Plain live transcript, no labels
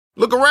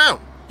Look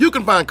around. You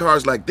can find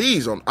cars like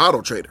these on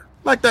AutoTrader,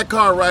 like that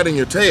car riding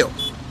your tail.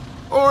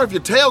 Or if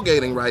you're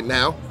tailgating right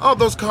now, all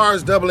those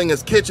cars doubling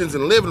as kitchens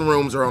and living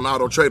rooms are on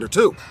AutoTrader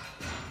too.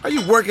 Are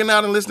you working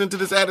out and listening to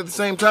this ad at the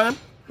same time?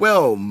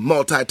 Well,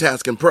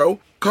 multitasking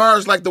pro,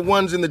 cars like the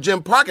ones in the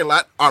gym parking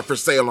lot are for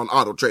sale on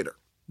AutoTrader.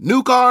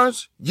 New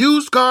cars,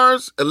 used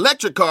cars,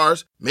 electric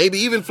cars, maybe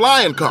even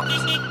flying cars.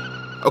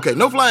 Okay,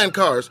 no flying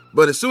cars,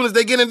 but as soon as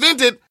they get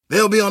invented,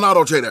 they'll be on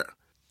AutoTrader.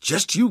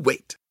 Just you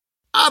wait.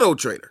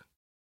 AutoTrader.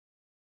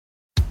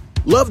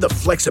 Love the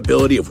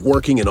flexibility of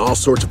working in all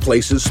sorts of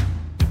places?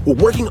 Well,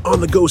 working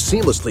on the go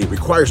seamlessly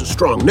requires a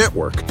strong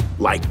network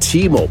like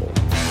T-Mobile.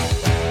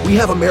 We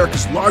have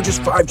America's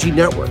largest 5G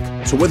network,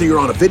 so whether you're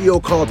on a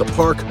video call at the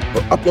park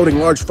or uploading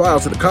large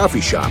files at the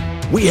coffee shop,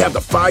 we have the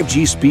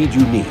 5G speed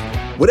you need.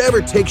 Whatever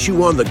takes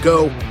you on the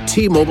go,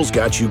 T-Mobile's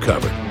got you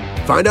covered.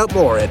 Find out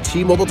more at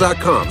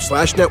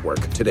T-Mobile.com/network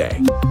today.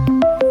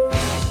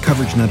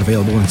 Coverage not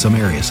available in some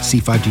areas. See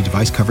 5G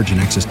device coverage and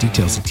access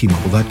details at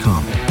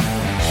T-Mobile.com.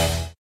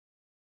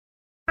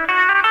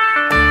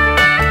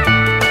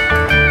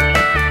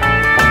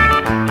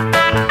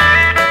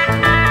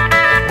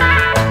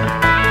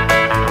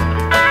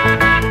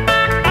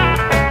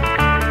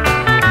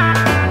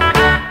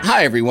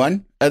 Hi,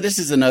 everyone. This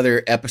is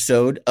another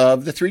episode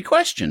of The Three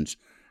Questions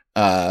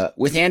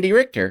with Andy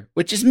Richter,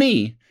 which is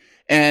me.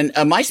 And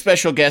my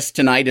special guest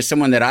tonight is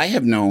someone that I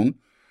have known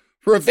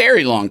for a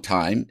very long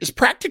time, is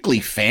practically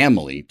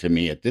family to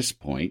me at this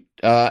point.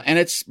 And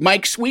it's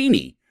Mike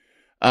Sweeney,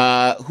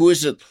 who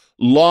is a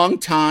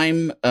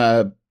longtime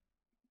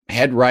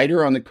head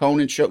writer on the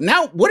Conan Show.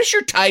 Now, what is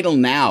your title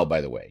now,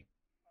 by the way?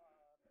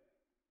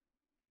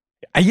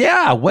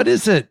 Yeah, what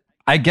is it?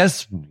 I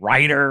guess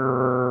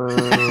writer,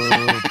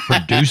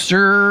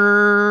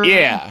 producer.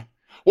 Yeah.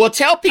 Well,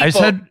 tell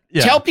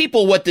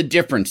people what the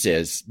difference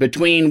is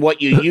between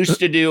what you used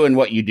to do and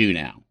what you do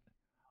now.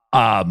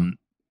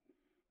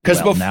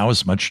 Because now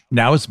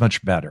is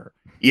much better.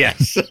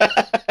 Yes.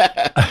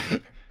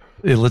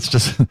 Let's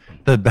just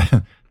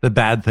the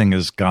bad thing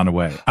has gone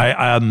away.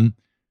 I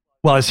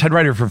was head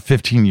writer for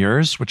 15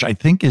 years, which I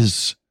think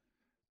is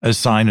a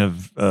sign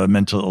of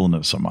mental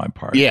illness on my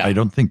part. Yeah. I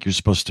don't think you're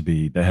supposed to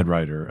be the head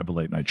writer of a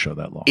late night show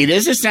that long. It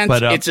is a sense.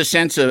 But, it's a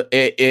sense of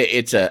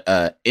it's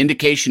a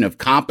indication of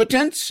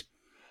competence,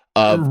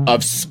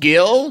 of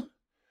skill,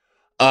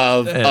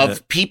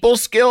 of people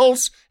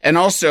skills, and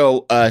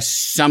also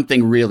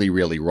something really,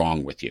 really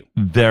wrong with you.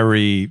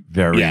 Very,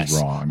 very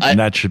wrong, and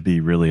that should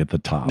be really at the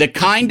top. The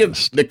kind of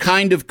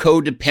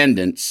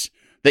codependence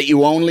that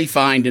you only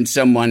find in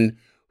someone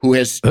who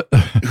has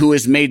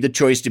made the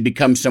choice to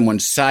become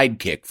someone's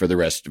sidekick for the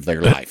rest of their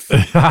life.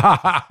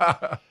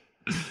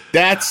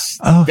 That's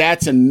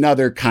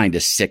another kind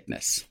of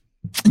sickness.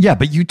 Yeah,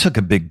 but you took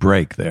a big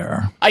break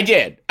there. I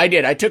did.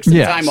 I took some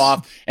time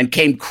off and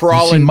came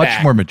crawling back.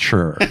 Much more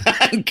mature.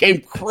 And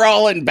came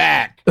crawling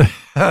back.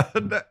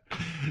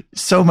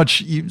 so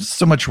much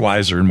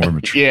wiser and more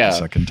mature the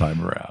second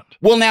time around.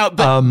 Well, now,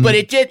 but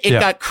it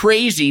got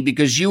crazy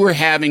because you were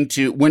having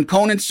to, when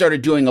Conan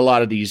started doing a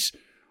lot of these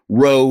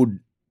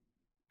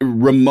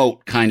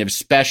remote kind of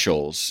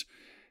specials.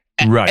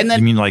 Right. And then,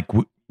 you mean like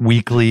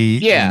weekly?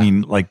 Yeah. You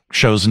mean like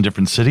shows in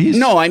different cities?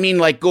 No, I mean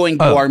like going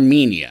to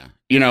Armenia.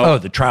 You know,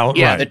 the travel,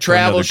 yeah, the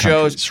travel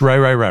shows,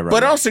 right.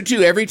 But also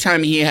too, every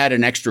time he had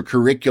an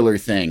extracurricular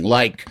thing,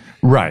 like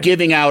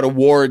giving out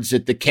awards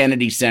at the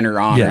Kennedy Center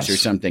Honors or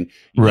something,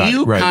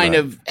 you kind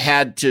of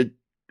had to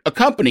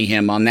accompany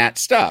him on that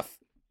stuff.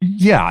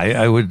 Yeah,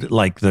 I would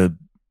like the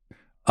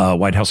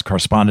White House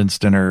Correspondents'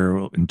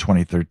 Dinner in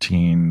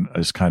 2013. I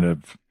was kind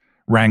of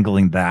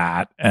wrangling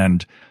that,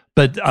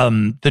 but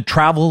the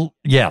travel,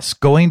 yes,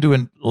 going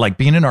to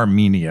being in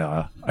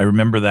Armenia, I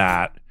remember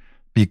that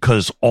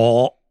because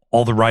all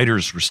the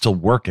writers were still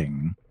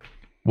working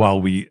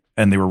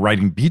and they were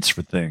writing beats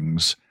for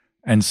things.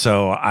 And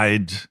so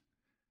it'd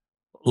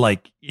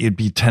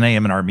be 10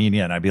 a.m. in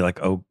Armenia and I'd be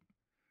like, oh,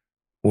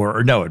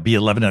 or no, it'd be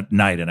 11 at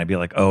night. And I'd be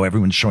like, oh,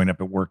 everyone's showing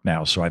up at work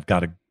now. So I've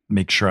got to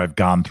make sure I've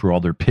gone through all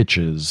their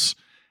pitches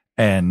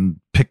and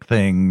pick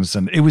things.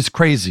 And it was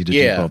crazy to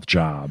do both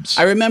jobs.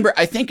 I remember,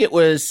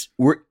 because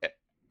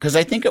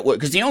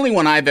the only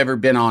one I've ever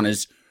been on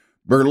is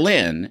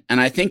Berlin.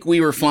 And I think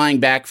we were flying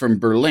back from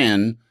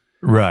Berlin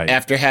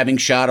after having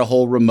shot a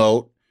whole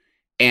remote,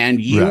 and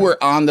you were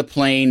on the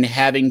plane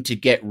having to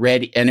get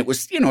ready, and it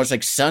was, it's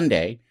like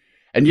Sunday,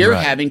 and you're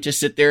having to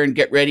sit there and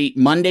get ready,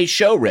 Monday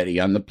show ready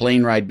on the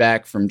plane ride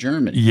back from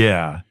Germany.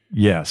 Yeah.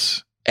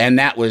 Yes. And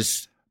that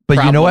was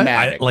but you know what?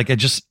 but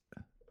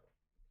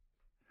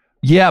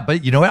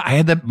you know what? I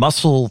had that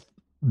muscle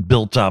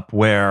built up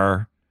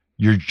where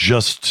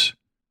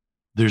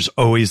there's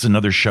always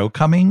another show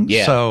coming.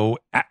 Yeah. So,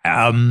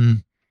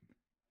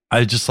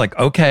 I just like,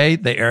 okay,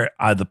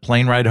 the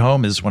plane ride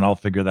home is when I'll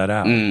figure that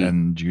out.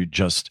 And you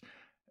just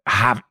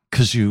have,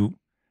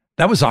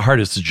 that was the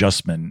hardest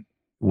adjustment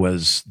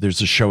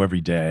there's a show every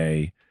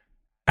day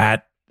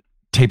at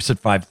tapes at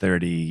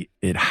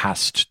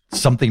 5:30.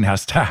 Something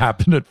has to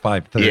happen at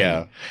 5:30.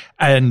 Yeah.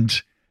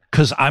 And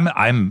because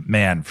I'm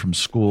man, from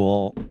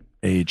school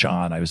age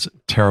on, I was a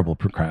terrible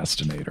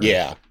procrastinator.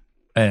 Yeah.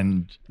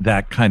 And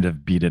that kind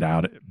of beat it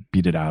out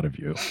of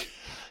you.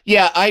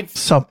 Yeah, I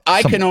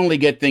can only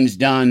get things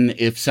done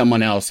if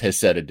someone else has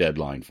set a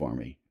deadline for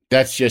me.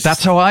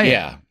 That's how I am.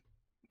 Yeah.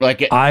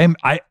 Like I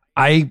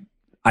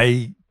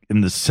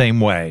am the same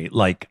way.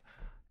 Like,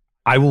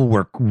 I will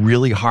work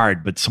really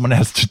hard, but someone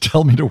has to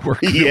tell me to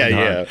work really hard.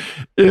 Yeah.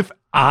 If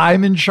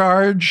I'm in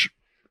charge,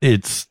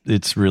 it's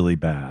really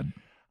bad.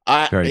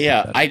 I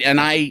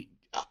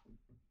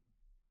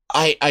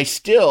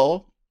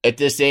still at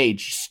this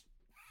age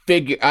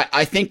figure.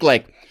 I think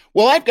like,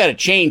 well, I've got to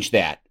change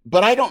that,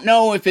 but I don't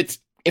know if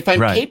I'm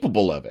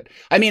capable of it.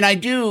 I mean, I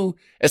do.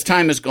 As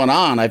time has gone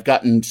on, I've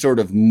gotten sort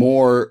of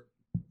more.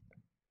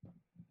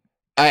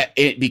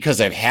 Because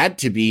I've had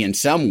to be in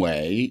some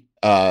way,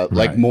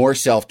 like more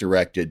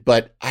self-directed,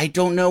 but I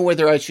don't know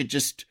whether I should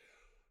just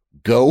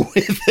go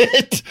with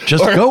it,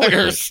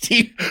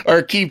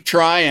 or keep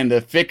trying to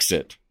fix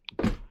it.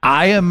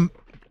 I am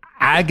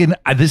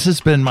this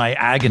has been my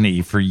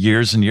agony for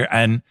years and years,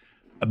 and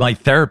my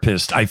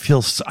therapist, I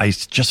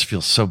just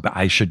feel so bad.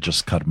 I should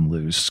just cut him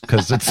loose,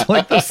 because it's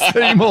like the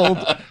same old,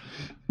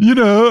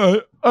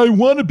 I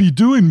want to be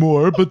doing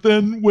more, but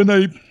then when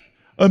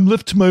I'm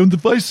left to my own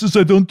devices,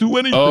 I don't do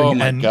anything. Oh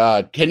my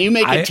God. Can you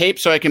make a tape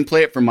so I can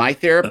play it for my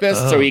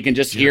therapist so he can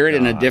just hear it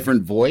in a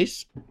different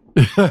voice?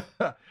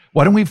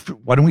 Why don't we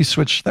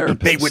switch therapists?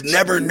 They would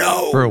never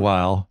know. For a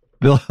while.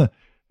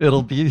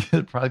 It'll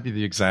probably be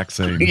the exact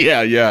same.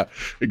 Yeah,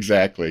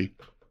 exactly.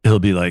 It'll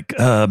be like,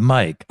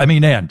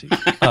 Andy.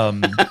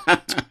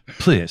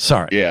 Please,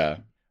 sorry. Yeah.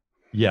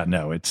 Yeah,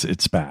 no,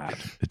 it's bad.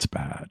 It's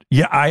bad.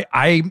 Yeah,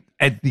 I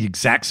at the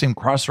exact same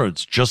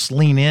crossroads, just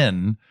lean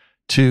in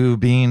to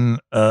being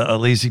a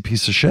lazy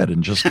piece of shit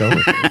and just go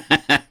with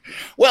it.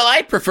 Well,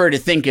 I prefer to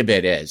think of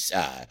it as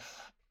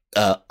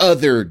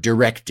other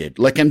directed,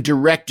 like I'm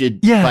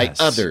directed by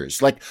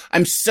others. Like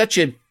I'm such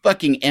a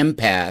fucking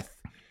empath,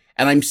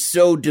 and I'm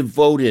so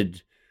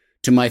devoted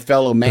to my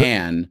fellow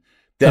man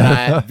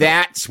that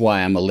that's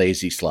why I'm a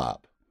lazy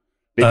slob,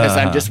 because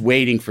I'm just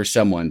waiting for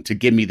someone to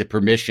give me the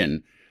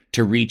permission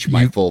to reach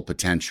my full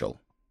potential.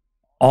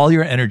 All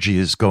your energy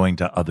is going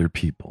to other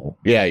people.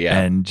 Yeah.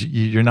 And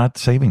you're not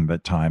saving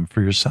that time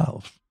for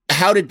yourself.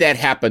 How did that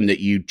happen that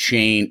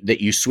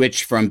you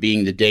switched from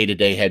being the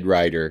day-to-day head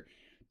writer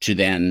to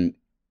then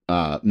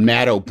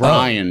Matt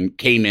O'Brien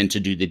came in to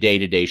do the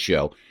day-to-day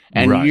show,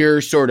 and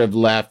you're sort of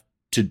left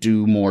to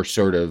do more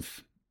sort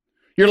of,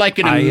 you're like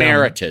an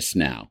emeritus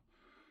now.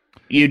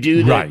 You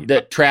do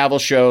the travel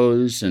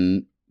shows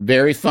and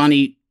very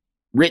funny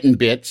written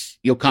bits.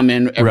 You'll come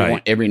in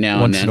every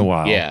now and then. Once in a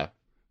while. Yeah.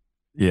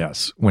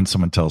 Yes, when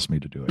someone tells me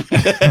to do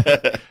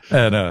it.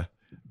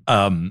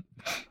 And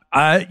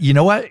you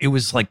know what? It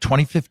was like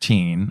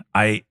 2015.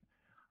 I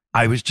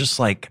was just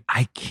like,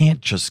 I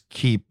can't just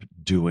keep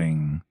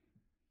doing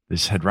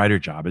this head writer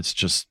job. It's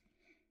just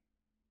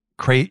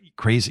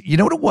crazy. You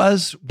know what it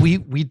was? We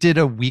did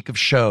a week of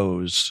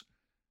shows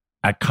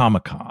at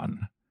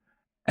Comic-Con,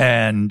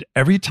 and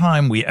every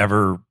time we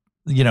ever,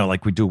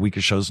 like we do a week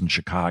of shows in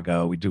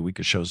Chicago, we do a week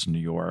of shows in New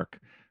York,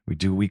 we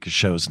do a week of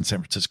shows in San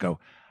Francisco.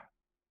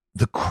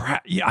 The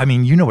crowd, I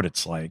mean, you know what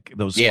it's like.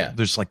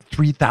 There's like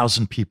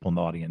 3,000 people in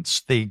the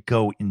audience. They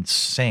go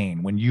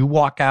insane. When you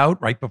walk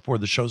out right before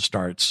the show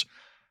starts,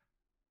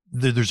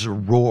 there's a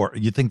roar.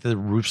 You think the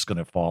roof's going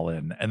to fall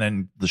in. And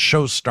then the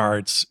show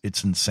starts.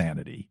 It's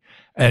insanity.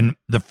 And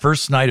the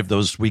first night of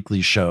those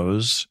weekly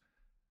shows,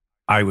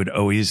 I would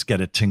always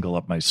get a tingle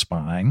up my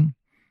spine.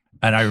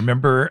 And I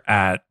remember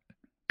at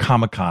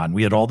Comic-Con,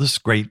 we had all this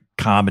great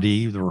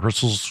comedy. The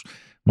rehearsals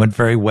went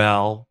very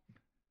well.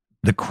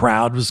 The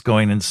crowd was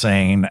going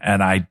insane,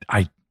 and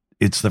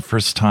it's the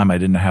first time I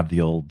didn't have the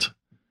old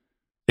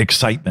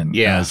excitement.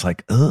 Yeah. And I was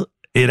like, ugh.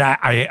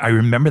 I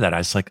remember that. I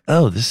was like,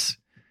 oh, this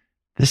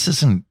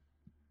isn't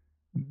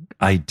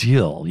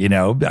ideal,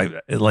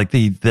 like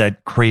that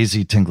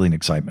crazy tingling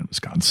excitement was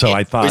gone. So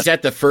I thought, was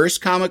that the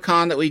first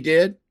Comic-Con that we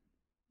did?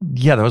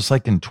 Yeah, that was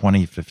like in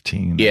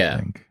 2015. Yeah. I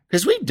think.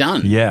 Because we've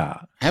done.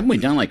 Yeah. Haven't we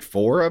done like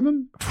 4 of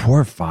them?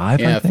 4 or 5?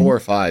 Yeah, 4 or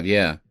 5.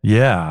 Yeah.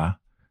 Yeah.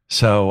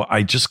 So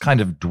I just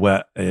kind of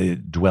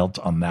dwelt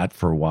on that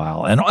for a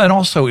while. And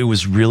also it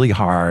was really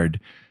hard.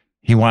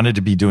 He wanted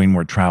to be doing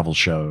more travel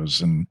shows.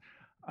 And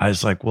I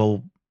was like,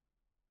 well,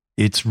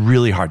 it's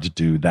really hard to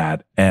do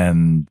that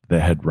and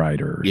the head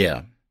writer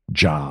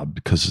job,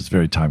 because it's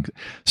very time.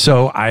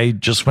 So I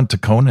just went to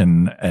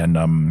Conan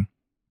and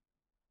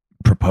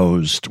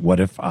proposed,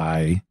 what if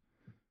I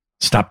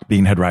stopped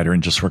being head writer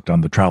and just worked on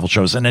the travel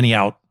shows and any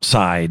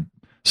outside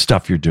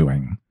stuff you're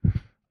doing?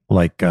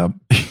 Like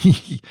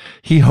he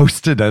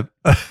hosted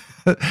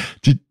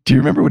do you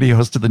remember when he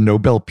hosted the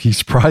Nobel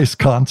Peace Prize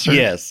concert?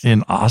 Yes.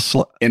 In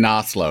Oslo? In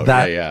Oslo,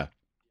 yeah.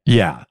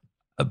 Yeah.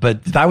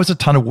 But that was a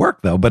ton of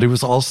work, though. But it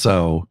was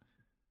also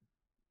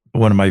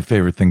one of my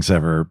favorite things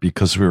ever,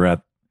 because we were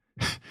at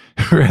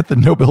the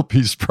Nobel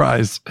Peace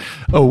Prize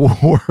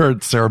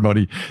award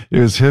ceremony. It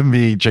was him,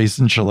 me,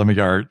 Jason Shalemi,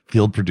 our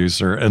field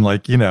producer, and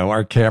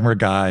our camera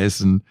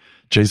guys, and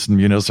Jason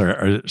Munoz,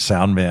 our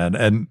sound man,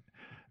 and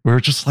we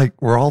were just like,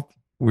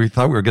 we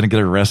thought we were going to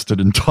get arrested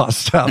and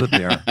tossed out of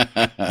there.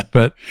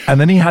 And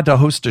then he had to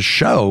host a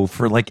show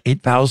for like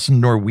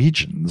 8,000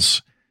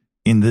 Norwegians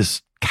in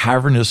this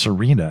cavernous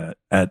arena.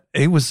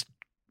 It was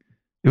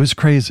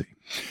crazy.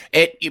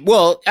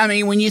 Well, I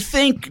mean, when you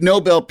think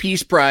Nobel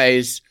Peace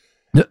Prize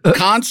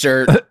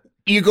concert,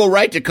 you go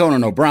right to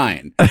Conan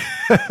O'Brien.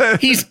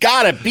 He's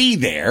got to be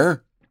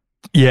there.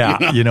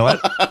 Yeah, you know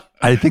what?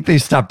 I think they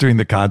stopped doing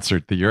the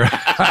concert the year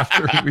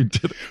after we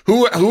did it.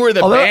 Who are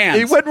the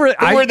bands?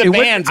 Who were the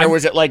bands? Or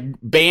was it like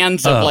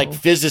bands of like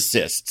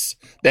physicists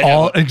that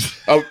have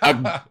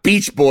a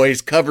Beach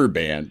Boys cover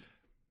band?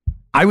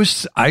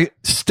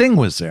 Sting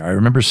was there. I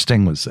remember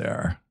Sting was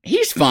there.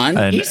 He's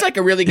fun. He's like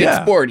a really good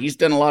sport. He's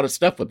done a lot of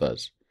stuff with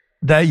us.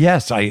 He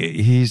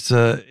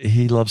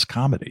loves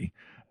comedy.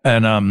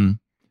 And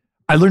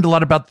I learned a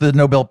lot about the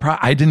Nobel Prize.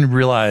 I didn't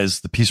realize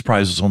the Peace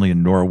Prize was only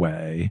in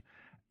Norway.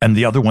 And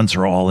the other ones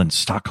are all in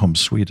Stockholm,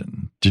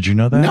 Sweden. Did you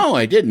know that? No,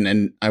 I didn't.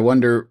 And I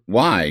wonder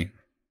why.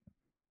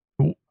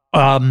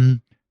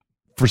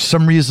 For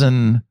some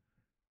reason,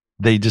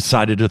 they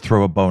decided to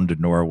throw a bone to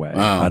Norway. Oh.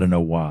 I don't know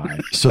why.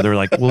 So they're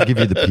like, we'll give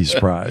you the Peace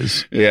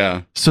Prize.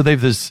 Yeah. So they have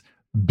this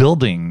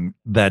building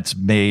that's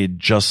made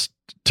just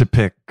to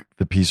pick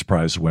the Peace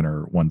Prize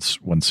winner once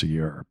a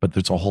year. But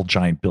there's a whole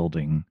giant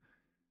building.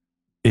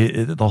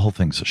 The whole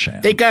thing's a sham.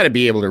 They got to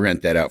be able to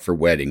rent that out for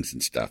weddings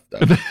and stuff,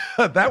 though.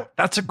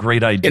 That's a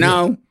great idea. You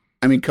know,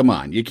 I mean, come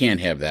on, you can't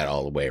have that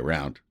all the way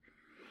around.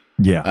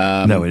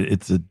 Yeah, no,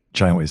 it's a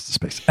giant waste of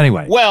space.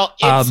 Anyway, well,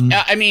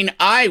 I mean,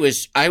 I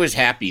was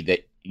happy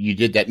that you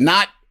did that,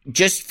 not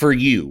just for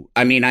you.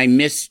 I mean, I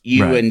miss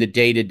you and the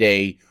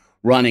day-to-day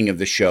running of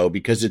the show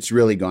because it's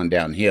really gone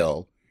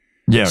downhill.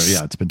 Yeah,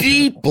 it's been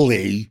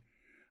deeply.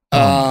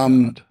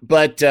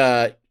 But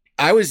I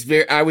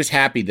was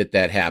happy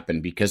that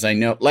happened because I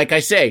know, like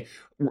I say,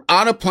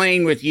 on a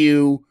plane with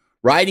you,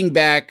 riding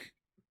back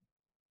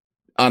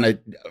on a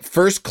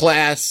first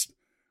class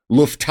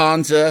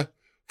Lufthansa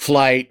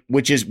flight,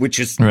 which is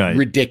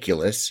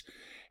ridiculous.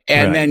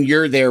 And then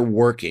you're there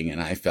working.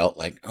 And I felt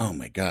like, oh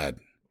my God,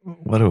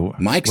 what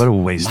a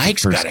waste.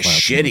 Mike's got a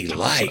shitty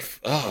life.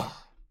 Oh,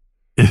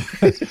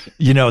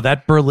 you know,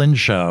 that Berlin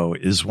show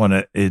is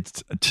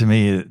it's to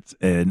me,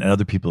 and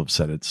other people have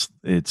said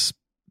it's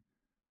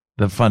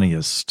the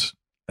funniest.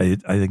 I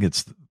think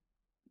it's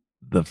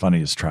the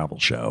funniest travel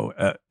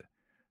show.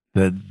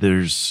 That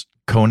there's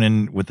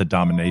Conan with the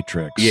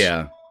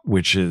dominatrix,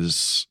 which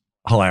is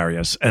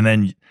hilarious, and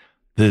then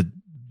the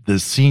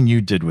scene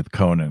you did with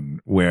Conan,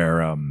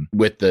 where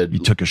you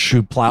took a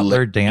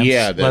Schuhplattler dance,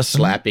 the lesson.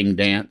 Slapping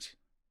dance,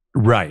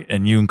 right?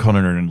 And you and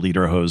Conan are in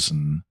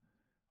lederhosen,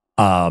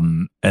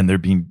 and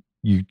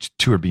you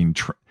two are being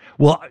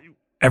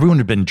everyone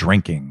had been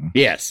drinking,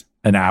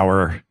 an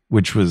hour,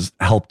 which was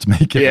helped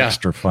make it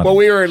extra fun. Well,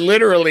 we were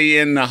literally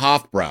in the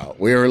Hofbrau.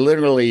 We were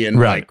literally in in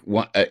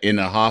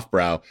the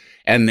Hofbrau,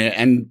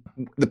 and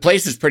the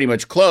place is pretty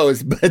much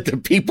closed. But the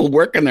people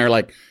working there are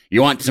like,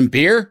 "You want some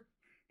beer?"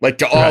 Like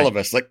to all of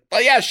us, like, "Oh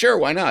yeah, sure,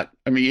 why not?"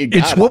 I mean,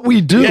 it's what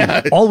we do.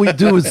 Yeah. All we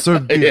do is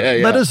serve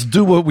beer. Let us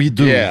do what we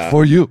do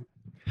for you.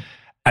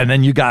 And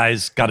then you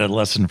guys got a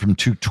lesson from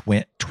two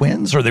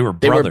twins, or they were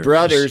brothers? They were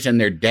brothers and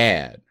their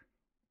dad.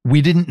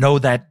 We didn't know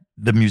that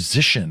the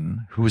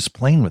musician who was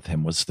playing with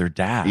him was their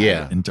dad.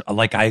 Yeah. And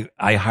like I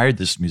hired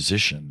this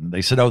musician.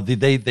 They said, oh,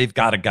 they've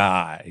got a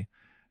guy.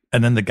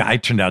 And then the guy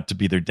turned out to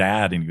be their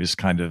dad. And he was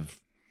kind of,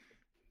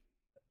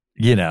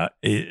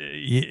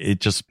 it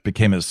just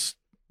became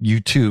you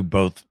two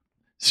both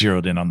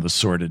zeroed in on the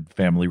sordid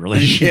family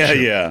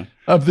relationship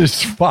of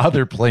this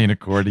father playing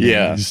accordion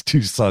and these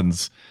two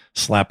sons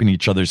slapping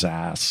each other's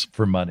ass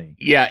for money.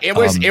 Yeah, it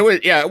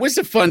was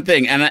a fun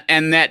thing.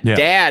 And that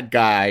dad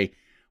guy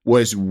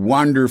was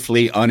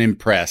wonderfully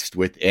unimpressed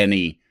with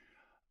any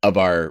of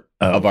our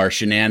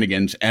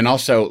shenanigans. And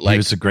also, like, he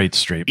was a great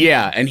straight man.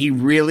 Yeah, and he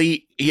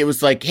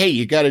was like, hey,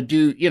 you got to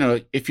do,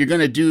 if you're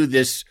going to do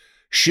this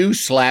shoe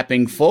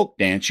slapping folk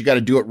dance, you got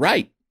to do it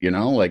right,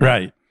 like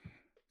right.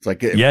 It's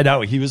like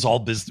he was all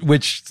business,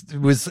 which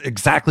was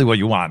exactly what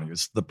you want. He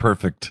was the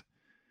perfect.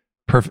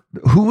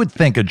 Who would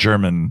think a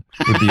German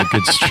would be a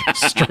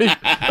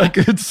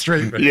good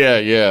straight man?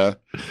 Yeah.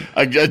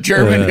 A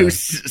German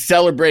who's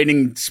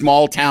celebrating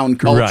small town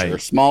culture,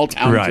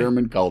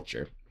 German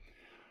culture.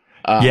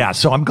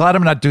 So I'm glad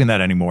I'm not doing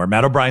that anymore.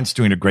 Matt O'Brien's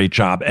doing a great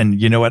job. And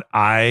you know what?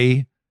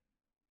 I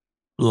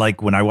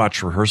like when I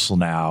watch rehearsal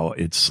now,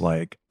 it's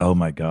like, oh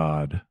my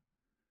God.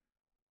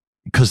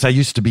 Because that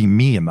used to be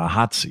me in the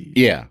hot seat.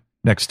 Yeah.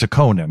 Next to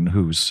Conan,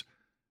 who's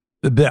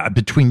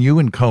between you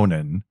and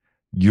Conan,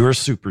 you're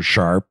super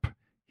sharp.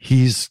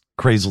 He's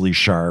crazily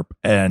sharp.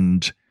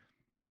 And,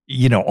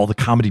 all the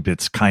comedy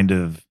bits kind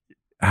of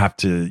have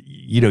to,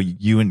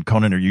 you and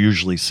Conan are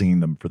usually seeing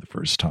them for the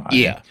first time.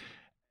 Yeah.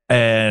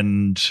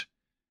 And,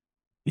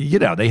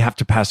 they have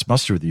to pass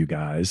muster with you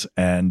guys.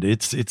 And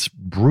it's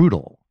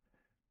brutal.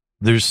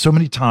 There's so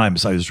many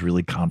times I was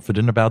really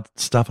confident about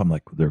stuff. I'm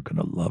like, they're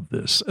going to love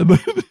this. And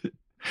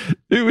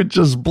it would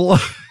just blow.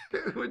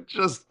 It would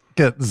just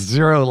get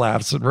 0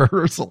 laughs in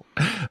rehearsal.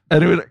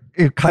 And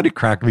it kind of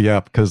cracked me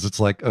up because it's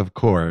like, of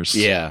course.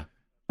 Yeah.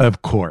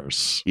 Of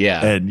course.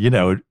 Yeah. And, you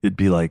know, it'd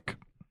be like,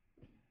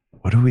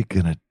 what are we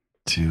going to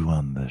do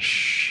on the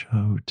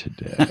show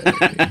today?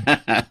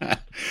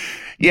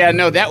 Yeah,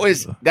 no, that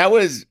was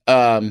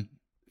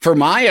for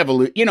my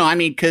evolution, you know, I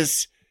mean,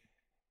 because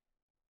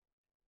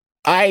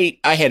I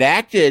had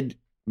acted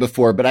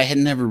before, but I had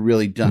never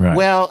really done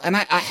well. And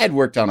I had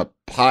worked on a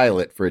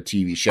pilot for a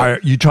TV show. Are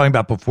you talking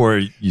about before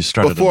you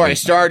started? Before I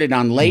started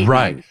on Late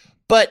Right. Night.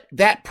 But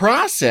that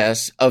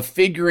process of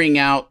figuring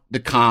out the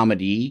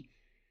comedy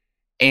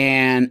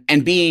and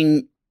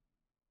being,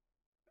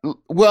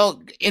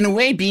 well, in a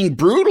way, being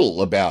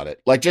brutal about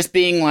it, like just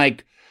being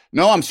like,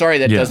 no, I'm sorry,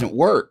 that doesn't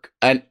work.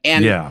 And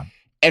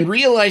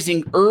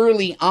realizing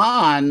early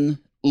on,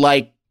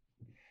 like,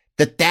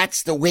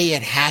 that's the way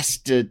it has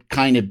to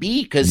kind of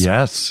be, because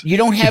you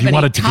don't have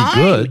any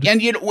time. And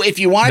if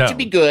you want it to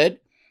be good,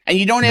 and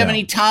you don't have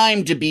any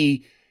time to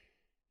be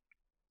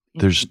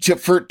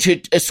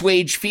to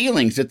assuage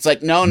feelings, it's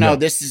like no,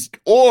 this is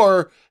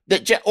or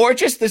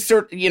just the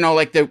sort, you know,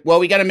 like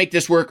we got to make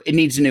this work. It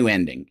needs a new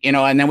ending, you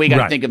know, and then we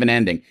got to think of an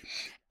ending.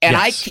 And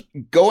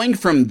going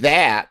from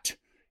that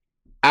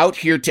out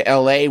here to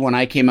LA, when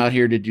I came out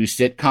here to do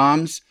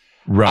sitcoms.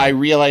 I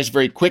realized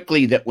very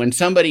quickly that when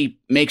somebody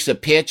makes a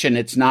pitch and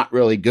it's not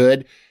really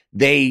good,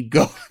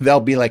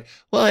 they'll be like,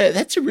 well,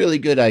 that's a really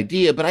good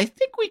idea, but I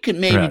think we could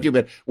maybe do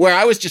it. Where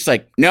I was just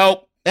like,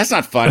 nope, that's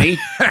not funny.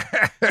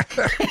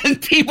 And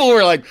people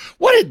were like,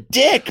 what a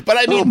dick. But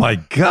I mean, oh my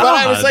God. But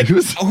I was like,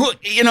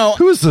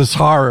 who is this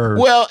horror?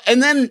 Well,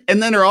 and then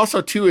there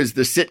also too is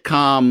the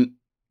sitcom,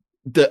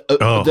 the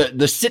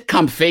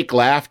sitcom fake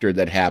laughter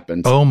that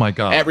happens. Oh my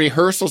God. At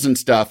rehearsals and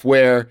stuff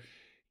where,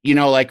 you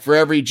know, like for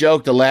every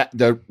joke,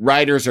 the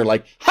writers are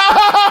like, ha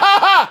ha ha ha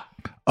ha.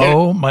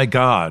 Oh my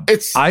God.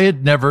 I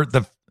had never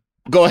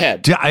Go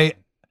ahead.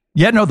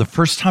 The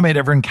first time I'd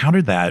ever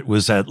encountered that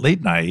was at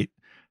Late Night,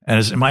 and I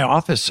was in my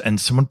office,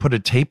 and someone put a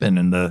tape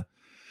in the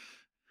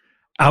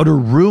outer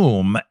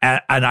room,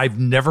 and I've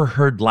never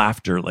heard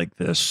laughter like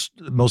this,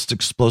 the most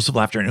explosive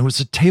laughter, and it was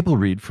a table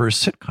read for a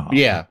sitcom.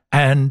 Yeah.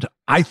 And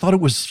I thought it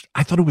was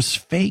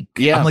fake.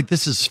 Yeah. I'm like,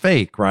 this is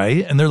fake,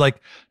 right? And they're like,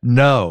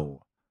 no.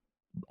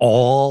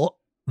 All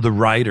the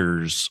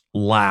writers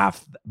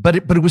laugh, but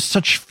it was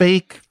such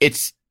fake.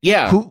 It's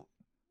Who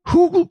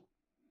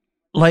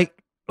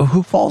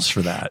falls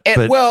for that?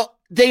 Well,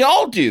 they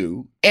all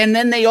do, and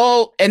then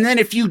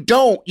if you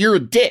don't, you're a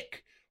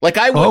dick. Like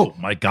I would. Oh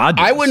my God!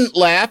 I wouldn't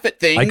laugh at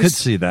things. I could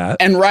see that.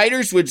 And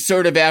writers would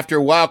sort of after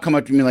a while come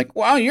up to me like,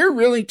 "Wow, you're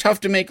really tough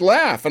to make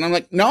laugh," and I'm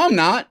like, "No, I'm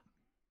not."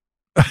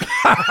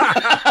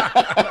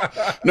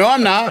 No,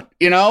 I'm not,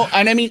 you know?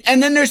 And I mean,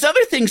 and then there's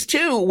other things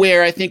too,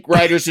 where I think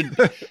writers,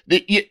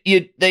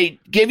 they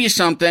give you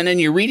something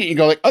and you read it and you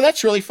go like, oh,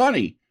 that's really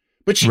funny.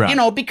 But you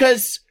know,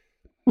 because.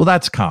 Well,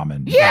 that's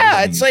common.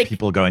 Yeah. It's like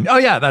people going, oh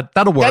yeah,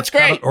 that'll work. That's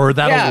great.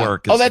 That'll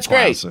work. Oh, that's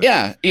great.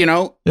 Yeah. You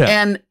know,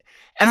 and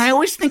I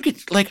always think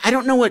it's like, I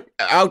don't know what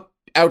out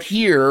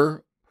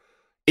here,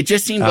 it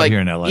just seemed like,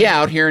 here in LA. Yeah,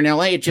 out here in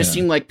LA, it just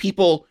seemed like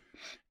people,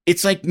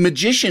 it's like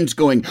magicians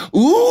going,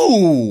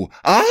 ooh,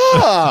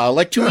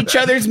 like to each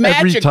other's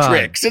magic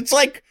tricks. It's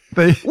like,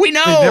 we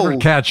know. They never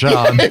catch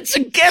on. It's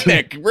a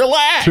gimmick.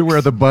 Relax. To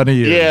where the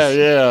bunny is.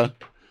 Yeah.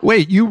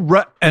 Wait,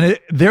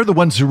 they're the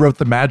ones who wrote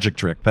the magic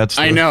trick.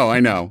 I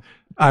know.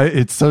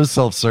 It's so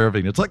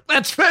self-serving. It's like,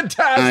 that's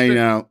fantastic. I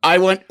know.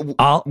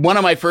 One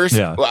of my first,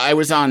 I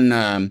was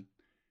on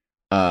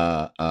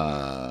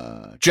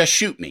Just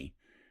Shoot Me.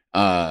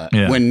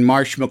 When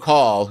Marsh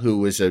McCall, who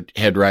was a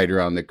head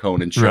writer on the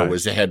Conan show,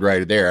 was a head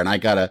writer there, and I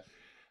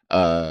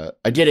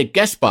did a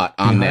guest spot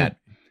on that,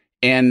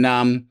 and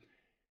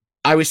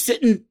I was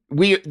sitting.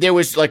 There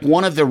was like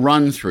one of the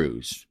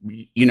run-throughs,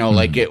 you know,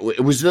 like it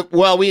was.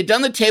 We had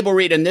done the table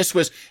read, and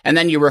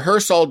then you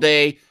rehearse all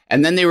day,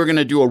 and then they were going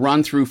to do a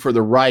run-through for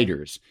the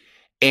writers,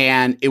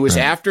 and it was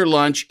after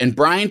lunch, and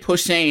Brian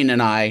Posehn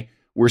and I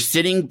were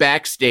sitting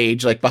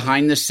backstage, like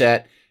behind the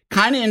set.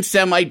 Kind of in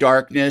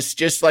semi-darkness,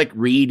 just like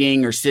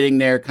reading or sitting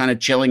there kind of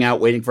chilling out,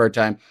 waiting for our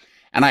time.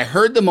 And I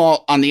heard them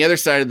all on the other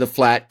side of the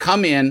flat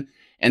come in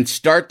and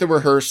start the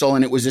rehearsal.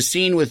 And it was a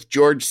scene with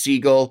George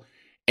Segal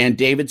and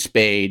David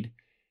Spade.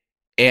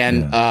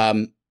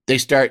 And they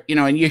start, you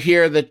know, and you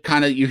hear the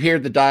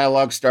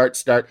dialogue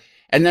start.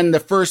 And then the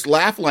first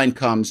laugh line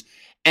comes.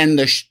 And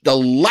the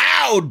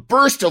loud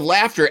burst of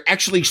laughter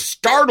actually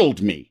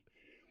startled me.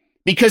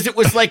 Because it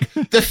was like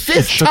the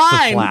fifth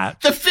time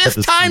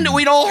that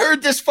we'd all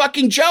heard this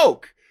fucking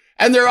joke.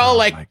 And they're all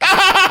like,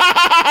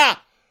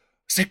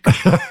 It's like,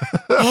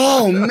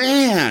 oh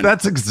man.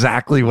 That's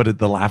exactly what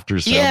the laughter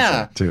sounds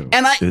like too.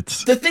 And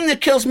the thing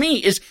that kills me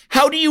is,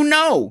 how do you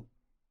know?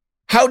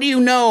 How do you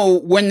know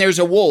when there's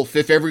a wolf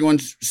if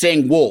everyone's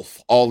saying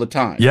wolf all the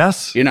time?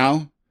 Yes. You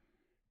know?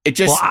 It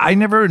just. Well, I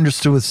never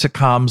understood with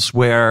sitcoms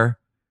where,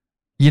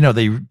 you know,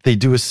 they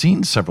do a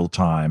scene several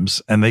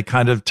times and they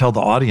kind of tell the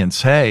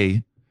audience,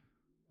 hey,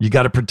 you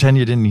got to pretend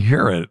you didn't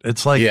hear it.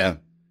 It's like,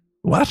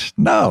 What?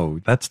 No,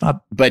 that's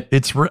not. But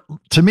It's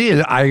to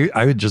me.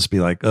 I would just be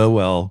like, oh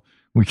well,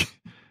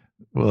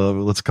 well,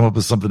 let's come up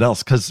with something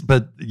else.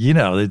 But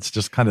it's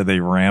just kind of they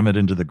ram it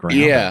into the ground.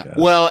 yeah.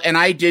 Well, and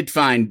I did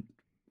find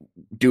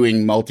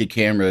doing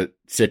multi-camera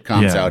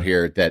sitcoms out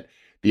here that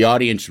the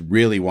audience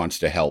really wants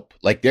to help.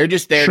 Like they're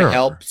just there to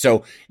help,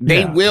 so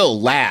they will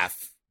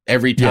laugh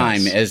every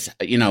time. As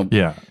you know,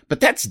 But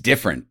that's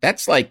different.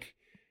 That's like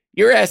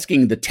you're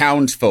asking the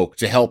townsfolk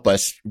to help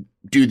us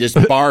do this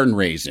barn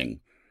raising,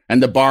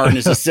 and the barn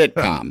is a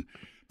sitcom.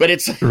 But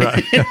it's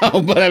right.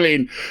 But I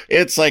mean,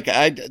 it's like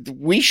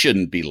we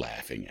shouldn't be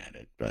laughing at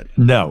it. But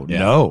no.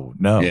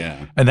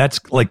 Yeah. And that's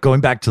like going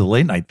back to the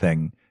late night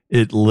thing.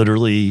 It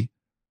literally,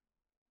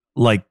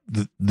 like,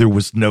 there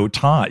was no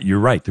time. You're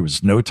right. There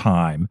was no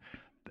time,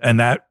 and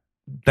that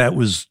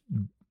was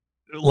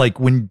like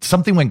when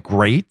something went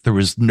great. There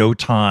was no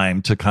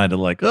time to kind of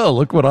like, oh,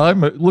 look what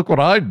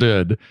I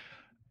did,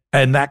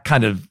 and that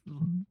kind of.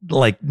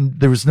 Like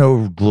there was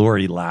no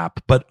glory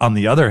lap. But on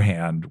the other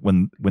hand,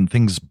 when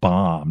things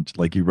bombed,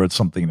 like you wrote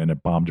something and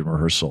it bombed in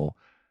rehearsal,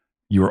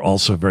 you were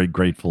also very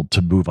grateful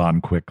to move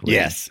on quickly.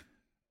 Yes.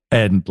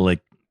 And like,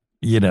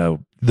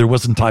 there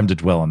wasn't time to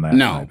dwell on that.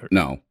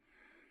 No.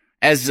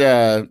 As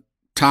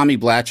Tommy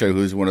Blatcher,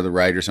 who's one of the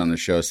writers on the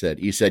show, said,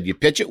 he said, you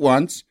pitch it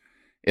once.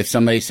 If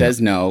somebody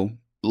says no,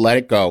 let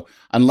it go.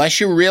 Unless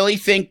you really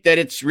think that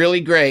it's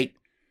really great,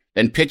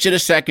 then pitch it a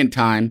second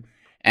time.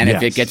 And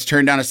if it gets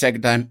turned down a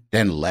second time,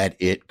 then let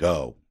it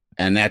go.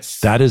 And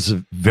that is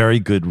a very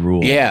good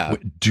rule. Yeah.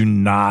 Do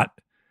not.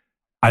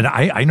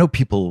 I know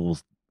people will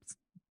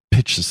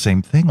pitch the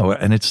same thing,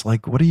 and it's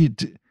like, what do you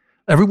do?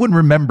 Everyone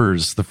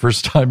remembers the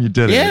first time you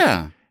did it.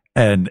 Yeah.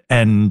 And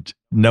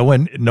no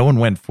one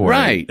went for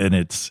it.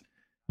 And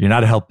you're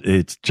not help.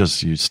 It's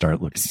just you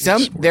start looking.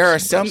 There are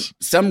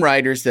some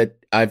writers that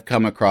I've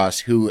come across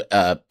who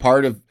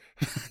part of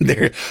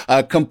their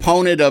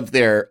component of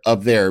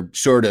their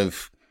sort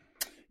of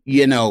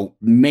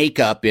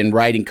makeup in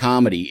writing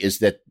comedy is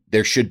that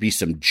there should be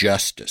some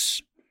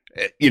justice.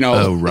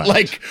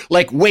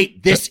 Like,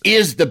 wait, this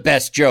is the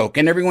best joke,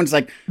 and everyone's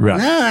like, no,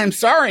 I'm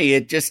sorry,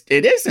 it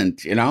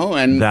isn't,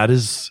 and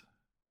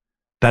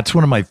that's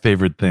one of my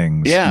favorite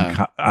things.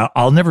 Yeah,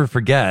 I'll never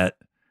forget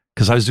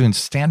because I was doing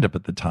stand up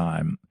at the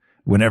time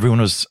when everyone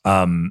was,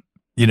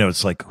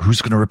 it's like,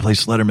 who's going to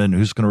replace Letterman?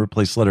 Who's going to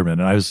replace Letterman?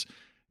 And I was,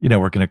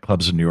 working at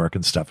clubs in New York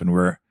and stuff, and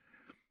we're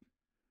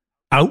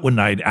out one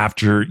night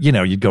after,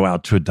 you'd go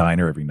out to a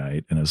diner every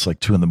night, and it's like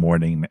 2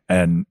 a.m.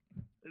 and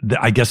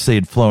I guess they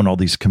had flown all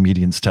these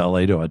comedians to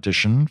LA to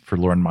audition for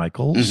Lorne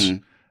Michaels.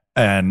 Mm-hmm.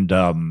 And,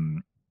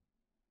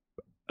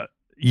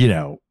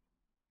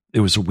 it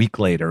was a week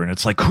later, and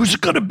it's like, who's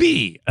it going to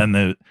be?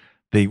 And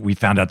we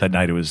found out that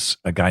night it was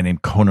a guy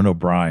named Conan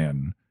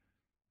O'Brien,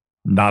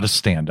 not a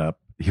stand-up.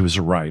 He was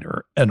a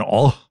writer, and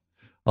all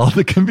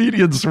the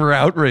comedians were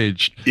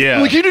outraged.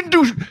 Yeah. Like, he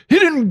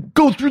didn't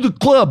go through the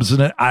clubs.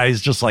 And I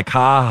was just like,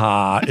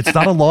 ha. It's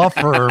not a law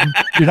firm.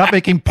 You're not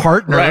making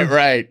partners.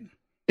 Right.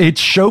 It's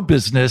show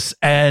business,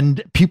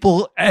 and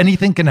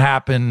anything can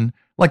happen.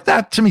 Like,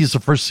 that to me is the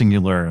first thing you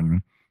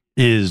learn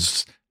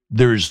is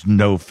there's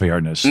no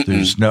fairness. Mm-mm.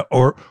 There's no,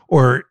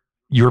 or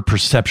your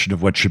perception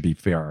of what should be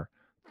fair.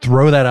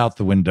 Throw that out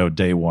the window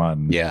day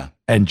one. Yeah.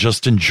 And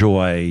just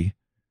enjoy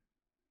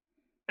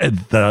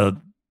the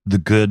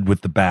good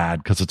with the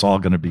bad, because it's all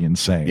going to be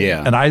insane.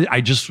 Yeah. And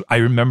I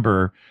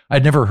remember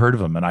I'd never heard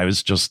of him, and I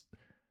was just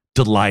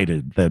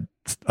delighted that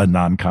a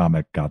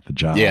non-comic got the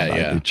job.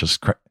 Yeah.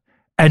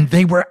 And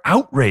they were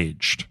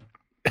outraged.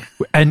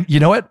 And you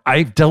know what?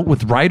 I've dealt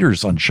with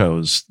writers on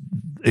shows,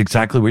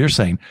 exactly what you're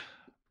saying,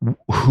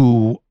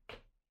 who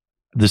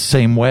the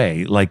same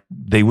way, like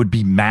they would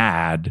be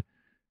mad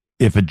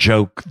if a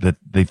joke that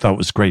they thought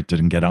was great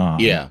didn't get on.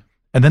 Yeah.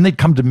 And then they'd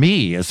come to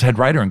me as head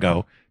writer and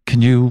go,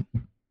 can you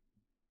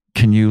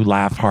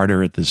laugh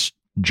harder at this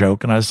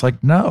joke? And I was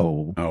like,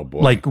 no. Oh boy.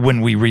 Like when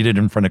we read it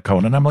in front of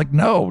Conan, I'm like,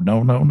 no.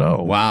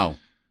 Wow.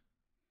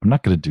 I'm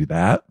not going to do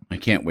that. I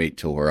can't wait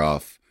till we're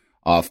off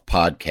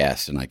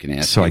podcast and I can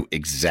ask you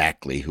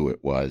exactly who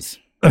it was.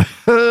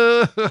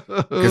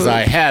 Because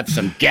I have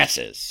some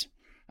guesses.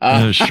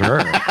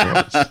 Sure.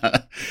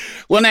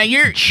 Well, now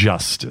you're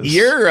justice.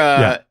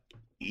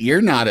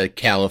 You're not a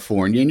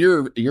Californian.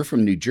 You're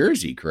from New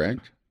Jersey,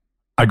 correct?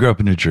 I grew up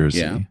in New Jersey.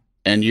 Yeah.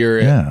 And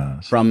you're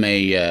from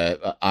a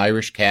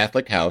Irish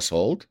Catholic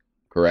household,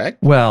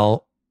 correct?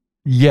 Well,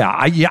 yeah.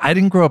 I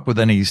didn't grow up with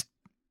any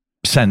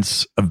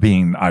sense of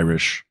being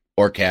Irish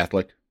or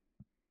Catholic.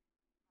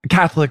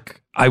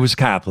 Catholic. I was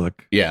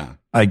Catholic. Yeah,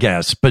 I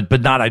guess,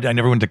 but not. I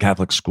never went to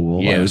Catholic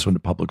school. Yeah. I always went to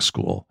public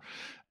school,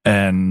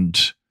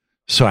 and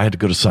so I had to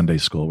go to Sunday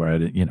school where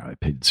I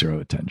paid zero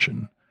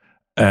attention,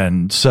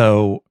 and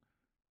so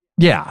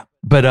yeah.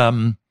 But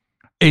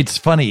it's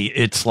funny.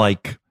 It's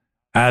like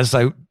as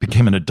I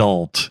became an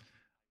adult,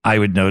 I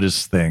would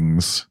notice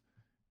things,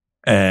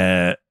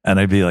 and and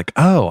I'd be like,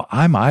 "Oh,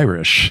 I'm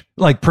Irish."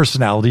 Like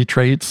personality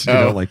traits, you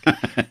know, like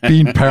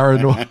being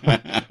paranoid,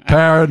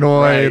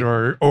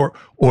 Right.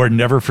 or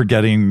never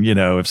forgetting, you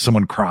know, if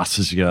someone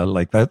crosses you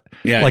like that.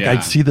 Yeah, like yeah.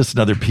 I'd see this in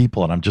other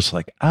people, and I'm just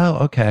like, "Oh,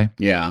 okay."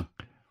 Yeah.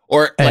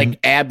 Or And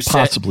like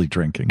possibly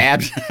drinking.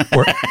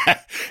 or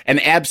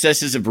and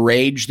abscesses of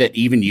rage that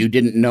even you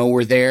didn't know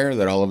were there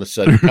that all of a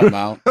sudden come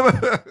out.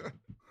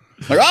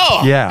 Like,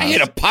 oh, Yeah. I hit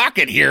a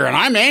pocket here and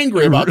I'm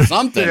angry about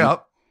something. Yeah.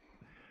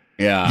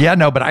 Yeah,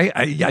 no, but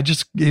I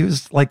just, it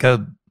was like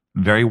a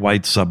very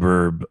white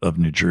suburb of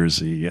New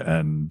Jersey.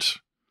 And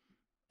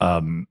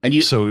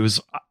so it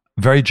was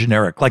very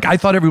generic. Like I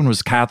thought everyone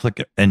was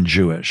Catholic and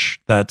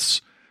Jewish.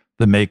 That's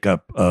the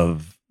makeup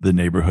of the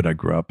neighborhood I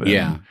grew up in.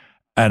 Yeah.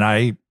 And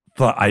I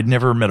thought I'd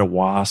never met a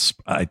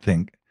WASP. I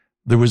think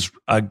there was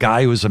a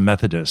guy who was a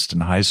Methodist in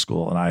high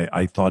school, and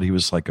I thought he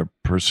was like a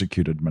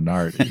persecuted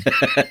minority.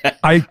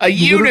 A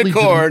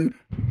unicorn.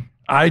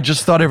 I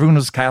just thought everyone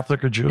was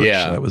Catholic or Jewish.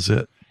 Yeah. That was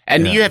it.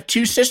 And Yeah. you have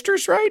two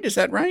sisters, right? Is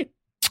that right?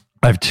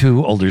 I have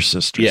two older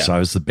sisters. Yeah. So I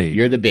was the baby.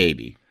 You're the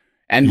baby.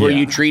 And were Yeah.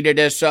 you treated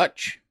as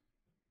such?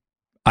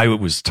 I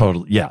was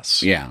totally,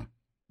 yes. Yeah.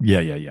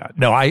 Yeah.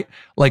 No, I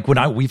like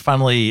when we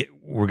finally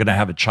were going to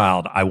have a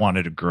child, I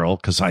wanted a girl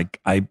because I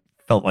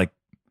felt like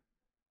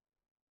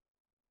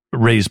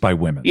raised by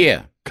women.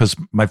 Yeah. Because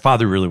my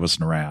father really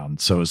wasn't around.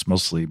 So it was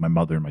mostly my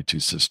mother and my two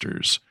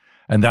sisters.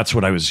 And that's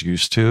what I was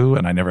used to.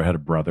 And I never had a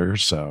brother.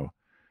 So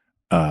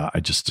I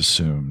just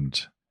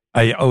assumed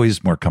I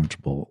always more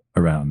comfortable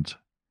around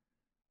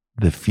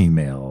the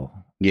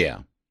female Yeah.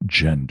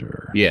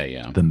 gender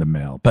Yeah. than the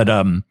male. But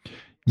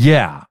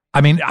yeah.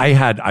 I mean,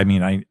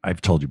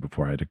 I've told you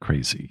before I had a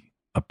crazy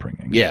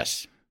upbringing.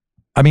 Yes.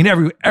 I mean,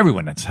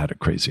 everyone has had a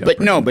crazy But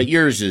upbringing. no, but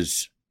yours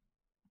is,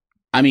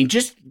 I mean,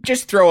 just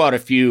throw out a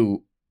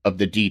few of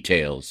the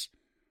details.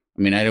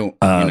 I mean, I don't,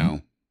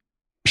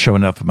 show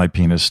enough of my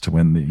penis to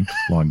win the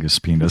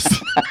longest penis.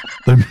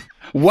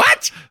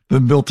 What? The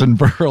Milton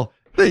Berle,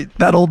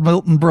 that old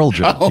Milton Berle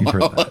joke. You've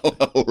heard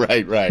that. Oh,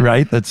 right.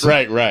 Right? That's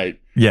Right.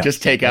 Yeah.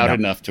 Just take out Yeah.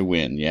 enough to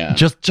win. Yeah.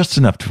 Just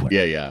enough to win.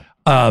 Yeah.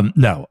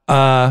 No.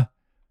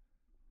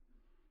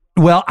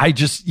 Well, I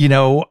just,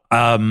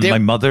 my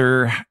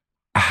mother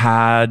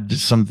had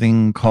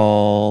something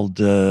called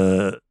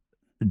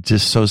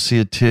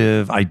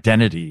dissociative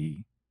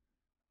identity,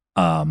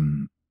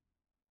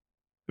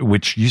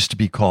 which used to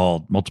be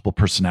called multiple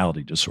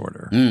personality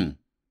disorder. Mm.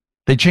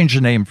 They changed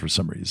the name for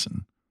some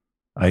reason.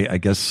 I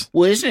guess.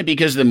 Well, isn't it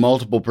because the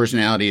multiple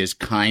personality is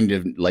kind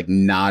of like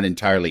not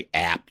entirely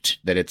apt,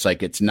 that it's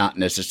like it's not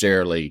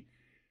necessarily.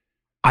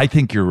 I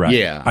think you're right.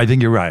 Yeah. I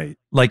think you're right.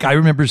 Like, I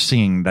remember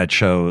seeing that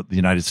show, The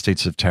United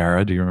States of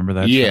Tara. Do you remember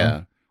that show?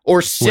 Yeah.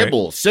 Or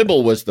Sybil.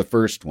 Sybil was the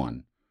first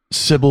one.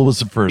 Sybil was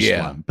the first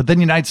Yeah. one. But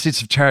then United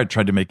States of Tara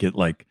tried to make it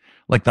like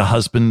the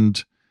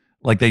husband,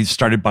 like they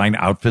started buying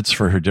outfits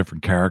for her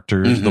different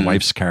characters, the Mhm.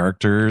 wife's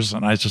characters.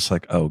 And I was just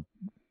like, oh,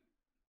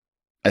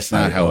 That's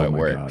not how oh it my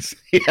works.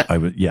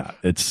 yeah,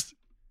 it's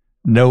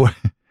no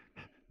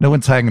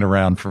one's hanging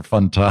around for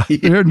fun time.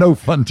 There are no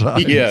fun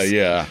times.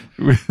 Yeah.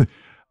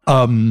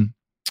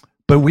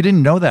 But we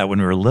didn't know that when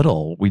we were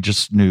little. We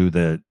just knew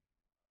that,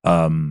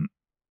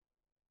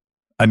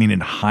 in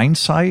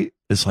hindsight,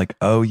 it's like,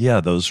 oh yeah,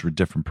 those were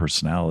different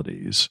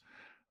personalities.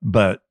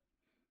 But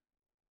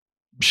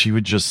she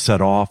would just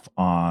set off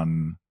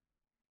on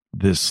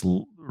this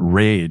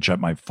rage at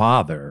my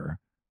father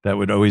that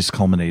would always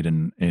culminate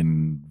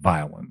in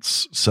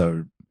violence.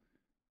 So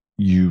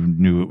you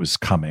knew it was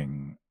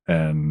coming,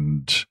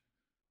 and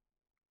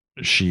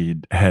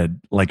she'd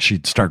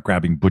start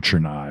grabbing butcher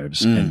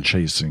knives and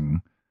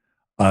chasing.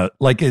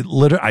 Like it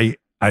literally,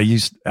 you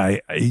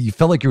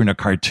felt like you were in a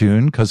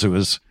cartoon because it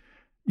was,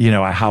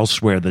 a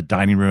house where the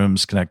dining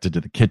room's connected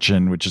to the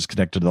kitchen, which is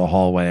connected to the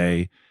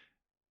hallway,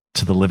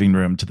 to the living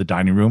room, to the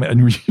dining room.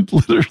 And you'd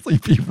literally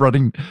be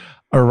running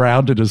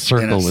around in a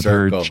circle with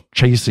her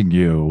chasing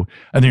you.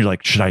 And then you're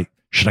like, should I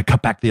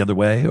cut back the other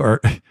way? Or,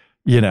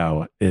 it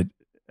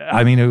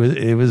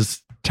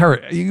was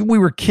terrible. We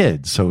were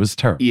kids, so it was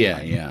terrible.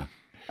 Yeah.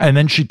 And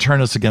then she'd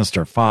turn us against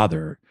our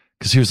father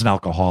because he was an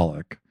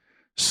alcoholic.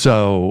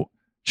 So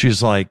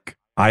she's like,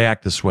 I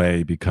act this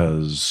way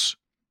because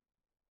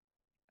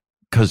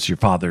your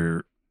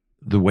father,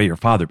 the way your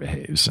father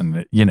behaves.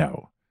 And,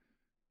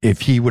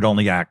 if he would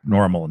only act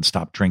normal and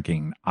stop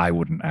drinking, I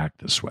wouldn't act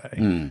this way.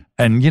 Mm.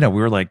 And, we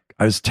were like,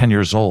 I was 10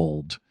 years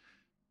old.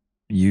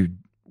 She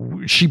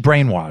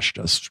brainwashed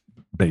us,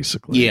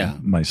 basically. Yeah.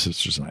 My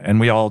sisters and I. And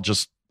we all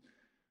just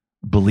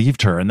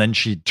believed her. And then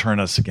she'd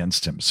turn us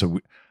against him. So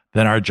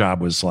then our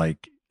job was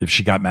like, if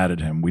she got mad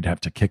at him, we'd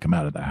have to kick him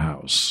out of the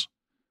house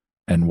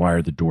and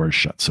wire the doors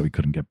shut so he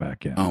couldn't get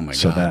back in. Oh my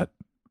God.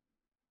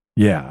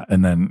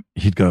 And then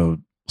he'd go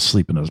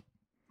sleep in a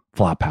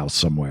flop house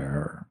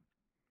somewhere.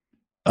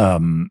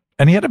 And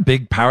he had a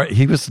big power.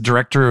 He was the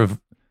director of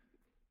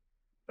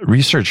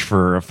research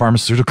for a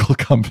pharmaceutical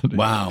company.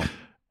 Wow.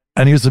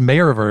 And he was the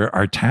mayor of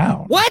our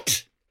town.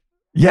 What?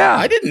 Yeah.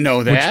 I didn't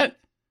know that.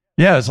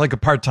 Yeah, it's like a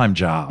part-time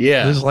job.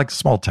 Yeah. It was like a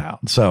small town.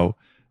 So,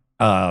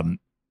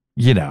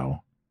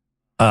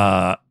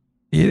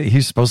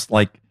 he's supposed to,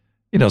 like,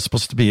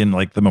 supposed to be in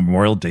like the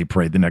Memorial Day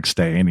parade the next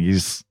day, and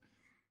he's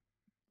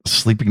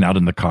sleeping out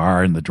in the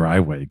car in the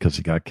driveway because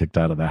he got kicked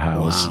out of the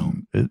house. Wow.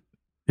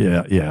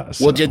 Yeah.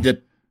 So. Well, did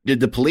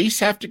the police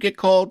have to get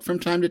called from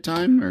time to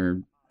time,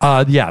 or?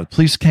 Yeah,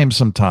 police came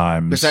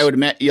sometimes. Because I would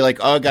admit, you're like,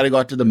 oh, I got to go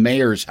out to the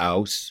mayor's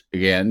house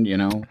again,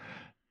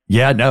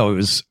 Yeah, no, it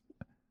was.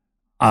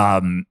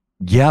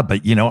 Yeah,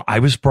 but I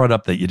was brought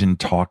up that you didn't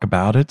talk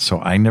about it, so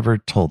I never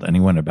told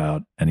anyone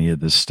about any of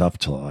this stuff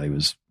till I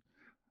was.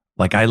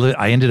 Like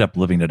I ended up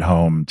living at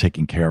home,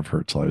 taking care of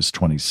her till I was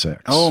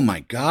 26. Oh my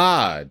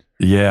God!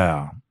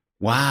 Yeah.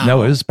 Wow.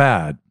 No, it was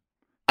bad.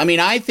 I mean,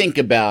 I think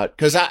about,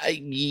 because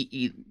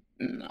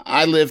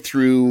I lived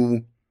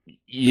through,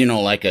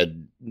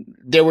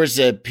 there was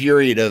a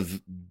period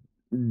of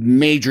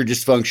major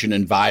dysfunction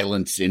and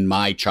violence in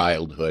my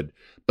childhood,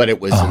 but it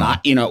was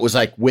not, it was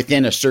like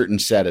within a certain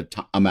set of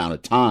amount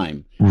of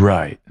time.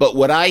 Right. But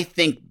what I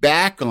think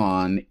back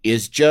on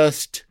is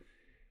just,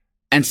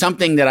 and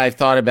something that I've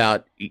thought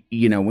about,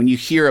 when you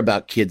hear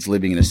about kids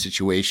living in a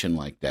situation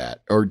like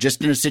that, or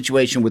just in a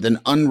situation with an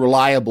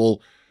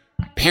unreliable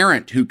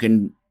parent who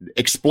can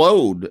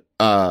explode.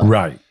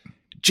 Right.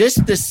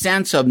 Just the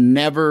sense of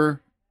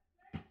never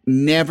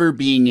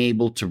being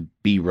able to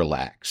be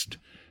relaxed,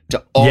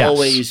 to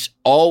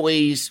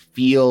always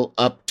feel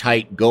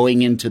uptight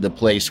going into the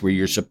place where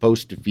you're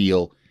supposed to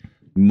feel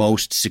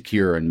most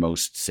secure and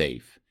most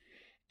safe.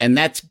 And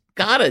that's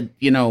gotta,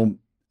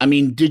 I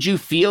mean, did you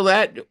feel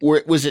that?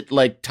 Or was it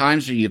like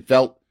times where you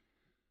felt,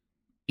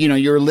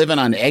 you were living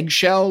on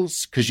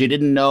eggshells because you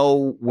didn't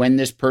know when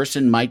this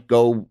person might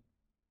go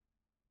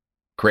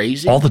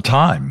crazy? All the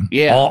time.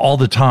 Yeah. All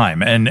the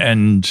time.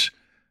 And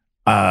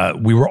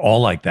we were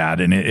all like that.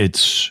 And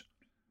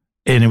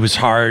it was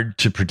hard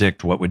to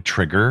predict what would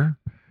trigger.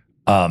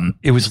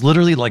 It was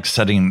literally like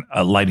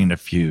lighting a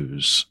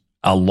fuse,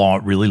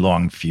 really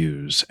long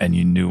fuse. And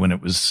you knew when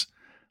it was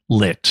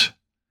lit.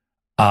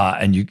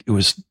 And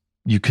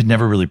you could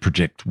never really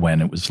predict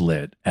when it was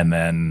lit. And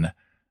then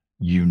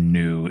you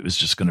knew it was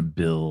just going to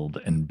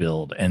build and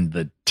build. And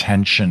the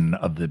tension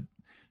of the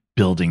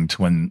building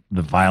to when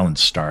the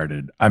violence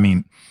started. I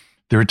mean,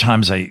 there were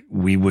times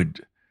we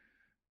would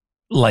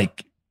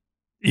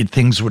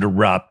things would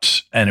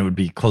erupt and it would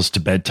be close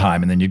to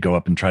bedtime, and then you'd go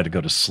up and try to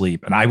go to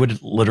sleep. And I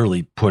would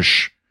literally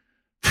push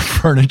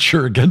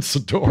furniture against the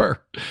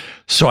door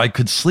so I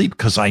could sleep,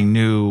 because I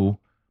knew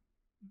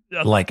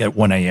like at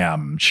 1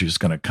 a.m. she was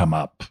going to come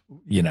up,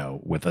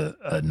 with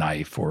a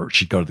knife, or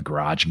she'd go to the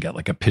garage and get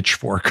like a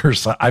pitchfork or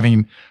something. I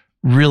mean,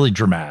 really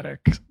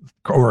dramatic,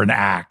 or an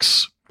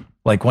axe.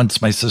 Like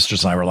once my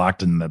sisters and I were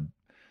locked in the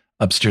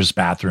upstairs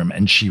bathroom,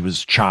 and she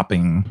was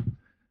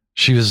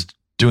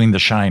doing The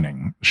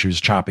Shining. She was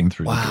chopping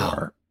through the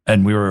door,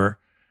 and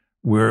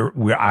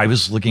I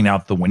was looking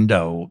out the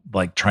window,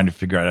 like trying to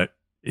figure out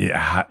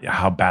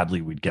how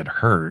badly we'd get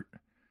hurt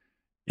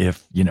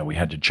if, we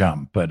had to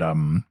jump. But,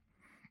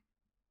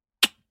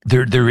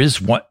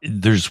 there's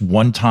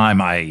one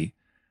time I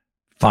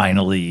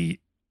finally,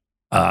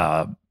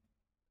 kind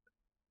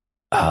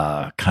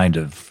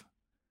of,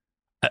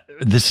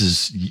 this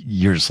is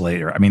years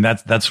later. I mean,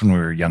 that's when we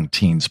were young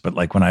teens, but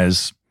like when I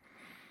was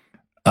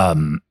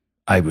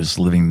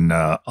living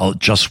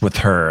just with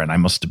her, and I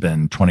must have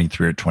been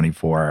 23 or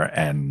 24,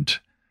 and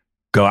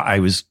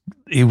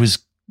it was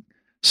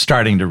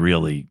starting to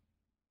really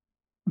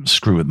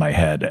screw with my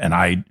head.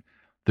 And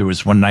there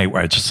was one night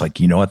where I was just like,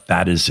 you know what,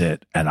 that is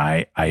it. And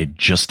I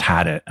just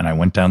had it. And I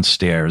went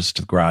downstairs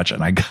to the garage,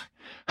 and I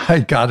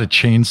got a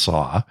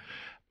chainsaw.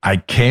 I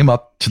came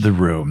up to the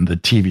room, the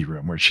TV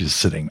room where she's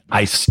sitting.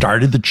 I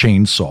started the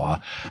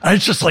chainsaw. I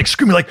was just like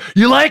screaming, like,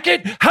 you like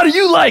it? How do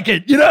you like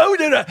it?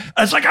 I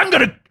was like, I'm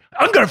going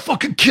to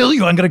fucking kill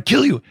you. I'm going to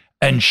kill you.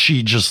 And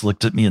she just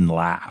looked at me and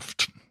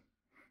laughed.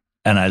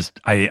 And I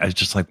was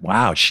just like,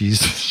 wow,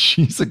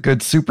 she's a good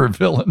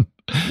supervillain.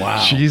 Wow.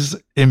 She's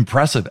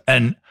impressive.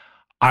 And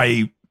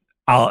I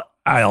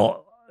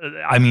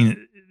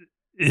mean,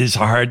 it's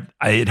hard.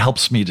 It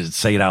helps me to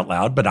say it out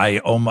loud, but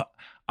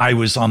I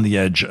was on the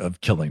edge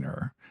of killing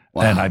her.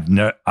 Wow.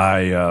 And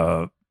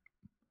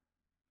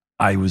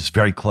I was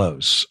very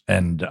close,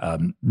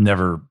 and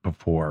never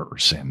before or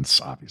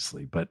since,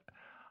 obviously, but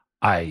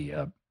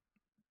I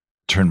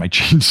turned my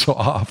chainsaw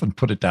off and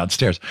put it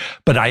downstairs.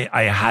 But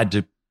I had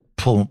to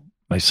pull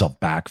myself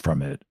back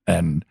from it.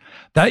 And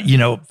that,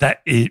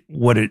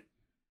 what it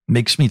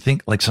makes me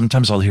think, like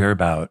sometimes I'll hear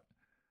about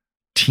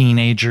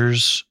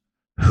teenagers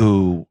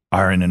who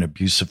are in an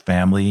abusive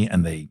family,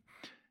 and they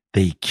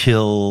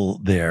kill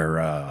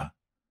their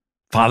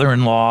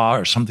father-in-law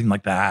or something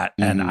like that.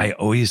 Mm-hmm.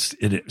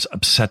 And it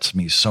upsets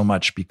me so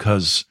much,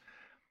 because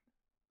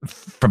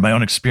from my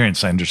own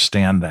experience, I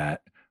understand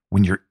that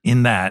when you're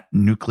in that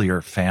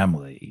nuclear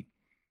family,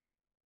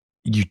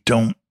 you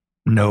don't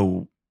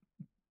know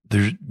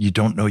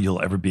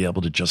you'll ever be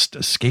able to just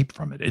escape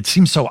from it. It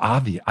seems so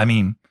obvious. I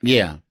mean,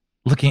 yeah,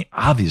 looking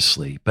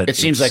obviously, but it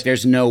seems like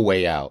there's no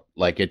way out.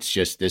 Like it's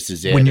just, this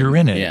is it. When you're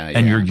in it,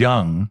 and you're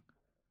young,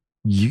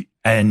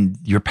 and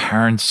your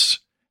parents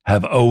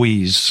have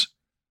always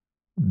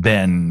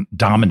been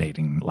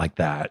dominating like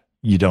that,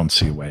 you don't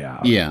see a way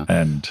out. Yeah.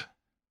 And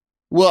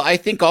well, I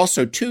think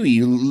also too,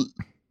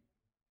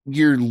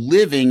 you're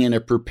living in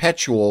a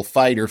perpetual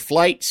fight or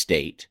flight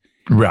state.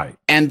 right.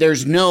 And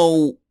there's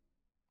no,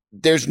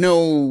 there's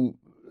no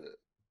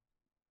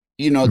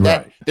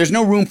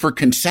room for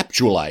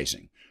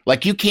conceptualizing.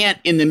 Like you can't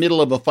in the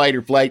middle of a fight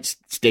or flight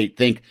state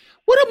think,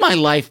 what would my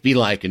life be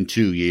like in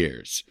 2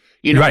 years?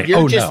 Right.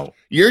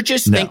 You're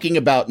just thinking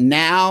about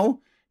now.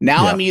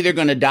 Now I'm either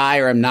going to die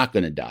or I'm not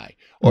going to die.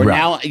 Or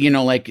now,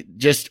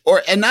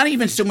 and not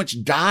even so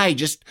much die,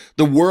 just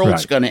the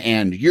world's going to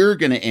end. You're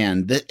going to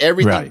end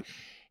everything. Right.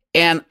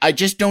 And I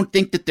just don't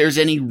think that there's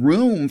any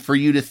room for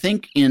you to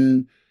think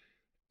in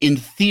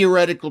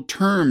theoretical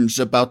terms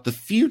about the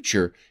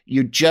future.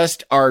 You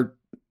just are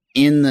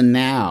in the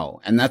now.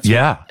 And that's,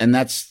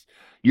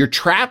 you're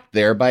trapped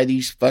there by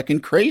these fucking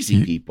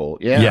crazy people.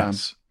 Yeah.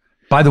 Yes.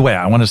 By the way,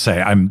 I want to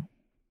say I'm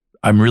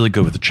really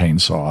good with a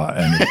chainsaw,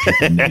 and if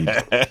people need,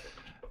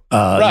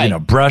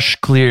 brush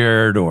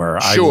cleared, or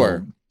I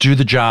will do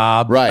the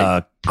job,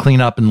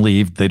 clean up and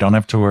leave. They don't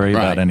have to worry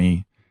about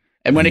any.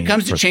 And when it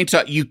comes to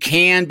chainsaw, you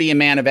can be a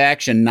man of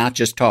action, not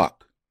just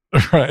talk.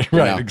 Right.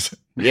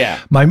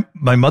 Yeah. My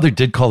mother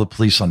did call the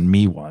police on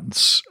me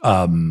once,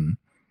 around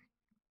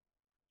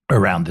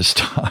this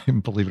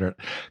time, believe it or not,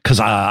 because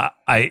I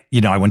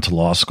went to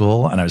law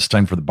school and I was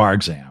studying for the bar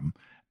exam,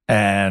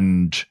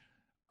 and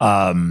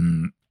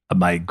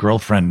my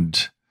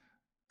girlfriend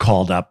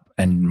called up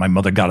and my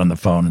mother got on the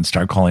phone and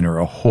started calling her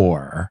a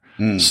whore.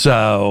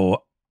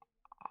 So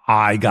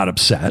I got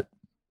upset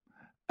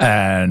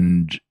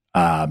and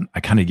I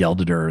kind of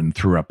yelled at her and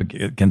threw up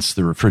against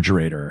the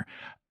refrigerator,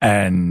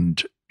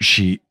 and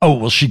she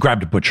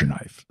grabbed a butcher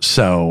knife.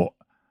 So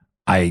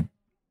I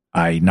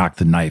knocked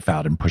the knife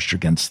out and pushed her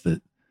against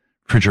the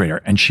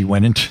refrigerator, and she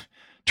went into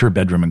her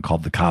bedroom and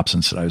called the cops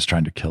and said I was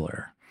trying to kill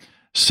her.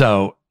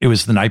 So it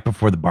was the night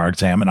before the bar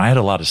exam, and I had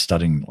a lot of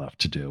studying left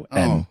to do.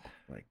 And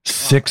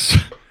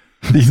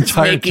the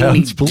entire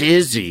town's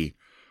dizzy.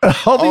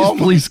 All these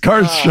police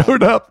cars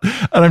showed up,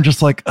 and I'm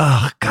just like,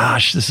 oh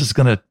gosh, this is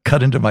going to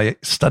cut into my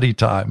study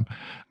time.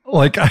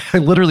 Like I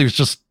literally was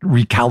just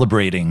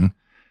recalibrating.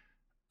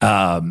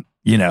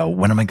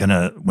 When am I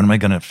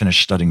gonna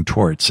finish studying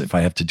torts if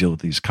I have to deal with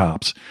these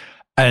cops?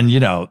 And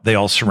they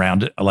all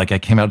surrounded. Like I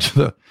came out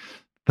to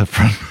the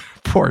front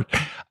porch.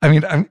 I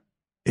mean, I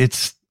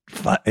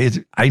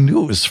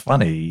knew it was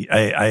funny.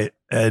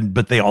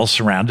 But they all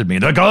surrounded me.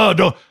 They're like,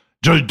 oh,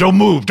 don't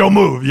move.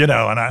 And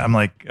I'm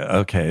like,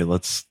 okay,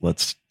 let's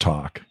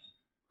talk.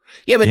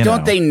 Yeah, but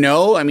don't they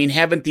know? I mean,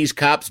 haven't these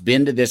cops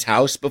been to this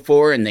house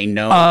before and they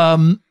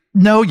know?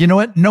 No, you know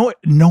what? No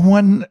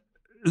one.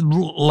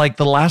 Like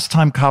the last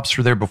time cops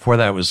were there before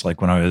that was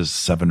like when I was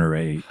 7 or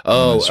 8.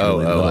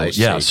 I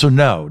see. Yeah. So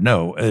no,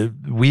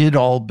 we had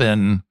all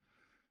been.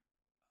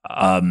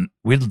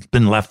 We'd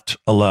been left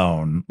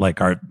alone. Like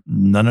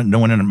no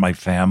one in my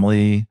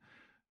family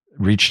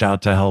reached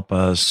out to help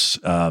us.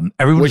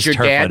 Everyone was your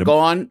terrified. Dad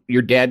gone?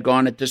 Your dad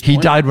gone at this point? He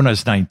died when I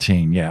was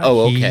 19. Yeah.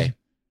 Oh, okay.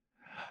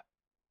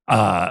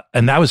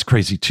 And that was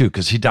crazy too,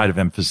 because he died of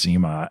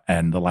emphysema,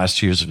 and the last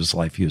 2 years of his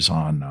life he was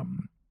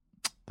on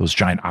those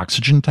giant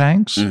oxygen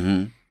tanks,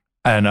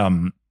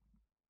 and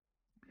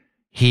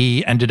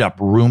he ended up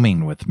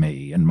rooming with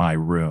me in my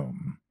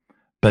room,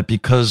 but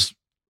because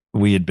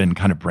we had been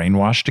kind of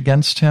brainwashed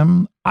against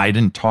him, I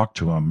didn't talk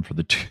to him for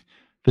the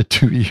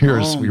 2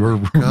 years we were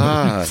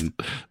roommates.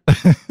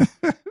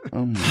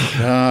 Oh my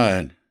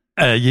God.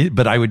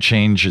 But I would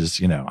change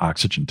his,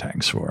 oxygen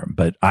tanks for him.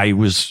 But I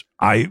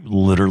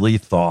literally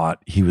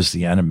thought he was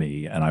the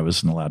enemy and I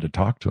wasn't allowed to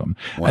talk to him.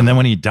 Wow. And then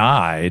when he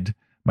died,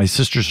 my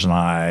sisters and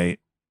I,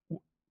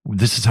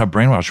 this is how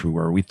brainwashed we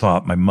were. We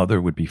thought my mother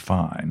would be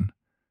fine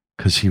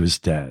because he was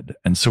dead.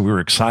 And so we were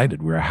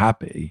excited. We were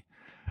happy.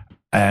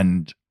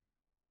 And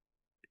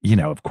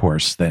of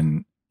course,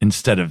 then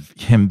instead of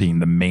him being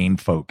the main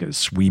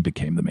focus, we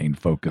became the main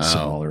focus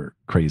of all our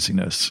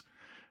craziness.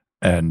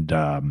 And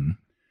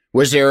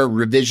was there a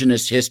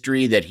revisionist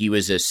history that he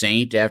was a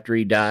saint after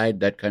he died,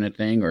 that kind of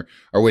thing, or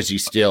was he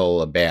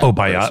still a bad? Oh,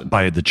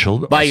 by the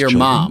children, by your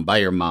mom.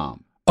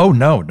 Oh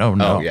no.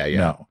 Oh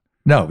yeah.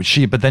 No.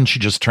 But then she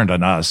just turned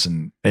on us,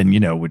 and she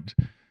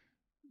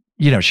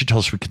told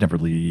us we could never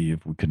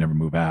leave, we could never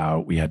move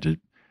out. We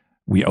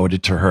owed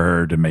it to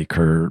her to make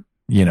her.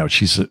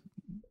 She's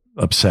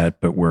upset,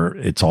 but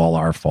it's all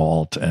our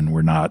fault, and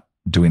we're not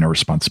doing our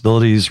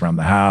responsibilities around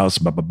the house,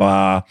 blah, blah,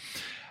 blah.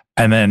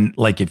 And then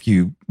like, if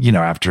you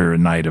after a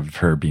night of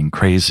her being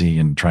crazy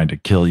and trying to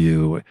kill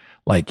you,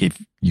 like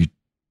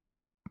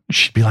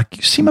she'd be like,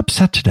 you seem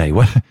upset today.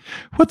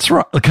 What's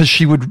wrong? Because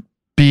she would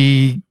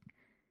be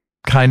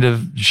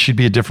she'd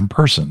be a different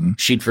person.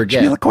 She'd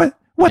forget. She'd be like,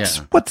 what's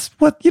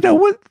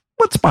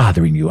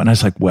bothering you? And I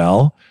was like,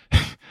 well,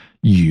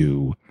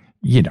 you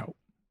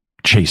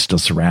chased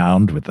us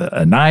around with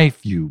a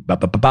knife, you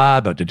and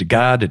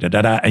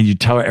you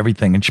tell her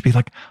everything, and she'd be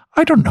like,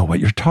 I don't know what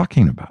you're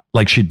talking about.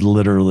 Like she'd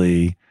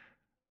literally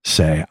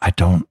say, I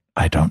don't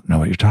I don't know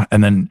what you're talking.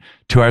 And then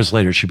 2 hours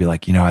later, she'd be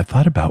like, I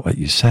thought about what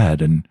you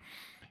said, and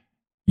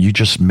you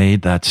just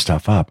made that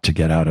stuff up to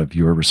get out of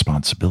your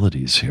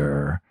responsibilities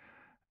here.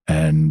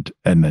 And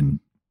then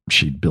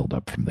she'd build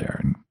up from there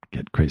and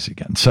get crazy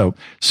again. So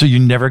you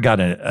never got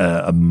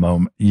a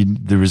moment.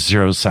 There was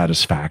zero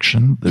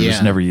satisfaction. There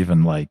was never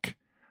even like,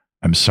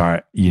 I'm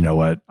sorry. You know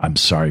what? I'm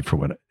sorry for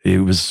what it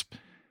was.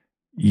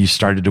 You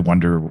started to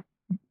wonder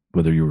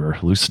whether you were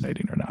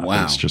hallucinating or not.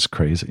 Wow. It's just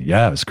crazy.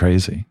 Yeah, it was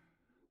crazy.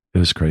 It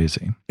was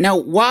crazy. Now,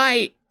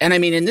 why? And I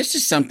mean, and this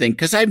is something,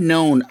 because I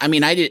knew,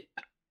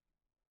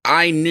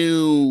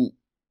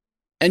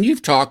 and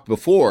you've talked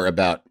before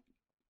about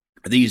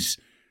these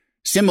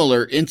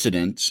similar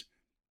incidents.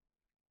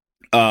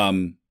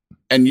 And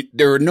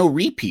there are no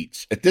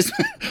repeats at this.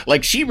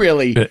 Like she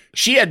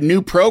had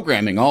new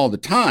programming all the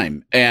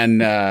time. And,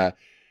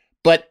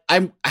 but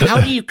how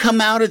do you come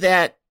out of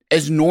that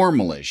as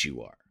normal as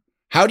you are?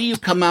 How do you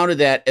come out of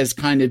that as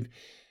kind of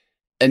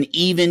an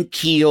even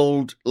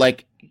keeled,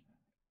 like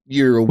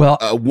you're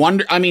a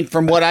wonder? I mean,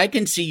 from what I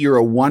can see, you're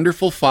a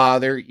wonderful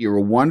father. You're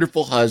a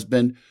wonderful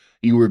husband.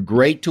 You were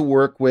great to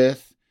work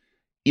with.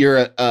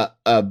 You're a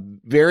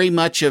very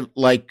much of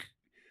like,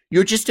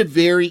 you're just a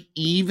very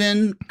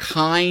even,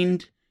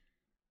 kind,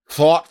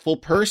 thoughtful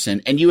person,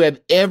 and you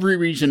have every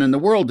reason in the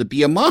world to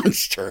be a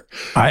monster.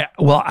 I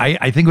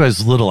think when I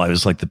was little, I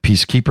was like the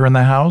peacekeeper in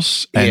the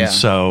house, and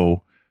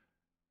so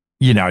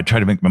I try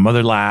to make my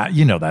mother laugh.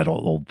 That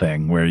old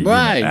thing where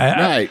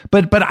right.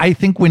 But I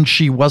think when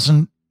she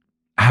wasn't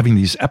having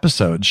these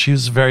episodes, she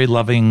was a very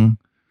loving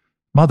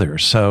mother.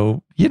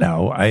 So I'm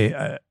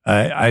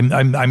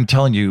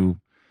telling you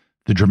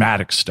the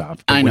dramatic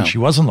stuff. But when she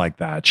wasn't like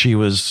that, she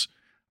was,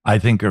 I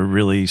think, a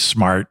really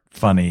smart,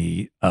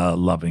 funny,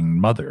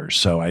 loving mother.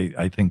 So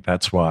I think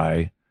that's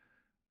why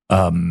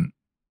I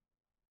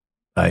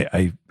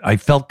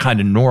felt kind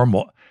of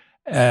normal.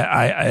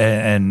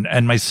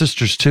 And my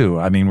sisters too.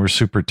 I mean, we're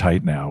super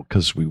tight now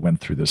because we went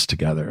through this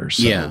together.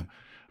 So, yeah.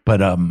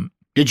 But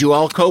did you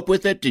all cope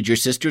with it? Did your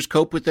sisters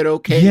cope with it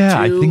okay?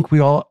 Yeah, too?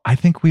 I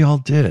think we all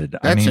did.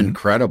 That's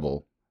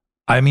incredible.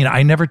 I mean,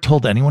 I never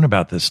told anyone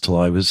about this till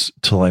I was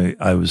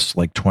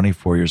like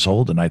 24 years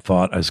old, and I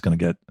thought I was going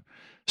to get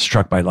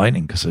struck by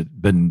lightning because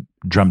it'd been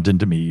drummed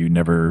into me. You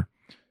never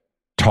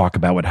talk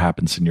about what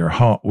happens in your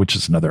home, which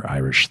is another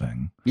Irish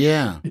thing.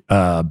 Yeah.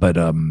 But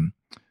then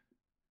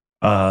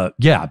I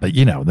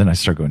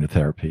started going to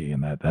therapy,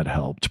 and that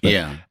helped. But,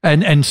 yeah.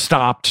 And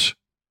stopped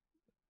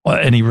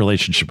any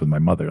relationship with my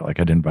mother. Like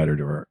I didn't invite her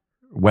to her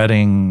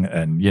wedding,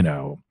 and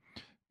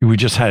we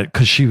just had,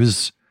 because she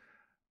was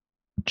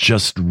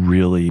just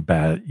really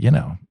bad.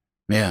 Yeah.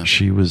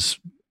 She was.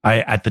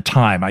 At the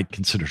time I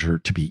considered her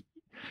to be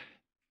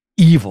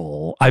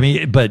evil. I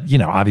mean, but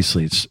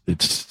obviously it's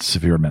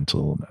severe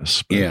mental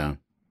illness. But, yeah.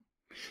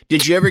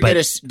 Did you ever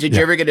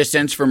get a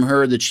sense from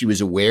her that she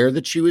was aware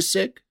that she was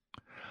sick?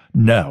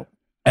 No.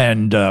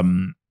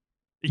 And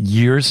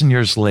years and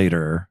years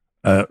later,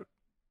 I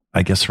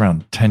guess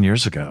around 10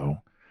 years ago,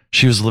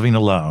 she was living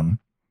alone.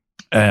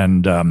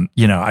 And,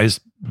 I was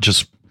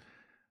just,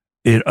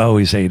 it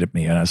always ate at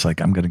me. And I was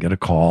like, I'm going to get a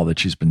call that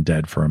she's been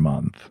dead for a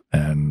month.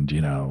 And,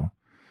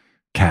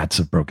 cats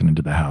have broken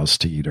into the house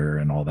to eat her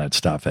and all that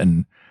stuff.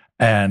 And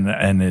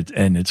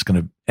it's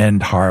going to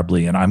end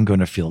horribly. And I'm going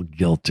to feel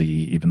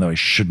guilty, even though I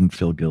shouldn't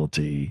feel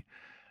guilty.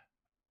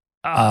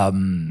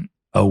 Oh,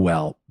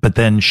 well. But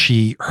then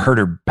she hurt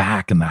her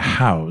back in the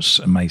house,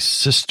 and my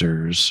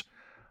sisters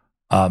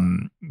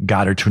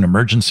got her to an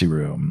emergency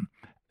room.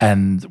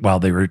 And while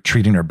they were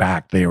treating her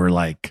back, they were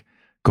like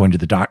going to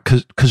the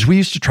doctor, because we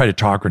used to try to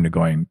talk her into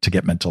going to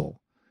get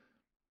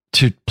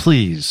to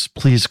please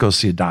go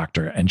see a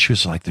doctor. And she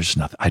was like, there's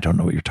nothing, I don't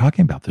know what you're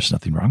talking about. There's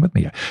nothing wrong with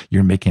me.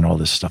 You're making all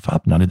this stuff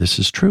up. None of this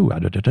is true.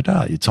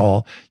 It's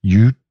all,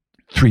 you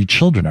 3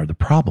 children are the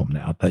problem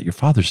now that your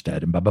father's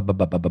dead, and blah, blah, blah,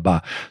 blah, blah, blah,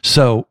 blah.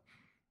 So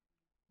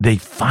they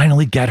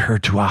finally get her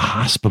to a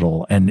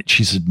hospital, and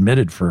she's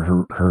admitted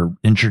for her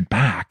injured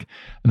back.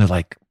 And they're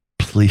like,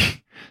 please,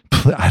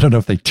 I don't know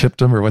if they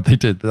tipped him or what they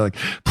did. They're like,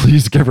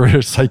 please give her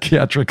a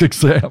psychiatric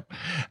exam.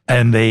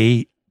 And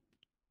they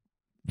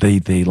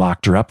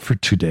locked her up for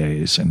 2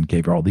 days and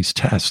gave her all these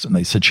tests. And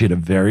they said she had a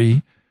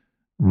very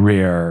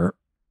rare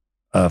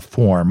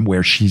form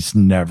where she's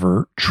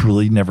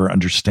truly never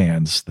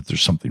understands that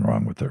there's something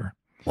wrong with her.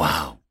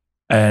 Wow.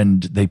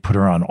 And they put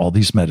her on all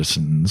these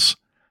medicines,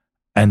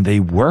 and they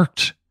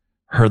worked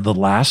her the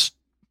last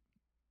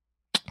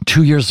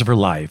 2 years of her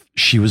life.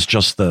 She was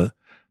just the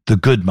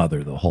good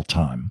mother the whole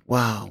time.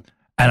 Wow.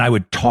 And I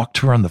would talk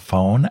to her on the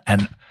phone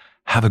and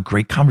have a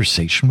great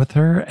conversation with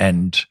her.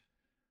 And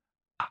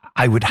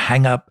I would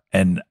hang up,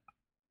 and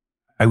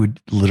I would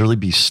literally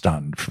be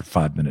stunned for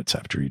 5 minutes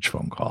after each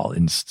phone call.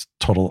 In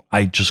total,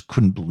 I just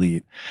couldn't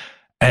believe.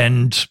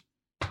 And,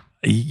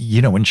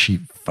 when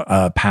she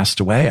passed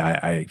away,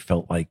 I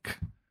felt like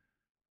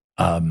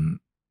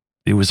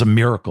it was a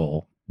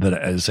miracle that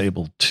I was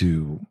able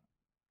to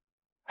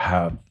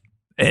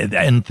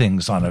end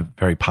things on a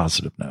very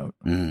positive note.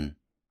 Mm.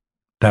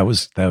 That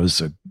was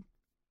a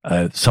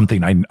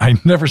something I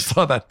never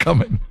saw that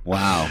coming.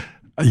 Wow.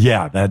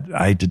 Yeah, that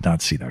I did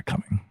not see that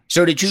coming.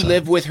 So did you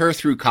live with her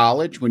through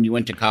college? When you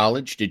went to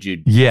college, did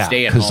you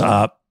stay at home?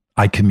 Because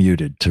I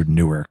commuted to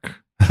Newark.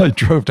 I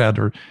drove down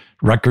to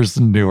Rutgers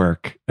and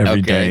Newark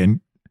every day,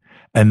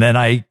 and then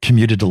I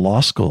commuted to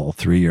law school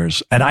 3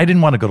 years. And I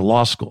didn't want to go to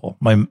law school.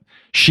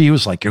 She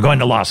was like, "You're going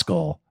to law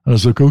school." I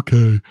was like,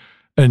 "Okay."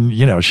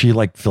 And she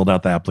like filled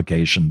out the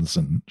applications,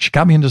 and she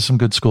got me into some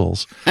good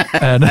schools.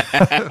 And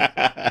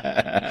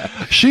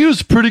she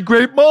was a pretty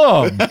great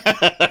mom.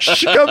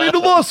 She got me into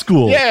law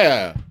school.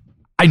 Yeah.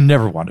 I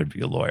never wanted to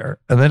be a lawyer.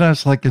 And then I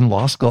was like in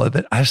law school,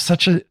 and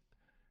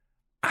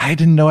I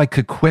didn't know I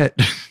could quit.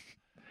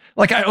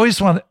 Like I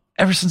always wanted,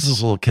 ever since I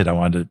was a little kid, I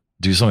wanted to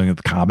do something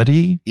with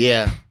comedy.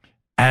 Yeah.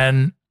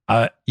 And,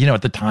 at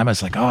the time I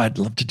was like, oh, I'd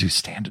love to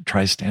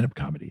try stand-up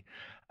comedy.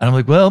 And I'm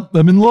like, well,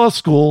 I'm in law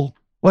school.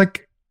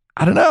 Like,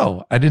 I don't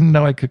know. I didn't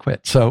know I could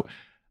quit. So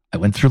I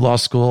went through law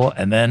school,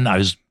 and then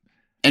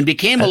and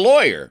became a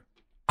lawyer.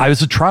 I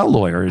was a trial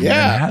lawyer in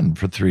Manhattan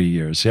for 3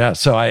 years. Yeah.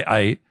 So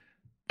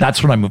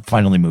that's when I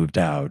finally moved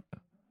out.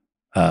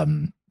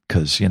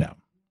 Cause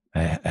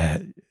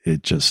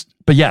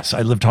but yes,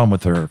 I lived home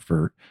with her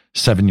for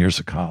 7 years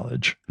of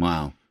college.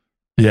 Wow.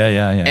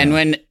 Yeah. And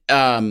when,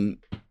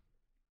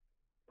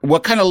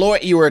 what kind of lawyer,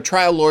 you were a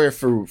trial lawyer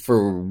for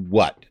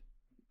what?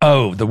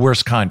 Oh, the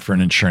worst kind, for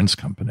an insurance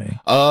company.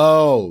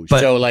 Oh,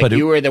 but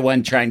you were the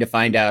one trying to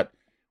find out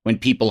when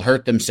people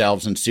hurt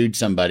themselves and sued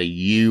somebody,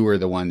 you were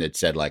the one that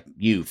said, like,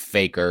 you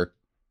faker.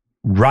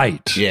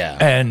 Right. Yeah.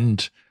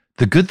 And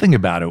the good thing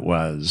about it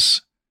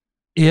was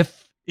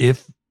if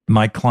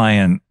my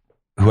client,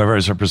 whoever I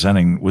was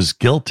representing, was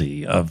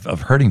guilty of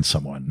hurting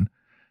someone,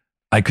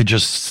 I could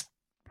just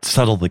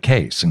settle the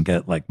case and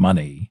get like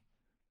money.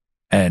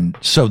 And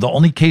so the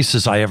only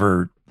cases I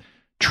ever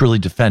truly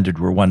defended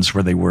were ones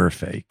where they were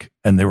fake,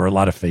 and there were a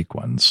lot of fake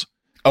ones.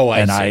 Oh,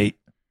 I see.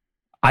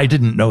 I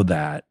didn't know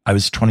that. I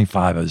was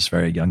 25. I was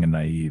very young and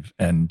naive,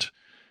 and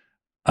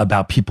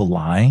about people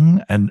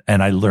lying. And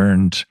I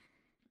learned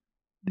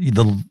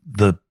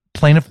the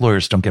plaintiff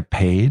lawyers don't get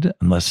paid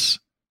unless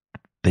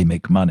they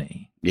make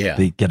money. Yeah.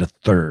 They get a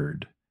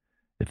third.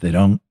 If they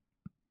don't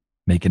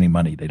make any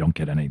money, they don't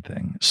get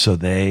anything. So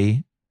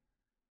they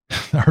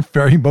are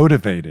very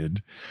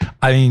motivated.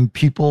 I mean,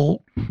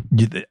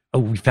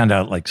 we found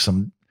out like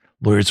some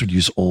lawyers would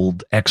use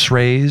old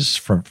X-rays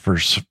from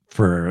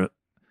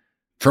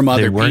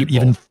other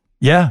people.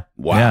 Yeah.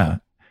 Wow. Yeah.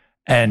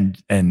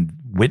 And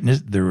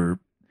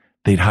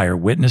they'd hire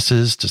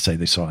witnesses to say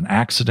they saw an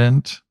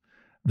accident.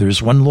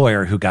 There's one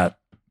lawyer who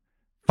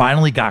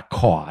finally got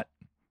caught.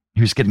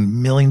 He was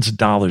getting millions of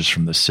dollars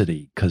from the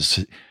city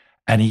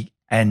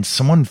and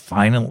someone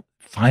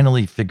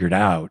finally figured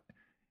out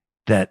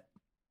that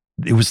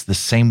it was the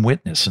same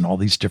witness in all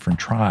these different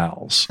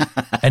trials.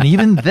 And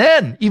even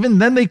then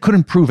they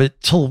couldn't prove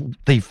it till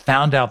they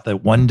found out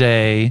that one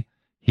day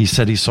he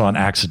said he saw an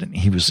accident.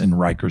 He was in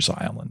Rikers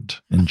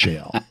Island in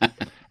jail.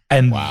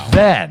 And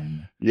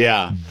then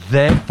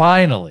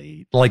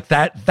finally, like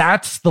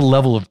that's the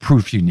level of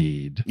proof you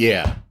need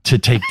to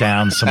take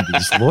down some of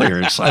these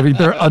lawyers. I mean,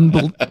 they're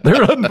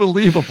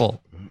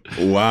unbelievable.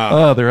 Wow.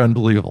 Oh, they're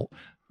unbelievable.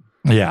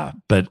 Yeah.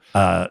 But,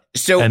 go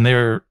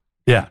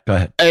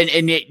ahead.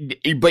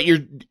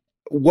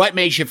 What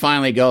made you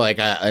finally go like,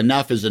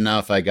 enough is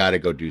enough. I got to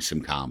go do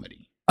some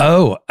comedy.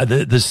 Oh,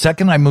 the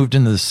second I moved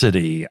into the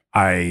city,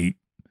 I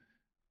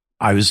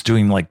was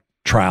doing like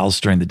trials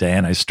during the day,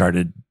 and I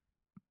started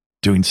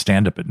doing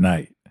stand-up at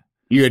night.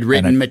 You had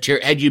written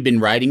material. Had you been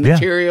writing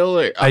material?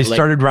 Or, I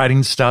started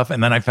writing stuff,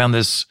 and then I found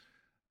this,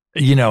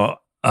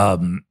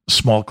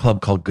 small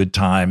club called Good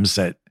Times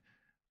that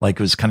like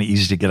it was kind of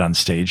easy to get on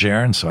stage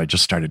there. And so I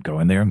just started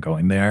going there. And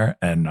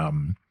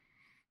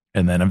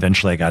then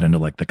eventually I got into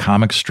like the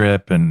comic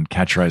strip and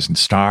Catch a Rising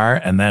Star.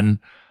 And then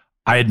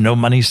I had no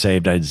money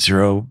saved. I had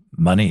zero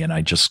money, and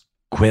I just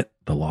quit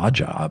the law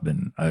job.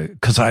 And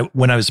because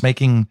when I was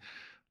making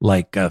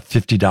like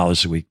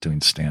 $50 a week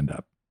doing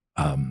stand-up,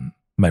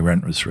 my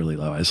rent was really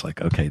low. I was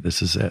like, okay,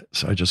 this is it.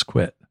 So I just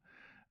quit.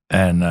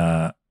 And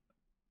I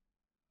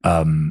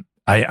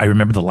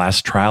remember the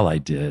last trial I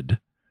did,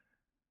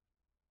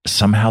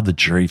 somehow the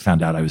jury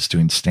found out I was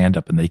doing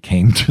stand-up, and they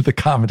came to the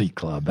comedy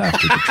club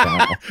after the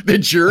trial. The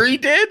jury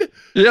did?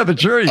 Yeah, the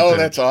jury did. Oh,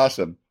 that's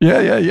awesome.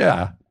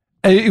 Yeah.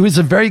 It was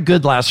a very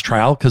good last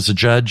trial because the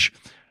judge,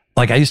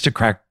 like I used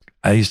to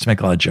make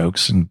a lot of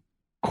jokes in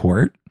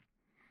court,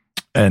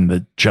 and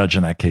the judge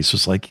in that case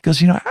was like, he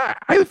goes, I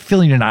have a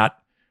feeling you're not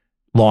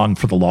long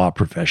for the law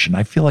profession.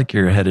 I feel like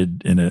you're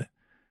headed in a,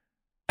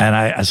 and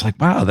I was like,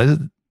 wow,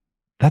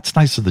 that's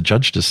nice of the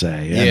judge to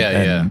say.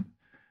 Yeah.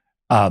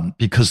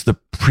 Because the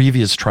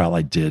previous trial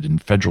I did in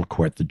federal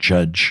court, the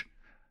judge,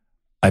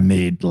 I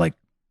made like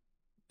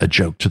a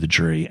joke to the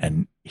jury,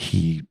 and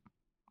he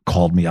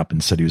called me up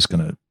and said he was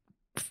going to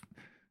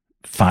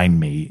fine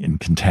me in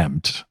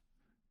contempt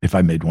if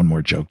I made one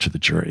more joke to the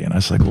jury. And I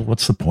was like, well,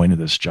 what's the point of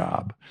this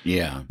job?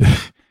 Yeah.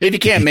 If you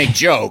can't make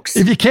jokes.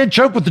 If you can't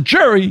joke with the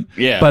jury.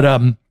 Yeah.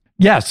 But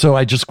so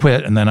I just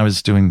quit, and then I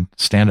was doing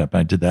stand-up, and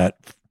I did that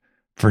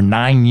for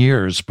 9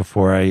 years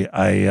before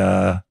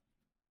I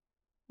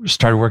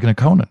started working at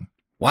Conan.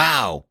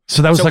 Wow.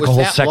 So that was like a whole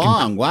that second.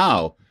 long.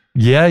 Wow.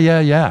 Yeah.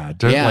 Yeah.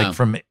 Like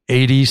from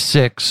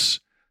 86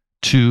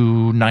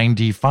 to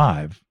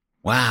 95.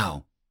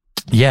 Wow.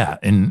 Yeah,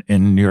 in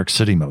New York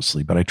City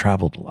mostly, but I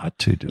traveled a lot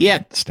too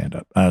doing stand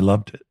up. I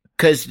loved it.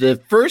 Because the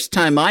first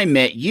time I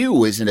met you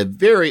was in a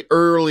very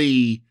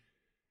early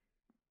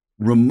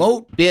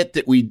remote bit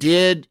that we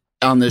did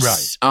on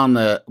this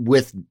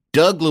with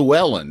Doug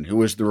Llewellyn, who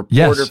was the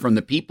reporter from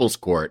the People's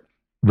Court.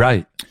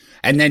 Right.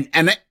 And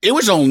it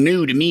was all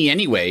new to me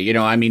anyway.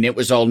 I mean, it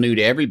was all new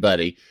to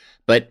everybody,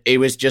 but it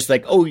was just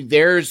like, oh,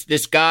 there's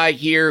this guy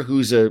here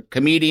who's a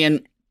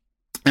comedian.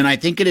 And I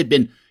think it had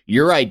been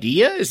your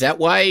idea. Is that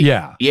why?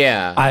 Yeah.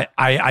 Yeah.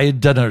 I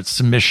had done a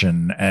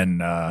submission,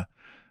 and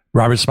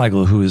Robert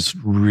Smigel, who is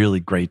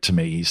really great to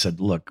me, he said,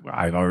 look,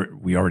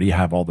 we already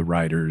have all the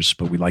writers,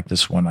 but we like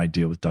this one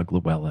idea with Doug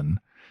Llewellyn,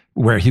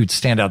 where he would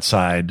stand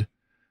outside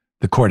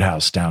the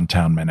courthouse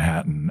downtown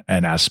Manhattan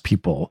and ask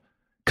people,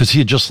 because he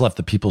had just left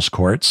the People's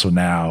Court. So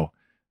now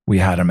we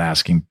had him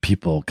asking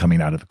people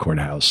coming out of the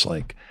courthouse,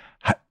 like,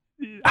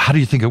 how do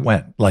you think it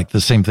went? Like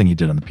the same thing he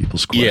did on the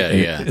People's Court.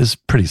 It's a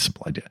pretty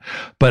simple idea.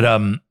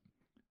 But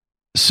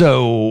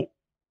so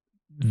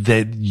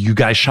that you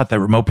guys shot that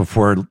remote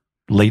before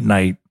late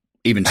night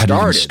even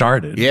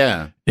started.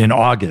 Yeah. In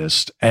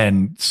August.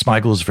 And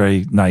Smigel was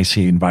very nice.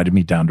 He invited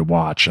me down to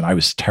watch, and I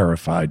was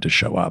terrified to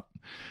show up.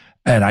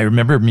 And I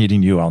remember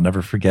meeting you, I'll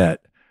never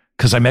forget,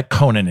 because I met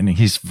Conan, and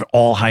he's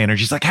all high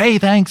energy. He's like, hey,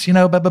 thanks,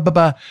 blah, blah, blah,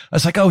 blah. I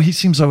was like, oh, he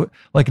seems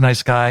like a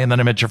nice guy. And then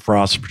I met Jeff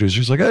Ross, the producer.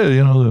 He's like, hey,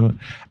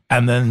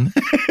 and then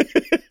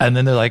and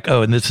then they're like,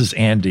 oh, and this is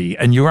Andy.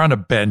 And you were on a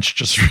bench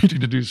just reading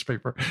the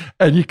newspaper.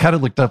 And you kind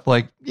of looked up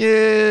like,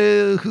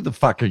 yeah, who the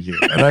fuck are you?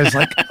 And I was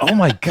like, oh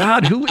my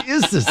God, who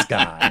is this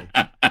guy?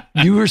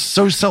 You were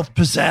so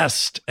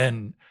self-possessed.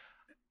 And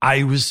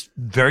I was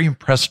very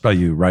impressed by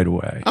you right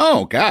away.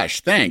 Oh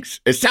gosh, thanks.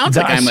 It sounds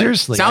like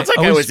seriously.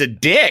 I was a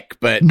dick,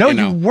 but no,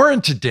 you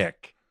weren't a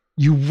dick.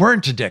 You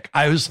weren't a dick.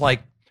 I was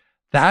like,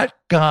 that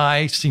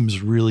guy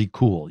seems really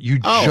cool.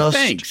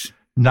 Thanks.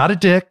 Not a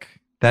dick.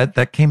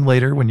 That came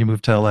later when you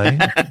moved to LA.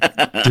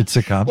 Did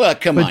sitcom. Well,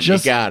 come on, you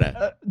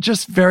gotta.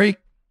 Just very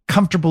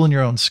comfortable in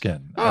your own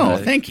skin. Oh,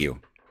 thank you.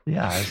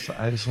 Yeah,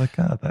 I was like,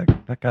 oh,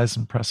 that guy's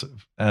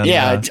impressive.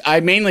 And,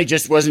 I mainly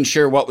just wasn't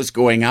sure what was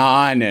going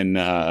on, and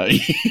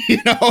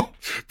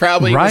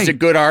probably it was a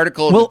good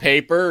article in the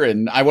paper,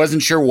 and I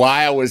wasn't sure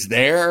why I was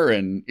there,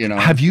 and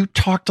Have you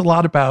talked a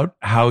lot about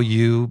how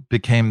you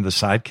became the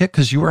sidekick?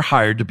 Because you were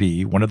hired to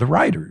be one of the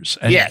writers.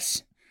 And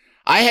yes,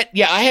 I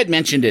had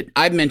mentioned it.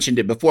 I've mentioned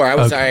it before. I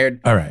was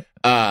hired. All right.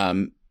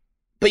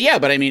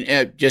 But I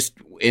mean, just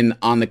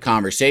on the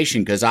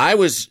conversation, because I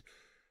was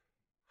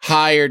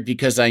hired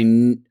because I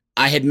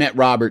had met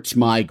Robert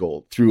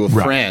Smigel through a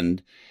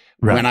friend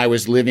when I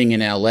was living in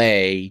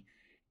LA,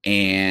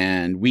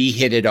 and we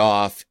hit it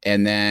off,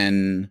 and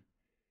then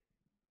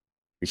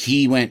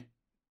he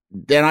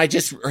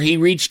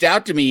reached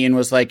out to me and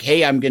was like,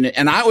 hey,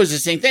 and I was the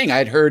same thing.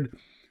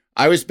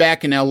 I was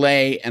back in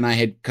LA, and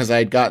because I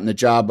had gotten the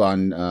job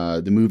on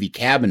the movie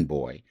Cabin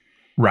Boy.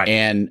 Right.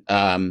 And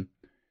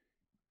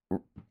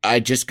I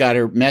just got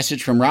a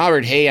message from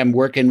Robert, hey, I'm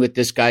working with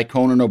this guy,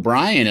 Conan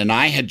O'Brien. And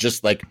I had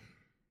just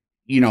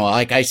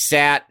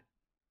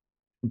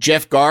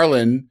Jeff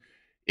Garland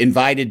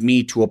invited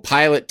me to a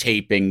pilot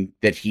taping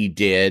that he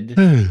did.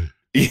 And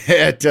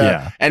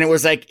it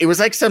was like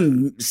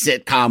some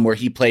sitcom where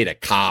he played a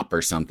cop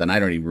or something. I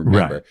don't even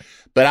remember. Right.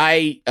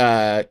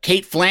 But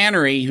Kate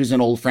Flannery, who's an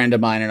old friend of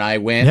mine, and I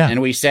went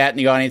and we sat in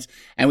the audience,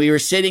 and we were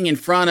sitting in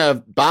front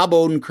of Bob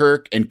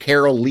Odenkirk and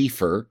Carol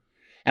Leifer.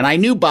 And I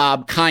knew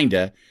Bob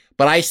kinda,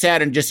 but I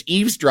sat and just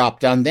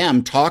eavesdropped on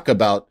them talk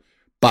about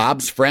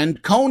Bob's friend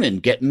Conan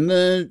getting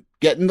the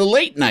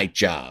late night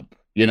job,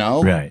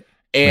 Right.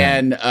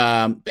 And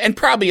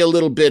probably a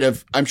little bit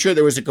of, I'm sure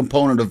there was a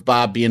component of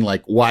Bob being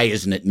like, why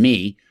isn't it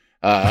me?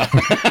 Because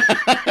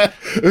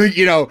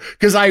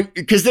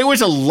there was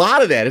a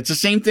lot of that. It's the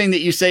same thing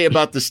that you say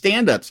about the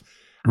stand-ups.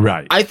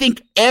 Right. I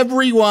think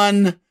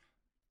everyone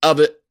of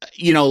it,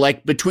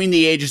 like between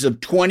the ages of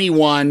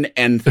 21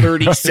 and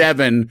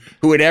 37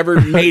 who had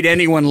ever made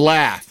anyone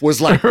laugh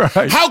was like,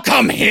 how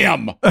come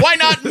him? Why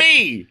not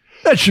me?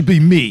 That should be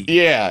me.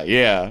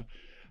 Yeah.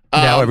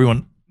 Now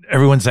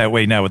everyone's that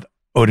way now with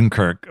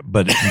Odenkirk,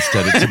 but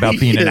instead it's about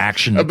being an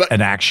action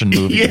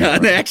movie. Yeah,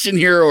 an action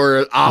hero or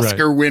an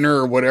Oscar winner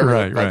or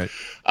whatever. Right.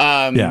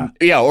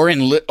 Or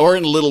in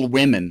Little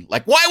Women.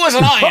 Like, why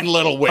wasn't I in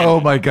Little Women? Oh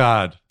my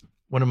God.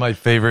 One of my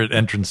favorite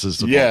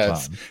entrances of all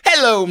time.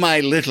 Hello, my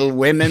little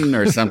women,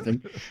 or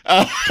something.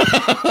 But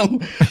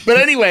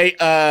anyway,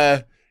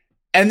 so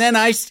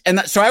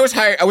I was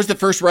hired. I was the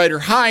first writer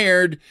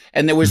hired,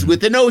 and there was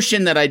with the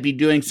notion that I'd be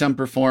doing some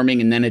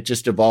performing, and then it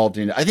just evolved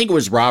into, I think it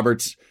was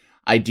Robert's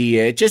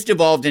idea. It just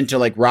evolved into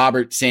like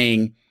Robert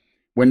saying,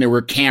 when there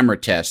were camera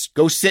tests,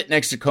 go sit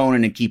next to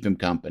Conan and keep him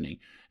company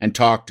and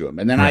talk to him.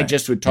 And then I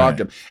just would talk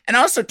to him. And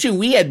also too,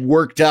 we had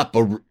worked up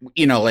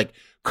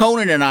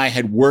Conan and I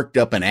had worked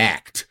up an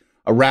act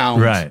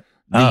around Right.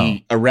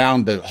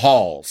 around the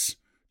halls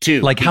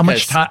too. Like how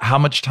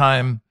much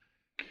time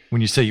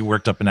when you say you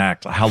worked up an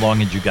act, how long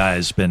had you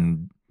guys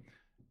been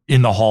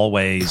in the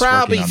hallways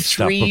probably working on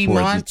stuff 3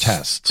 before months, the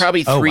tests?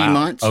 Probably 3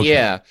 months. Okay.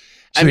 Yeah.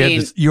 So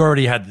you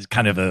already had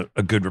kind of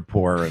a good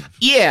rapport of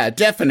yeah,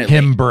 definitely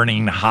him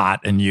burning hot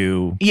and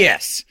you.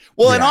 Yes.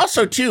 Well, and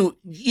also too,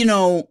 you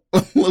know,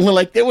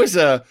 like there was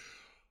a,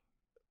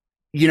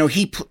 you know,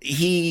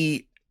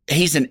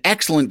 he's an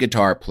excellent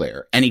guitar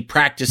player and he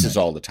practices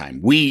all the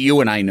time.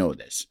 You and I know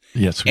this.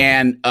 Yes.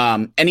 And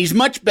he's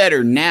much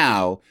better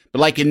now, but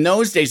like in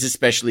those days,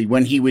 especially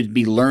when he would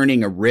be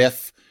learning a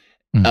riff,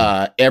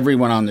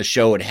 everyone on the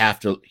show would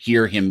have to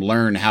hear him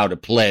learn how to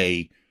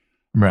play.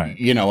 Right.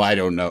 You know, I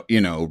don't know, you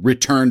know,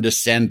 Return to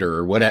Sender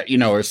or whatever, you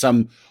know, or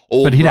some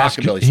old but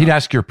rockabilly song. He'd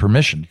ask your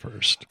permission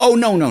first. Oh,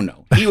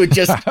 no. He would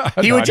just,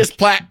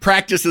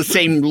 practice the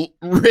same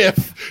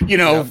riff, you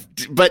know,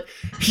 but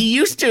he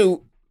used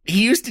to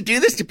do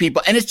this to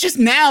people. And it's just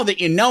now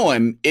that you know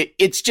him,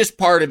 it's just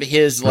part of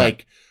his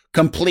like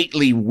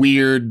completely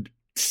weird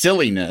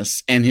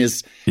silliness and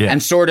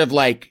and sort of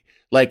like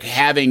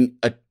having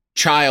a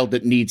child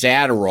that needs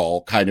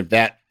Adderall, kind of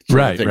that sort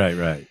of thing.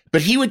 Right.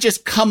 But he would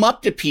just come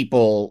up to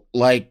people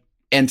like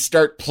and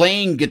start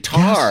playing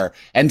guitar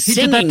and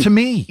singing. He did that to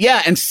me.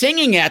 Yeah, and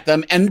singing at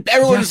them, and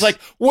everyone was like,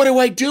 "What do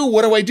I do?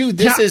 What do I do?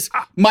 This is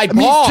my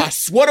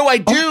boss. What do I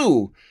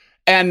do?"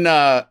 And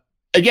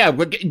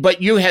but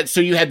you had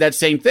that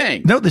same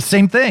thing. No, the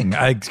same thing.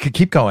 I could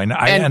keep going.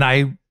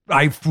 I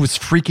was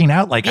freaking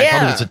out. Like I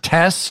thought it was a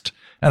test.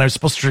 And am I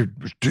supposed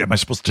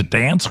to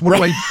dance? What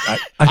do I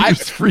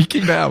was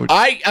freaking out.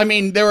 I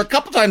mean, there were a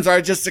couple times where I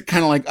was just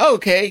kind of like, oh,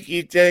 okay,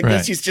 I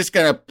guess he's just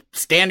going to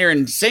stand there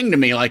and sing to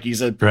me like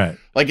he's like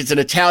it's an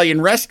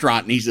Italian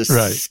restaurant and he's a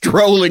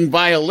strolling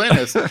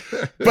violinist.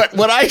 But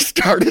what I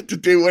started to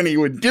do when he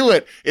would do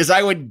it is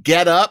I would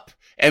get up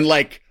and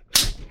like,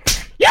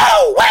 yo,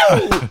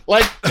 whoa,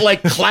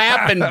 like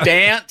clap and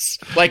dance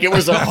like it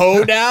was a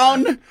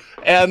hoedown.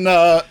 And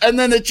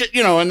then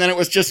it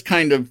was just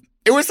kind of,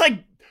 it was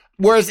like,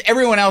 whereas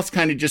everyone else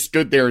kind of just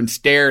stood there and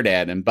stared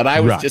at him, but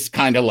I was just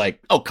kind of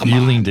like, oh, come on.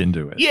 You leaned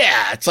into it.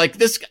 Yeah. It's like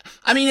this.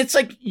 I mean, it's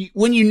like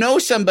when you know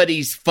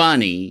somebody's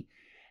funny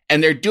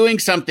and they're doing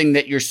something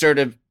that you're sort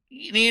of,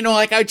 you know,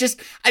 like I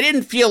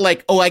didn't feel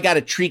like, oh, I got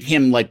to treat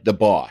him like the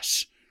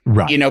boss.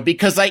 Right. You know,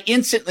 because I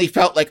instantly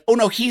felt like, oh,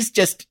 no, he's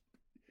just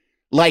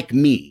like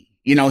me.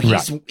 You know,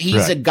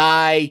 he's a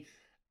guy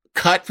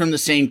cut from the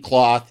same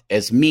cloth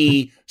as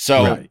me.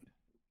 So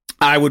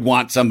I would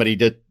want somebody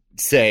to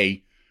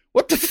say,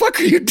 what the fuck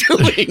are you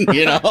doing?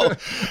 You know,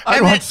 I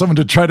want someone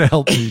to try to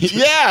help me.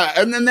 Yeah.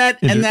 And then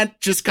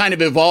that just kind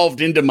of evolved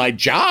into my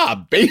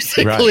job,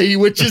 basically,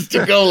 which is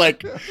to go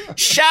like,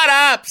 shut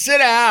up, sit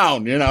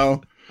down, you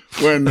know,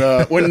 when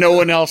no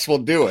one else will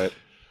do it.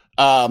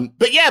 But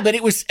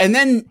it was, and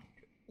then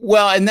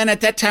at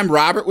that time,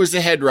 Robert was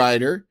the head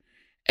writer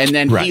and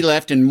then he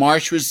left and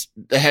Marsh was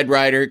the head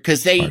writer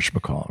because Marsh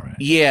McCall, right?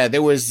 Yeah,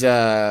 there was,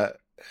 I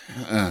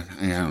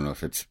don't know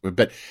if it's,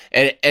 but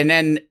and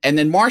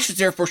then Marsh was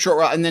there for a short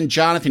while, and then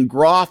Jonathan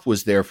Groff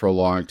was there for a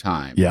long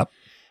time. Yep.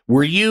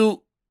 Were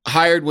you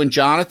hired when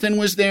Jonathan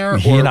was there?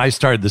 He and I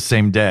started the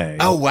same day.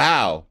 Oh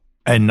wow!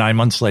 And 9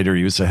 months later,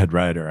 he was the head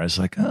writer. I was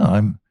like,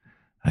 I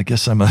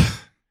guess I'm a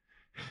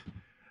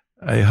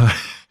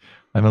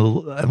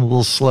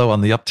little slow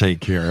on the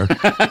uptake here.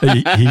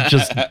 he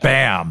just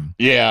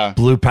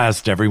blew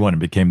past everyone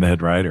and became the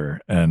head writer,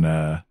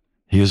 and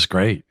he was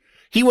great.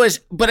 He was,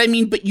 but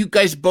you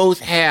guys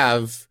both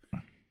have,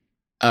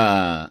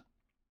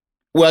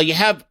 you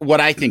have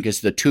what I think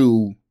is the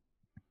two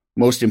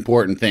most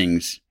important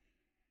things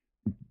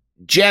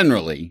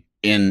generally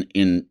in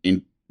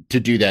to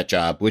do that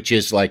job, which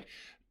is like,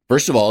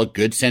 first of all, a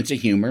good sense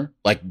of humor,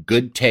 like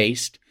good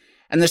taste.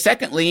 And the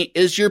secondly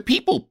is your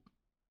people,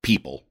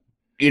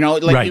 you know,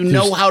 like you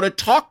know how to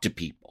talk to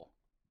people.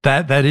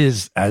 That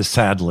is as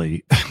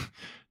sadly,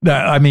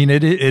 I mean,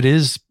 it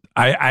is.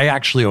 I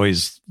actually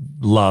always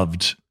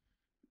loved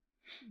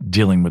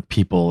dealing with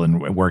people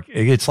and work.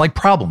 It's like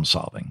problem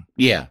solving.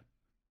 Yeah.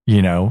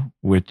 You know,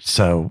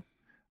 so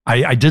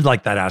I did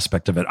like that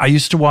aspect of it. I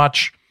used to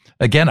watch,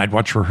 again, I'd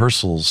watch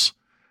rehearsals.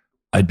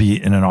 I'd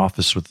be in an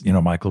office with, you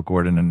know, Michael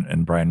Gordon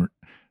and Brian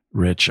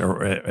Rich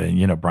or,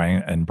 you know,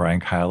 Brian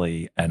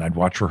Kiley, and I'd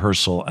watch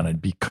rehearsal and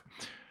I'd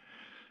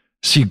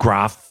see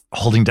Groff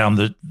holding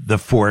down the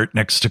fort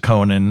next to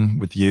Conan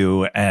with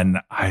you. And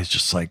I was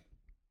just like,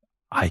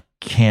 I'd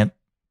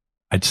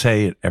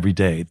say it every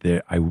day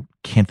that I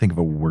can't think of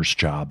a worse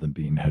job than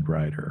being head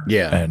writer.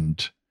 Yeah.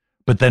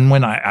 But then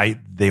when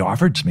they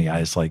offered to me, I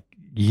was like,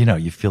 you know,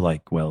 you feel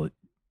like, well,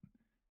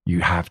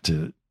 you have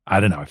to, I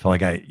don't know. I feel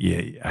like I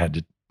had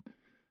to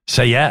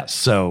say yes.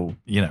 So,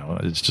 you know,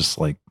 it's just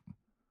like,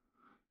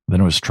 then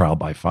it was trial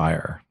by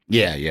fire.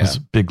 Yeah. Yeah. It was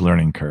a big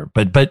learning curve,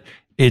 but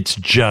it's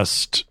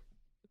just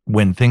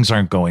when things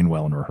aren't going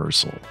well in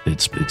rehearsal,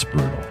 it's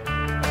brutal.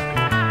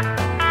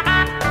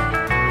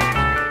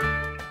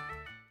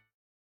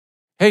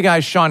 Hey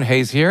guys, Sean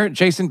Hayes here.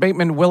 Jason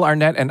Bateman, Will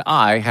Arnett, and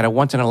I had a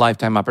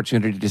once-in-a-lifetime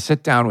opportunity to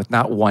sit down with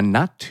not one,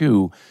 not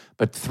two,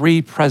 but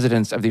 3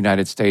 presidents of the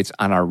United States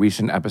on our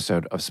recent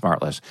episode of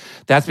Smartless.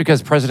 That's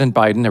because President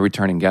Biden, a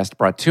returning guest,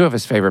 brought 2 of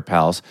his favorite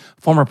pals,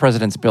 former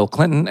Presidents Bill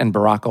Clinton and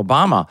Barack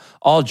Obama,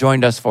 all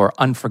joined us for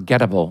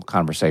unforgettable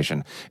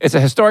conversation. It's a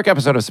historic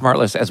episode of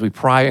Smartless as we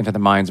pry into the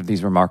minds of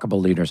these remarkable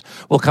leaders.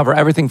 We'll cover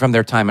everything from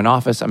their time in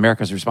office,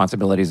 America's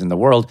responsibilities in the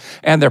world,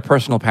 and their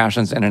personal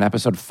passions in an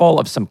episode full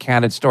of some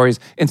candid stories,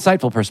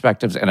 insightful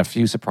perspectives, and a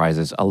few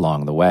surprises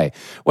along the way.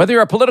 Whether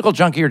you're a political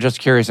junkie or just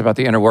curious about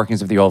the inner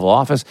workings of the Oval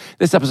Office,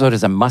 this episode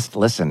is a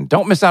must-listen.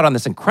 Don't miss out on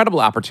this incredible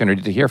opportunity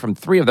to hear from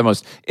 3 of the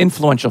most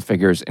influential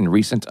figures in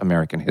recent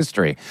American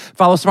history.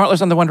 Follow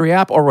Smartless on the Wondery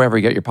app or wherever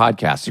you get your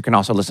podcasts. You can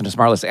also listen to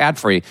Smartless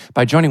ad-free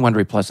by joining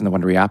Wondery Plus in the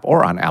Wondery app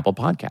or on Apple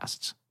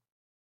Podcasts.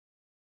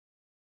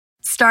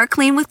 Start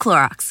clean with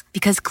Clorox,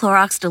 because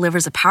Clorox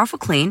delivers a powerful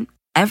clean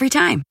every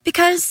time.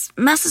 Because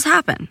messes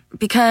happen.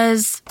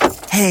 Because...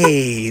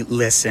 Hey,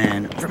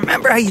 listen.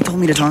 Remember how you told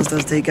me to toss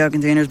those takeout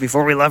containers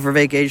before we left for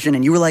vacation?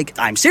 And you were like,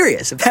 I'm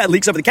serious. If that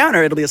leaks over the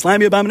counter, it'll be a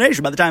slimy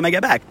abomination by the time I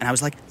get back. And I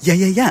was like,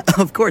 yeah,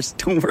 of course.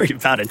 Don't worry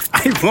about it.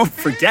 I won't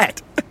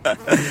forget.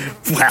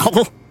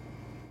 Well...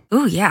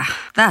 Ooh, yeah,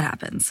 that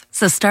happens.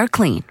 So start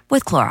clean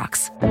with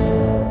Clorox.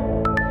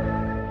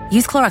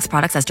 Use Clorox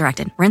products as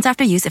directed. Rinse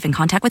after use if in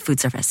contact with food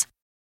surface.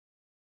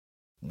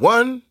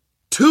 1,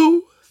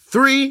 2,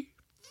 3,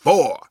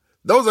 4.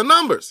 Those are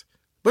numbers.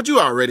 But you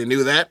already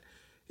knew that.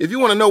 If you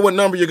want to know what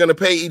number you're going to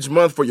pay each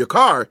month for your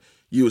car,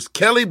 use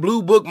Kelley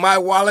Blue Book My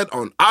Wallet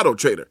on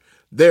AutoTrader.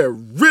 They're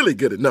really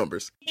good at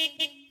numbers.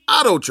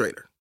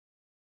 AutoTrader.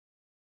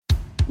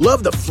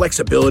 Love the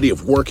flexibility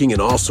of working in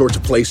all sorts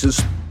of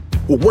places?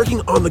 Well,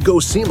 working on the go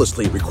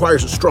seamlessly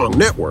requires a strong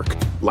network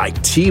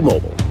like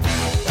T-Mobile.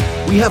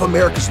 We have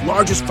America's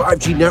largest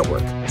 5G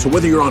network, so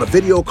whether you're on a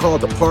video call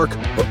at the park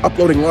or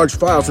uploading large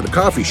files at a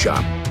coffee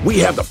shop, we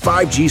have the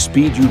 5G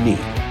speed you need.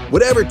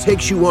 Whatever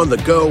takes you on the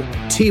go,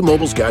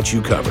 T-Mobile's got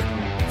you covered.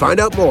 Find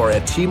out more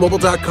at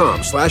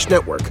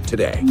T-Mobile.com/network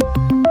today.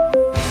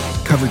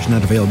 Coverage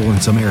not available in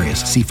some areas.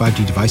 See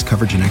 5G device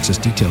coverage and access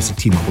details at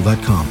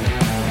T-Mobile.com.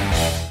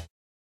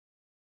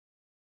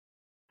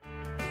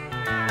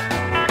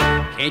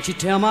 Can't you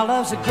tell my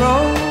love's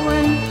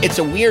a-growing? It's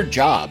a weird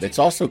job. It's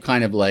also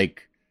kind of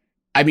like,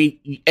 I mean,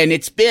 and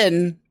it's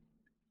been,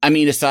 I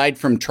mean, aside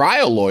from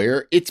trial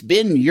lawyer, it's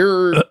been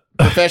your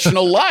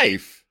professional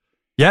life.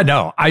 Yeah,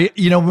 no,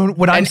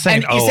 what I'm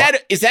saying.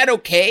 Is that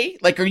okay?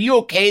 Like, are you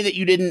okay that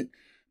you didn't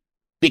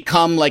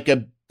become like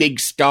a big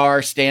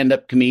star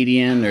stand-up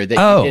comedian, or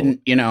that you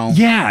didn't,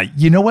 Yeah,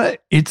 you know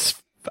what?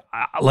 It's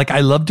like,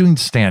 I love doing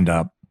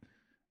stand-up.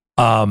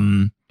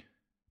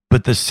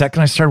 But the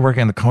second I started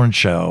working on the Conan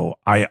show,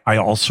 I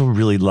also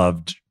really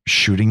loved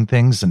shooting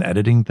things and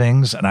editing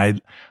things. And I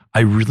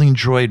really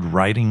enjoyed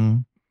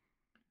writing.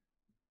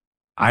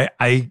 I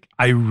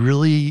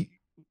really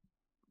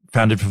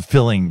found it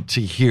fulfilling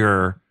to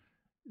hear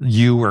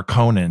you or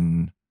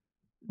Conan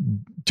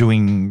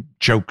doing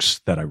jokes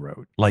that I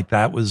wrote. Like,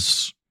 that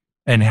was,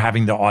 and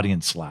having the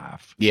audience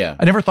laugh. Yeah.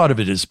 I never thought of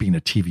it as being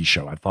a TV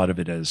show. I thought of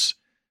it as,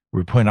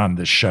 we're putting on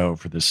this show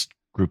for this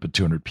group of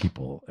 200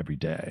 people every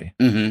day.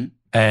 Mm-hmm.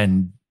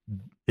 And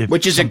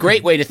which is a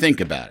great way to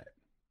think about it.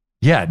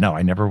 Yeah, no,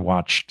 I never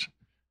watched,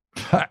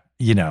 I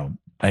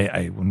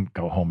wouldn't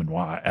go home and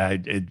watch.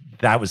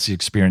 That was the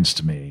experience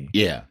to me.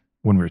 Yeah.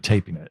 When we were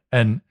taping it.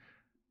 And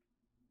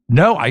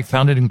no, I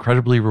found it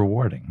incredibly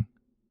rewarding.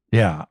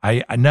 Yeah.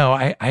 I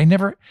know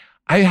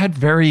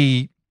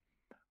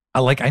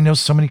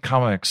so many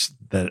comics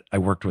that I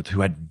worked with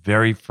who had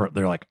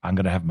they're like, I'm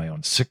going to have my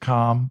own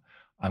sitcom.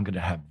 I'm going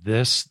to have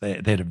this. They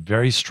had a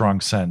very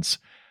strong sense.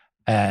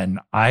 And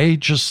I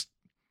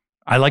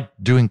like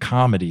doing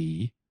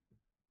comedy,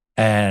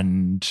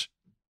 and,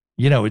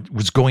 it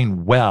was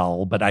going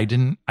well, but I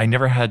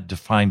never had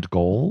defined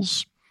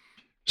goals.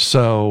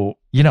 So,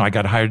 I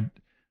got hired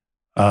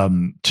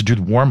to do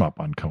the warm up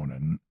on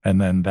Conan,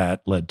 and then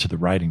that led to the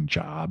writing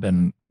job.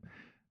 And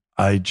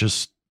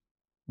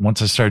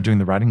once I started doing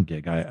the writing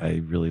gig,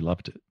 I really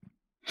loved it.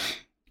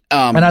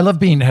 And I love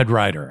being head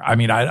writer. I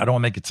mean, I don't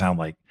want to make it sound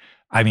like,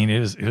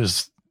 it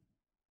was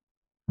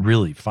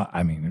really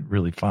fun.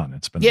 Really fun.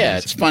 It's been amazing.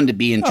 It's fun to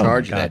be in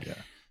charge of that. Yeah.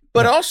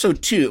 But also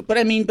too, but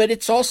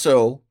it's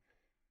also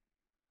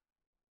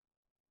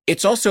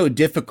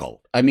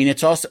difficult.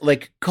 It's also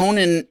like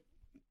Conan.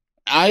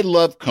 I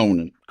love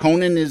Conan.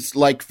 Conan is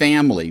like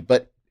family,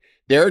 but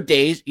there are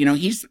days,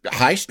 he's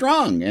high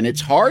strung and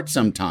it's hard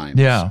sometimes.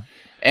 Yeah.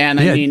 And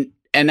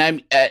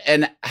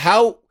and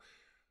how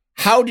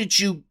did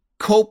you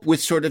cope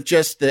with sort of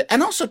just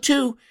and also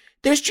too,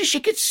 you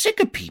get sick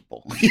of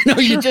people.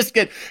 You just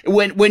get,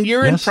 when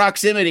you're in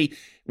proximity,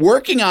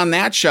 working on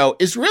that show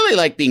is really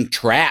like being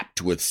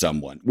trapped with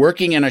someone,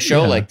 working in a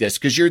show like this,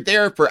 because you're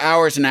there for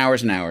hours and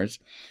hours and hours.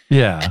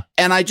 Yeah.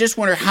 And I just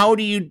wonder, how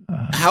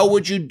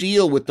would you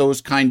deal with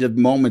those kind of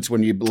moments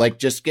when you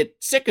just get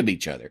sick of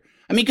each other?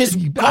 Because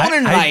Conan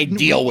and I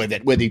deal with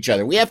it with each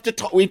other. We have to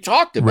talk. We've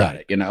talked about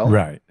it,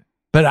 Right.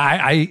 But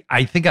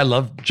I think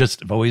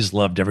I've always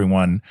loved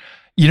everyone.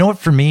 You know what?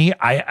 For me,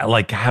 I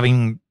like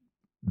having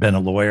been a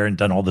lawyer and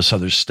done all this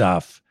other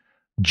stuff,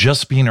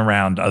 just being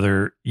around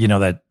other,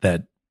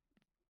 that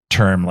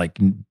term, like,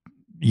 hang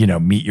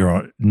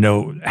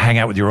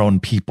out with your own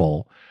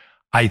people.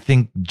 I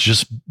think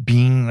just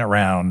being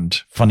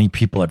around funny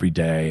people every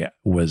day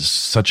was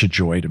such a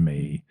joy to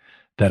me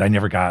that I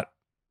never got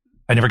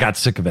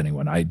sick of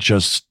anyone. I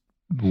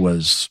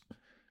always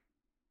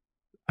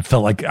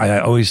felt like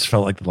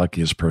the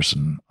luckiest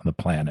person on the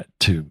planet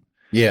to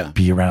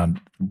be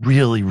around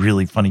really,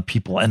 really funny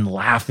people and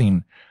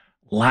laughing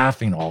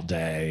all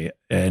day.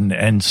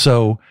 And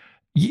so,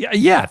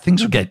 yeah,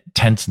 things would get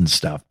tense and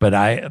stuff, but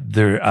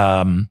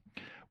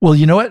well,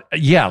 you know what?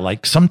 Yeah,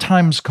 like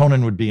sometimes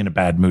Conan would be in a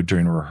bad mood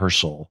during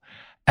rehearsal,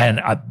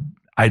 and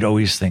I'd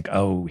always think,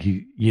 oh,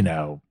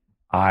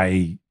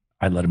 I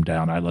let him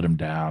down.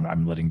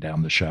 I'm letting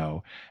down the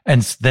show.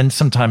 And then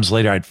sometimes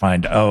later I'd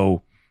find,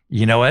 oh,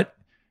 you know what?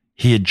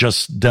 He had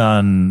just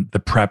done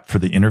the prep for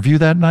the interview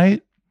that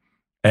night,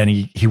 and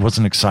he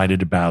wasn't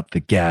excited about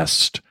the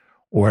guest,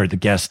 or the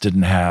guest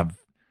didn't have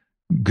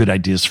good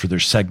ideas for their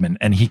segment,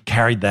 and he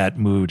carried that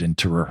mood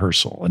into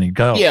rehearsal, and he'd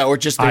go, or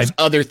just there's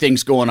other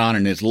things going on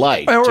in his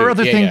life, or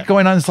other things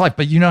going on in his life.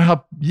 But you know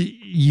how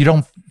you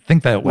don't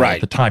think that way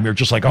at the time. You're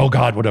just like, oh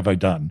God, what have I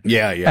done?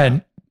 Yeah.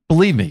 And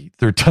believe me,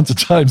 there are tons of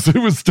times it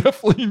was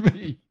definitely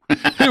me.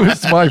 It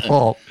was my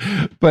fault,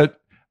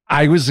 but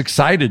I was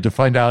excited to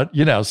find out.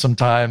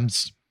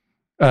 Sometimes,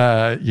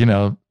 there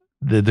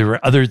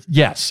were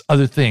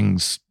other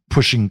things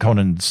pushing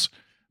Conan's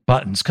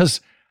buttons,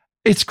 because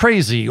it's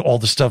crazy, all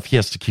the stuff he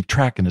has to keep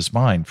track in his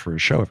mind for a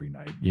show every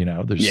night.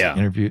 There's the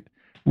interview,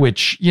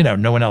 which,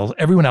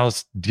 everyone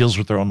else deals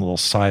with their own little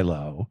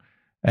silo,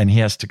 and he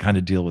has to kind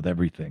of deal with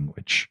everything,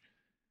 which,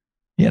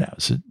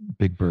 is a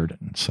big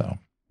burden. So,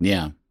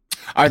 yeah.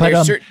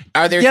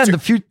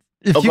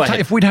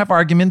 If we'd have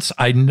arguments,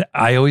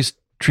 I always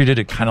treated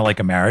it kind of like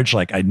a marriage.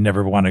 Like, I'd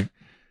never want to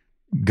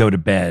go to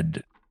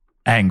bed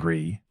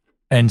angry.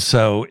 And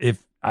so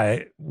if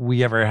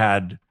we ever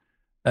had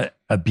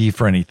a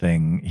beef or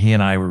anything, he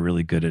and I were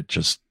really good at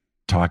just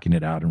talking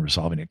it out and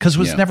resolving it, because it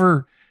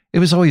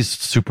was always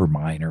super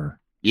minor.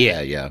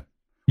 Yeah.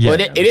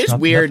 Well, it is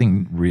weird.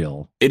 Nothing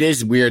real. It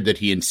is weird that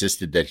he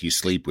insisted that he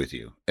sleep with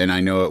you, and I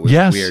know it was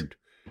weird.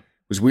 It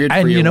was weird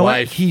and for your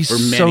wife. What? He's for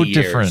many so years.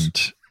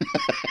 Different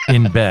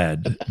in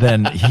bed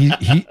than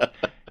he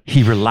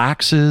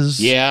relaxes.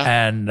 Yeah,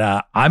 and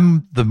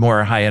I'm the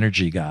more high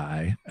energy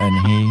guy,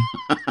 and he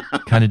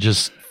kind of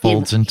just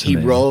folds into me.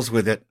 He rolls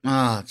with it.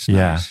 Oh, it's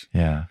nice.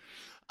 Yeah.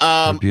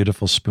 They're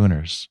beautiful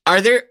spooners. Are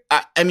there?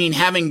 Are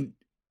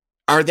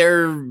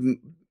there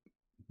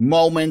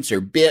moments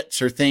or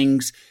bits or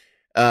things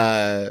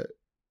that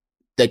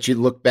you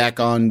look back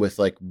on with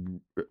like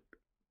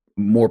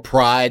more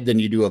pride than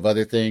you do of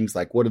other things?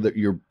 Like, what are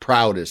your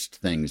proudest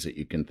things that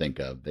you can think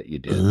of that you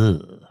did?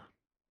 Ugh.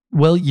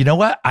 Well, you know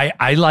what?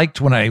 I liked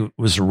when I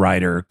was a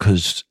writer,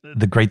 because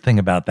the great thing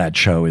about that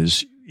show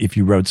is if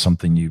you wrote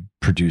something, you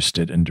produced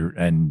it,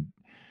 and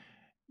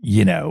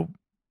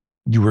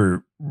you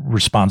were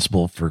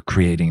responsible for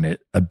creating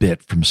it a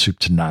bit from soup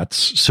to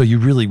nuts. So you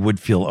really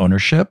would feel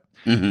ownership.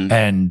 Mm-hmm.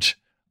 And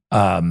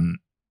I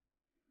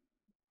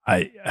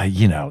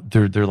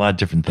there are a lot of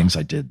different things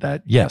I did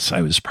that, yes,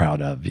 I was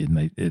proud of,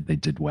 and they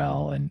did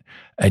well, and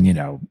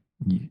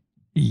the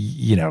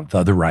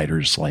other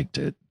writers liked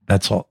it.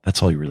 That's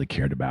all you really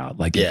cared about.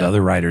 Like, if the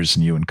other writers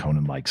and you and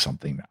Conan liked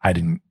something, I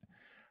didn't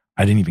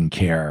even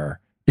care.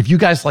 If you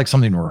guys like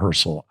something in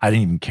rehearsal, I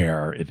didn't even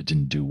care if it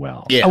didn't do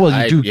well. Yeah,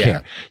 well, you do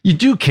care. You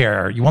do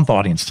care. You want the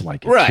audience to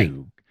like it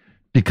too,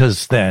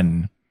 because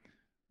then,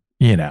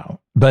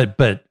 but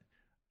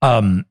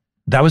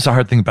that was the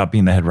hard thing about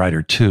being the head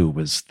writer too,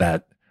 was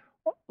that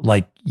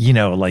like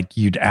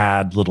you'd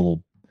add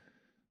little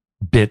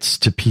bits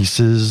to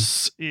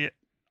pieces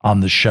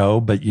on the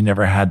show, but you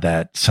never had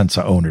that sense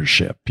of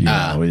ownership.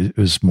 It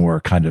was more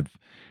kind of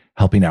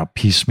helping out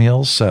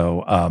piecemeal.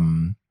 So,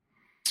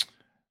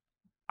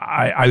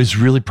 I was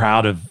really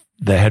proud of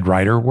the head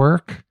writer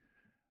work,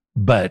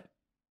 but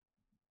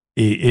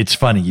it's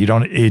funny.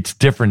 It's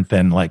different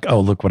than like, oh,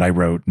 look what I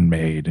wrote and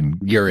made,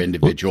 and your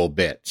individual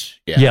bits.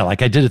 Yeah.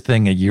 Like I did a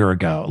thing a year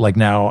ago. Like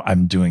now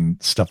I'm doing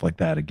stuff like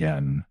that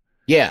again.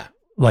 Yeah.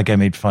 Like I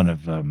made fun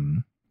of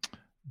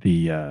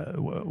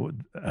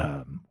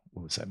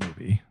what was that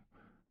movie?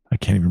 I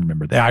can't even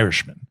remember. The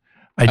Irishman.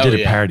 I did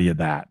a parody of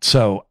that.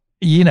 So,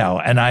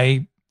 and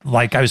I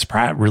was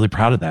really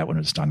proud of that when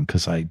it was done,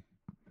 because I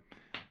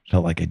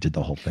felt like I did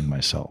the whole thing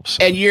myself.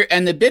 So.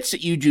 And the bits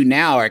that you do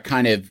now are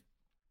kind of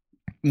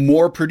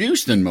more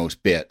produced than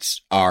most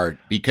bits are,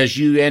 because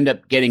you end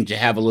up getting to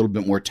have a little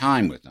bit more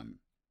time with them.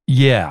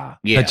 Yeah.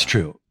 That's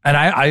true. And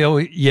I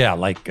always,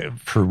 like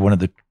for one of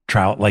the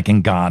trout, like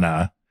in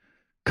Ghana,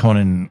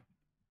 Conan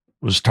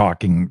was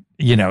talking,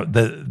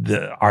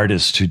 the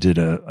artist who did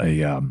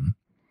in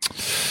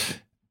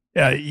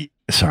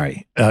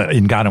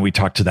Ghana, we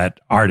talked to that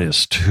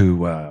artist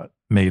who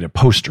made a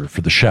poster for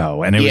the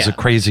show, and it was a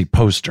crazy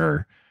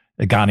poster,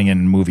 a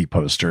Ghanaian movie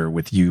poster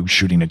with you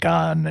shooting a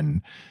gun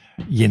and,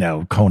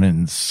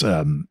 Conan's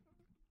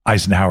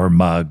Eisenhower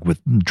mug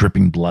with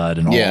dripping blood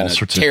and all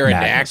sorts of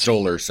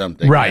pterodactyl or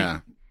something. Right. Yeah.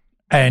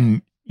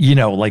 And,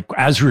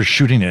 as we were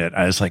shooting it,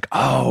 I was like,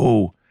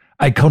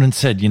 Conan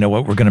said, you know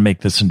what, we're going to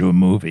make this into a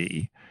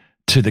movie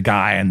to the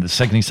guy. And the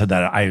second he said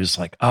that, I was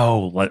like,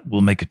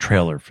 we'll make a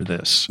trailer for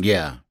this.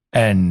 Yeah.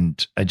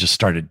 And I just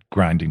started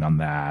grinding on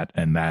that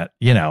and that,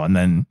 and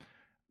then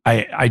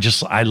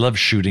I love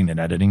shooting and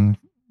editing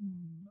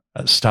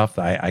stuff.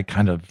 I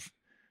kind of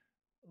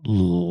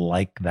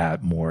like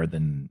that more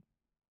than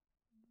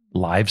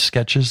live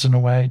sketches in a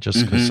way,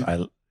 just because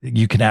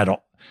you can add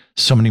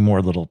so many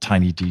more little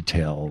tiny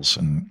details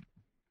and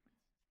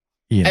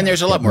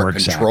there's a lot more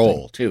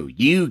control too.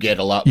 You get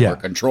a lot more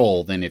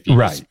control than if you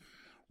just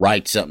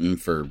write something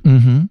for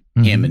him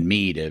and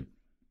me to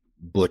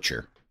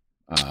butcher.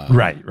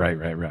 Right.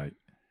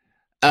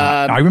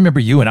 I remember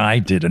you and I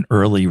did an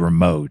early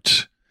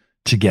remote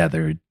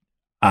together,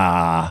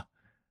 and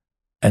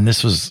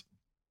this was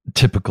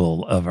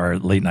typical of our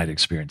late night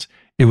experience.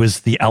 It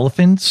was the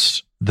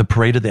elephants, the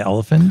parade of the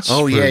elephants.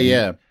 Oh,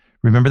 yeah.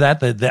 Remember that?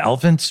 The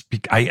elephants,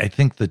 I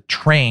think the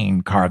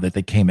train car that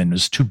they came in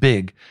was too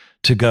big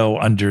to go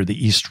under the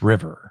East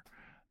River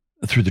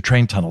through the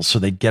train tunnel. So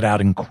they'd get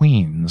out in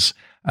Queens,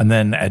 and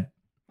then at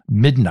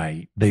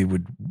midnight, they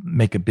would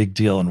make a big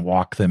deal and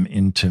walk them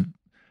into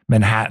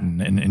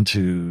Manhattan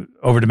and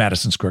over to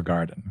Madison Square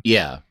Garden.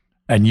 Yeah.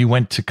 And you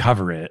went to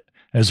cover it.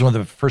 It was one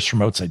of the first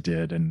remotes I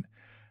did.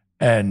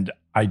 And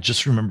I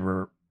just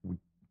remember we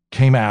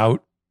came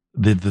out,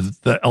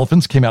 the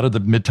elephants came out of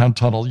the Midtown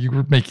Tunnel. You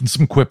were making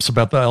some quips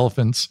about the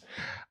elephants.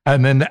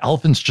 And then the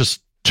elephants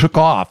just took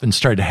off and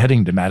started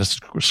heading to Madison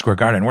Square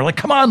Garden. We're like,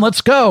 come on,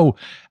 let's go.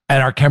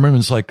 And our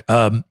cameraman's like,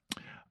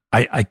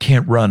 I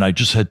can't run. I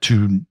just had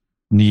 2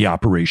 knee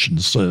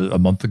operations a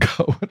month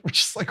ago. And we're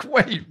just like,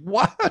 wait,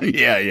 what?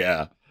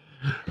 Yeah.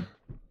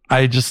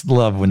 I just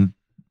love when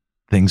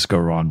things go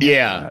wrong.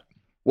 Yeah.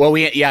 Well,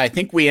 I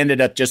think we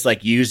ended up just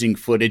like using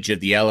footage of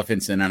the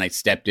elephants, and then I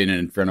stepped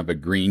in front of a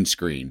green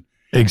screen.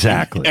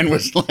 Exactly. And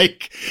was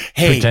like,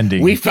 hey,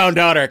 pretending. We found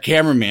out our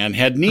cameraman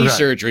had knee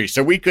surgery,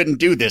 so we couldn't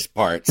do this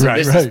part. So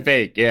this is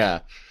fake.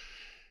 Yeah.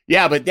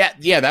 Yeah. But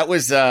that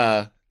was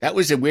a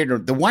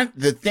weird,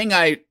 the thing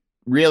I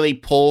really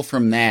pull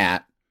from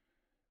that,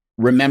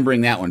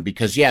 remembering that one,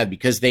 because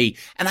they,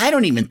 and I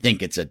don't even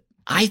think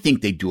I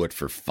think they do it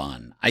for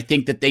fun. I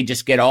think that they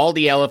just get all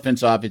the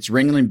elephants off. It's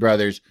Ringling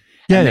Brothers.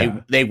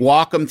 And they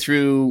walk them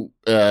through,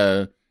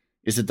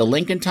 is it the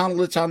Lincoln Tunnel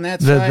that's on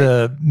that side?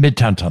 The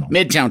Midtown Tunnel.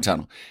 Midtown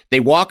Tunnel. They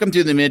walk them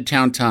through the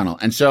Midtown Tunnel.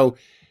 And so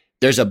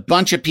there's a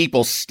bunch of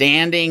people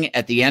standing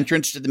at the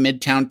entrance to the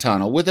Midtown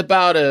Tunnel with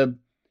about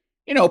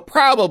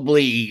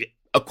probably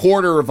a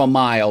quarter of a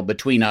mile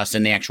between us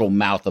and the actual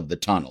mouth of the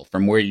tunnel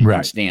from where you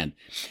can stand.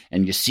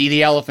 And you see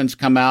the elephants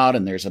come out,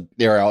 and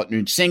they're out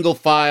in single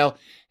file.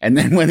 And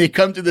then when they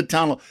come to the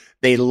tunnel,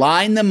 they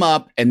line them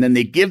up, and then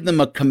they give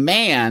them a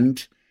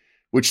command,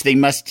 which they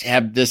must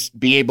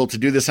be able to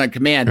do this on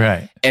command.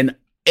 Right. And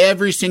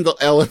every single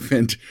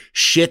elephant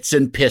shits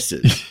and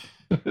pisses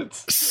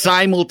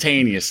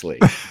simultaneously.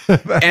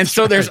 And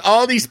so there's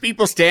all these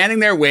people standing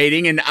there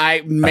waiting, and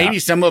maybe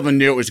some of them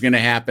knew it was going to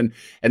happen.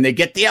 And they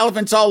get the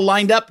elephants all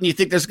lined up, and you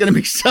think there's going to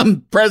be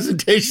some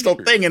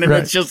presentational thing, and then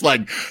it's just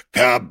like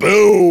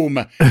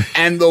kaboom.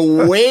 And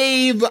the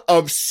wave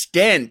of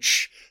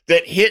stench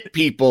that hit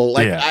people,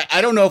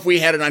 I don't know if we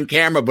had it on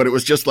camera, but it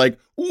was just like,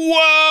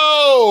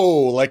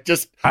 whoa, like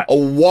just a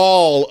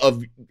wall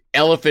of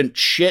elephant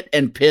shit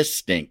and piss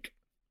stink.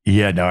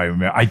 Yeah, no, I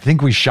remember. I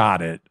think we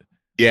shot it.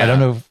 Yeah. I don't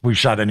know if we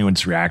shot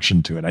anyone's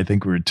reaction to it. I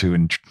think we were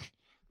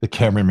the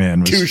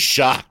cameraman was too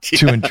shocked,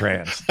 too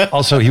entranced.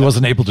 Also, he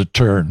wasn't able to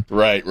turn.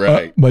 Right.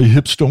 My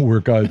hips don't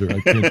work either.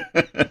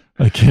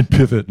 I can't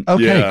pivot.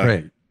 Okay,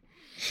 great.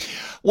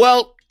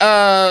 Well,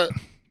 we're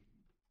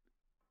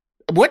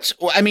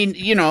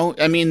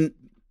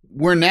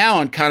now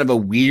on kind of a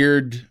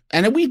weird,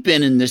 and we've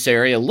been in this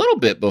area a little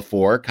bit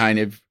before, kind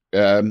of,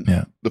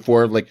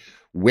 before, like,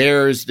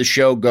 where's the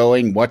show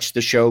going? What's the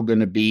show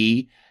going to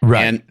be?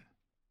 Right.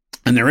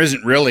 And there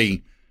isn't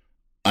really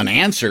an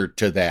answer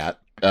to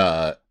that,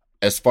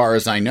 as far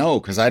as I know,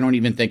 because I don't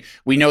even think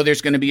we know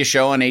there's going to be a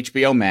show on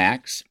HBO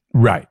Max.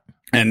 Right.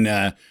 And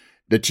the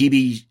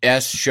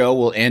TBS show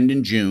will end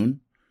in June.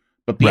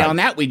 But beyond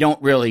that, we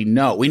don't really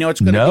know. We know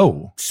it's going to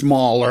be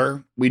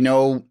smaller. We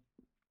know,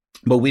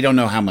 but we don't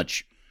know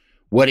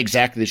what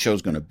exactly the show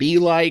is going to be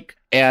like.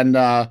 And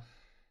I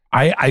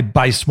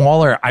by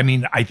smaller, I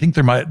mean, I think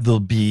there'll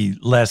be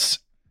less.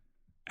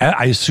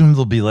 I assume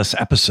there'll be less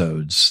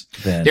episodes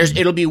than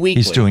it'll be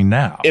weekly. He's doing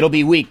now. It'll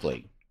be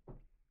weekly.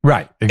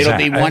 Right.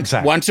 Exactly. It'll be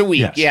once a week.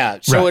 Yes. Yeah.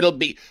 So it'll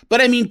be,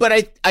 but I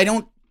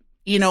don't,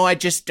 I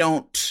just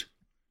don't.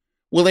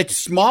 Well, it's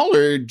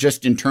smaller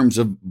just in terms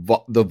of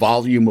the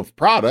volume of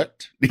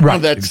product.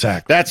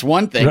 That's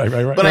one thing.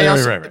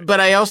 Right. But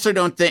I also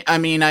don't think,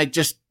 I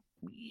just,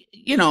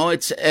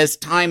 it's as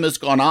time has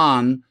gone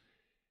on,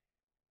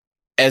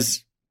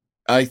 as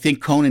I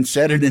think Conan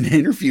said in an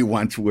interview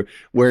once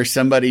where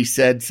somebody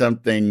said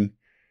something.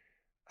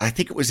 I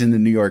think it was in the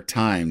New York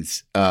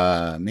Times,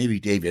 maybe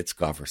Dave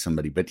Itzkoff or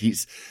somebody, but he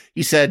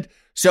said,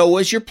 so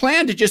was your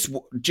plan to just,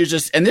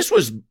 and this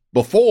was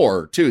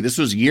before too, this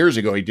was years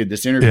ago. He did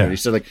this interview. Yeah. He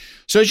said like,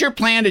 so is your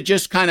plan to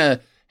just kind of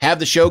have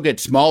the show get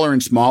smaller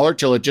and smaller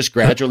till it just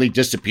gradually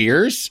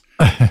disappears?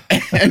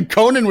 And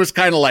Conan was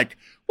kind of like,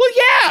 well,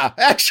 yeah,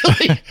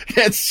 actually,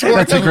 that's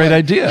a great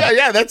idea.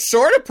 Yeah, that's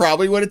sort of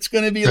probably what it's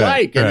going to be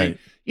like. And right.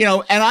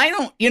 And I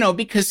don't,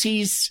 because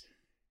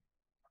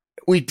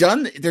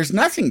there's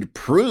nothing to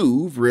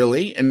prove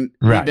really. And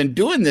we've been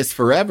doing this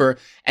forever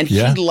and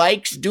he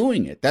likes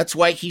doing it. That's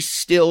why he's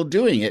still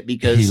doing it,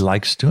 because he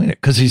likes doing it,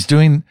 because he's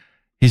doing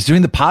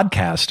the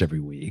podcast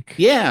every week.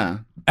 Yeah.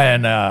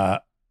 And,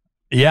 I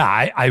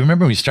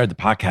remember when we started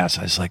the podcast,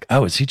 I was like,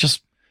 oh, is he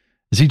just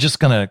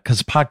gonna, because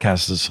the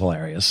podcast is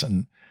hilarious.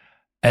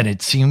 And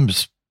it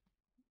seems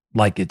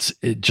like it's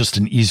just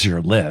an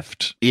easier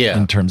lift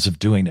in terms of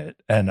doing it.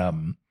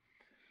 And,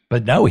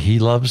 but no, he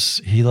loves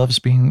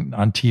being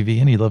on TV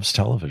and he loves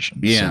television.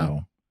 Yeah.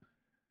 So.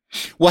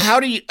 Well,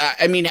 how do you,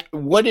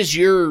 what is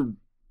your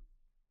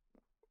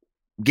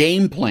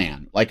game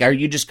plan? Like, are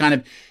you just kind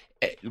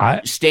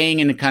of staying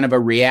in a kind of a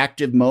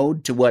reactive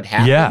mode to what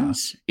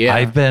happens?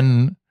 Yeah.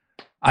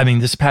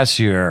 This past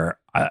year,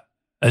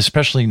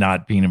 especially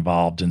not being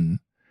involved in,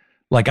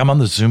 like, I'm on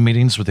the Zoom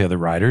meetings with the other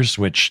writers,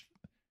 which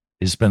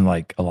has been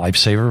like a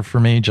lifesaver for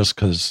me, just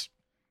because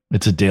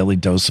it's a daily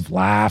dose of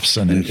laughs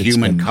and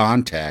human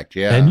contact.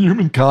 Yeah. And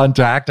human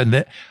contact.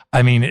 And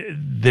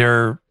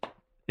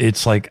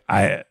it's like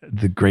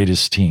the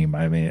greatest team.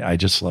 I mean, I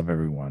just love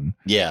everyone.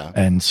 Yeah.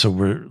 And so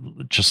we're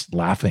just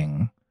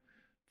laughing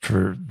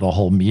for the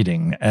whole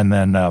meeting. And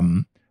then,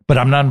 but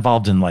I'm not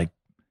involved in like,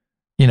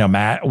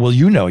 Matt,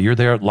 you're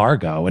there at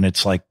Largo and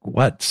it's like,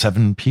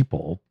 7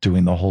 people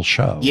doing the whole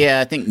show? Yeah,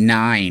 I think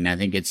 9. I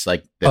think it's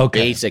like the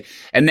basic.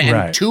 And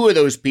then 2 of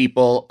those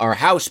people are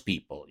house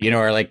people,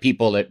 are like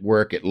people that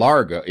work at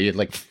Largo,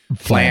 like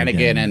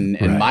Flanagan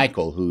and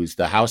Michael, who's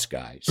the house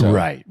guy. So,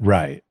 right.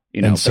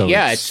 So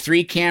it's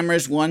 3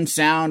 cameras, 1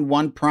 sound,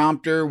 1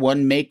 prompter,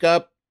 1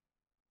 makeup.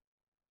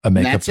 A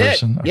makeup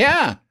person? Okay.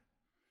 Yeah.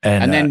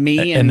 And then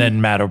me and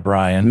then Matt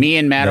O'Brien. Me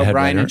and Matt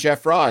O'Brien and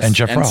Jeff Ross.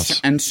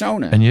 And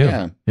Sona. And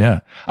you. Yeah.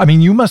 I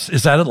mean,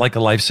 is that like a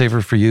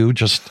lifesaver for you?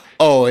 Just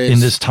in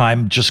this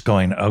time, just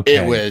going,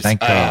 okay, it was, thank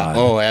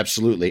God.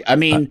 Absolutely. I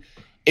mean,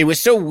 it was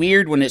so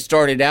weird when it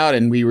started out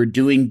and we were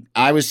doing,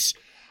 I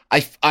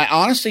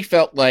honestly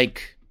felt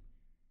like,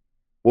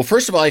 well,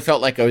 first of all, I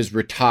felt like I was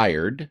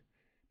retired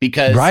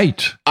because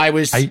I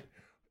was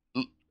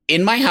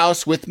in my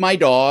house with my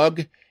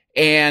dog.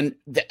 And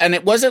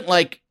it wasn't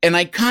like, and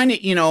I kind of,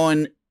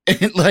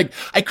 and like,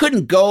 I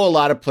couldn't go a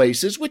lot of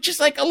places, which is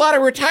like a lot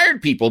of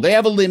retired people. They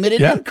have a limited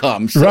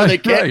income, so they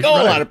can't go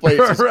a lot of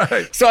places.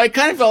 Right. So I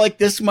kind of felt like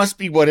this must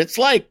be what it's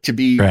like to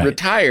be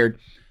retired.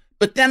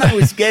 But then I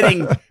was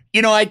getting,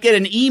 I'd get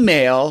an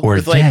email.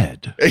 Or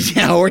dead.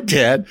 Or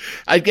dead.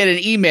 I'd get an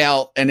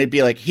email and it'd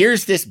be like,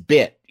 here's this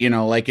bit,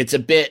 like it's a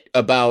bit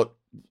about,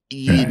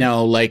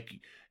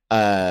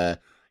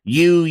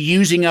 you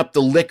using up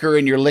the liquor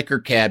in your liquor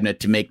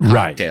cabinet to make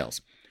cocktails.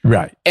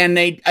 Right. And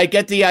they'd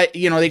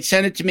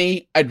send it to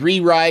me. I'd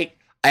rewrite.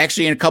 I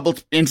actually, in a couple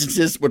of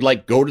instances, would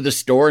like go to the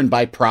store and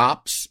buy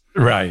props.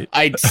 Right.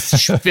 I'd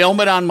film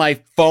it on my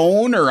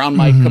phone or on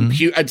my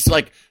computer. I'd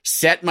like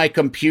set my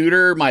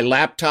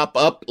laptop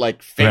up,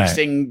 like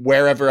facing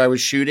wherever I was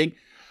shooting.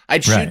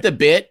 I'd shoot the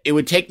bit. It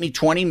would take me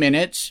 20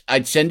 minutes.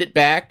 I'd send it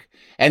back.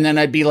 And then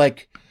I'd be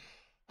like,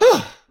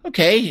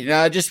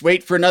 okay, just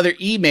wait for another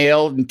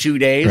email in 2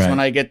 days when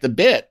I get the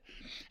bit.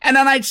 And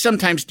then I'd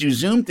sometimes do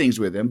Zoom things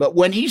with him. But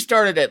when he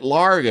started at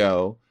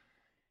Largo,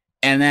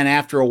 and then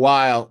after a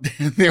while,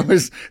 there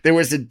was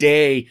a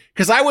day,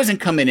 because I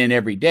wasn't coming in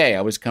every day.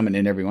 I was coming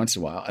in every once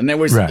in a while. And there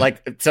was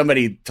like,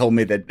 somebody told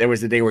me that there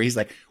was a day where he's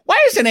like,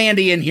 why isn't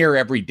Andy in here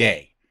every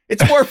day?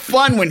 It's more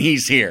fun when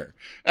he's here.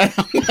 And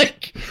I'm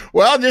like,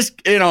 well, just,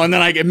 and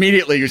then I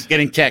immediately was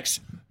getting texts,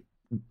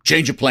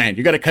 change of plan.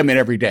 You got to come in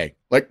every day.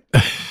 Like,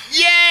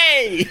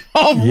 yay!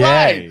 All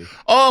right.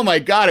 Oh my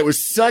God. It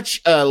was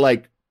such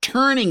a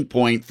turning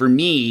point for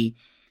me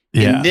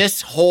in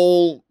this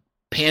whole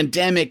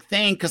pandemic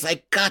thing, because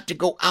I got to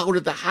go out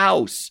of the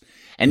house.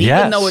 And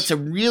even though it's a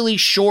really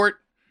short,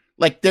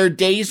 there are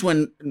days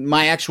when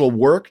my actual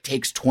work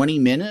takes 20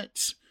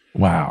 minutes.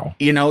 Wow.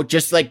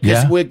 Just like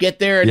this, we'll get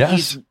there and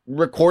he's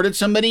recorded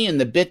somebody and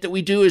the bit that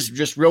we do is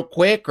just real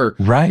quick or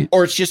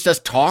it's just us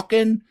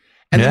talking.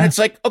 And then it's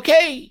like,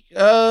 okay,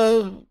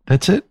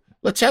 that's it.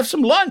 Let's have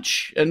some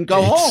lunch and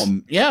go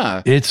home.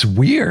 Yeah. It's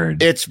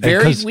weird. It's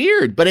very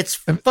weird, but it's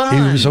fun.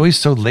 It was always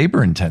so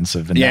labor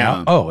intensive. And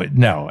now,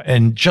 no.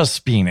 And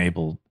just being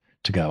able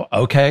to go,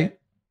 okay.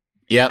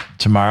 Yep.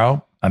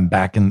 Tomorrow I'm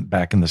back in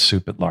the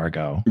soup at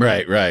Largo.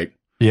 Right.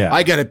 Yeah.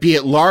 I got to be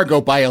at Largo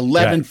by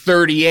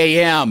 11:30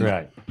 a.m.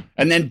 Right.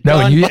 And then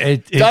done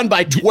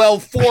by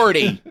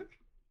 12:40.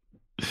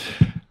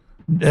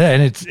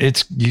 And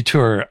it's you two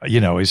are,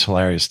 always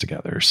hilarious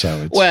together.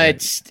 So I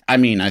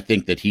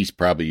think that he's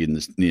probably in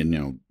this,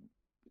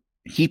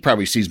 he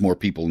probably sees more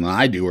people than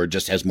I do, or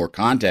just has more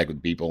contact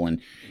with people,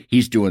 and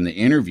he's doing the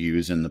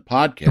interviews and the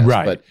podcast.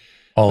 Right. But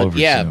all over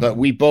Zoom. But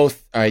we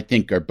both, I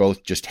think, are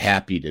both just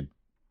happy to.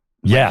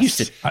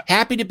 Yes,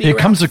 happy to be. It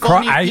comes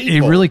across.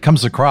 It really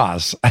comes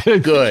across.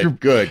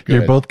 Good.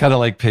 You're both kind of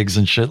like pigs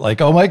and shit. Like,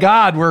 oh my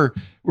god, we're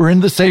in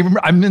the same.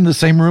 I'm in the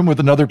same room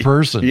with another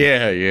person.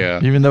 Yeah.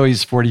 Even though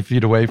he's 40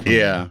 feet away from me.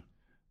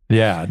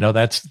 Yeah. No,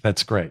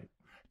 that's great.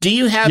 Do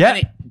you have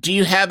any? Do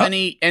you have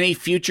any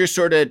future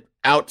sort of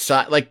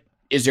outside? Like,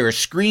 is there a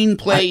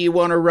screenplay you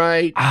want to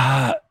write?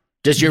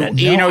 Does your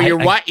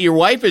your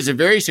wife is a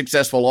very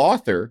successful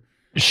author?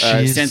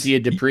 Cynthia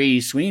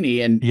Dupree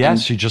Sweeney, and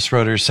she just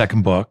wrote her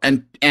second book,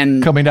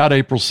 and coming out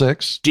April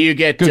 6th. Do you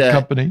get good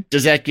company?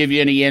 Does that give you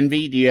any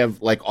envy? Do you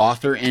have like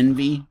author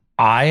envy?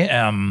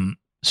 I'm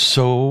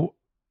so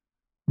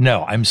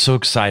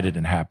excited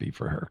and happy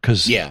for her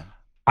because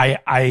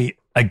I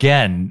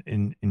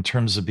again in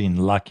terms of being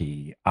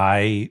lucky,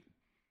 I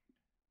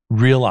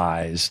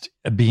realized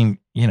being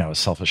a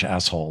selfish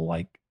asshole.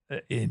 Like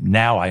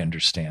now I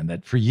understand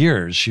that for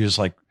years she was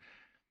like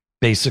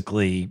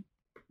basically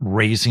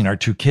raising our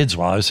two kids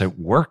while I was at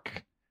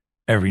work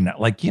every night.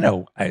 Like,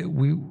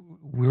 we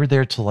were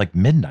there till like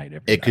midnight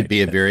every night. It could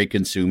be a very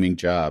consuming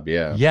job.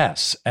 Yeah.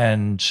 Yes.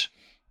 And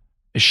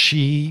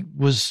she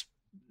was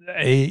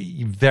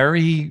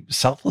very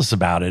selfless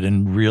about it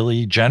and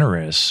really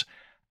generous.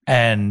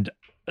 And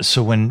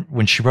so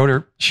when she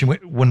wrote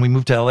when we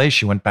moved to LA,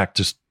 she went back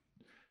to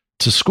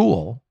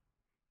school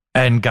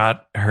and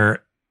got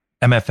her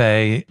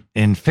MFA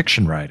in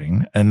fiction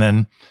writing. And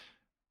then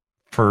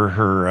for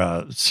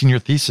her senior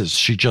thesis,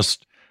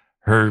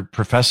 her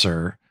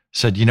professor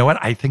said, you know what?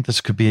 I think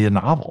this could be a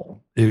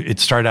novel. It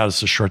started out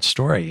as a short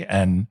story.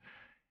 And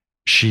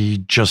she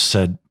just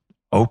said,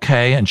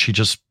 okay. And she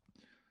just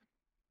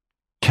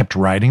kept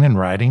writing and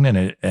writing.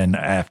 And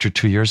after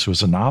 2 years, it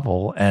was a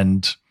novel.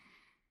 And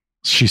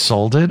she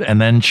sold it. And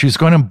then she was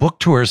going on book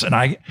tours. And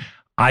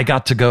I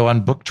got to go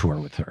on book tour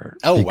with her.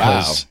 Oh,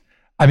 wow.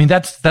 I mean,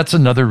 that's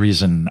another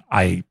reason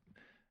I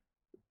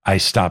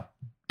stopped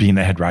being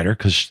the head writer,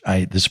 because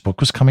this book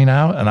was coming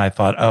out, and I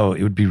thought,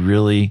 it would be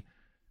really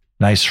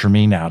nice for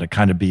me now to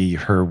kind of be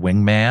her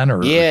wingman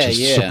or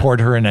just support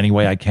her in any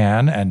way I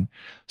can. And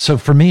so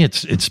for me,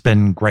 it's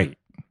been great.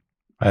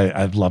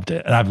 I've loved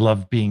it, and I've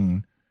loved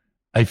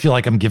I feel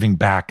like I'm giving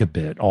back a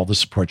bit. All the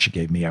support she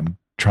gave me, I'm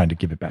trying to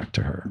give it back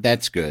to her.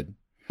 That's good.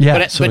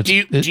 Yeah. But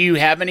do you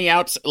have any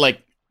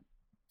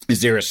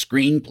is there a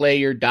screenplay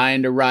you're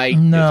dying to write?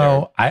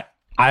 No, I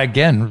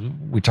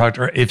again, we talked.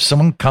 If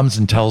someone comes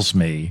and tells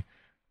me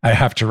I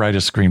have to write a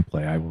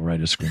screenplay, I will write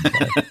a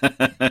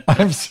screenplay.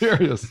 I'm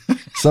serious.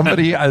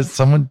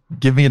 Someone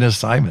give me an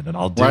assignment and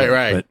I'll do it.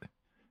 Right. But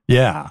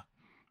yeah.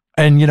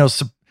 And,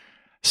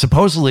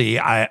 supposedly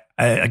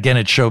again,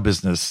 it's show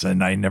business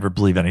and I never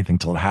believe anything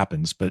till it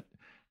happens, but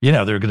there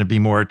are going to be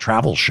more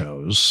travel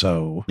shows.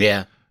 So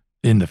yeah,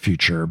 in the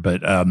future,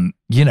 but, with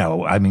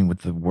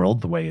the world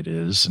the way it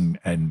is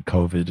and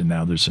COVID, and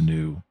now there's a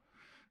new,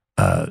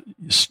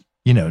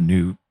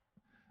 new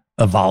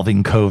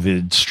evolving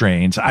COVID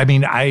strains. I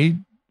mean, I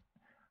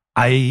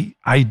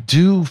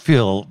do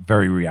feel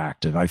very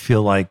reactive. I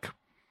feel like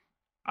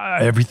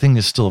everything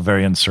is still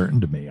very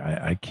uncertain to me.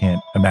 I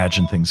can't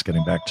imagine things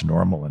getting back to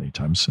normal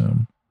anytime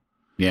soon.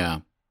 Yeah.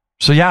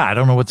 So yeah, I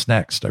don't know what's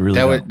next. I really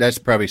don't. That's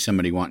probably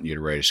somebody wanting you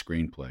to write a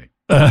screenplay.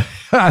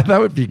 That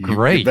would be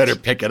great. You better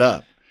pick it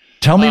up.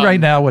 Tell me right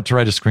now what to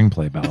write a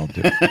screenplay about. I'll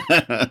do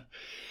it.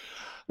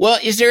 Well,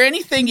 is there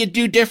anything you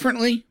do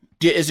differently?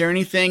 Is there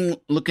anything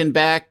looking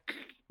back,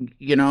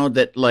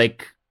 that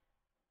like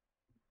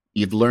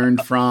you've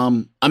learned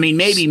from? I mean,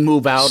 maybe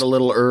move out a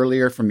little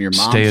earlier from your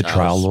mom's Stay a house.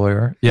 trial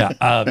lawyer. Yeah.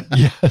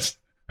 Yes.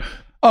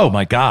 Oh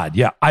my God.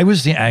 Yeah. I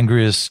was the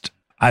angriest.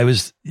 I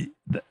was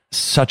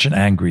such an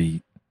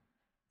angry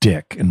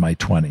dick in my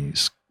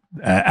 20s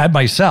at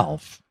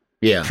myself.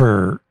 Yeah.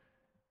 For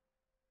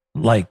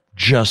like,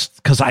 just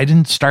because I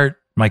didn't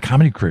start my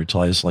comedy career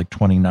till I was like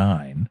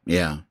 29.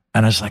 Yeah.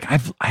 And I was like,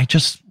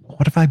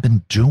 what have I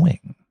been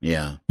doing?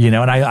 Yeah. And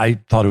I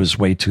thought it was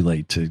way too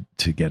late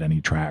to get any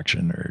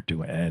traction or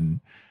do it.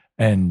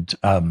 And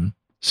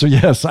so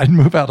yes, I'd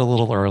move out a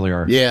little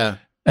earlier. Yeah.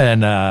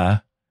 And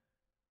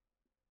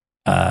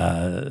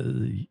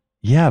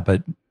yeah,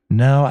 but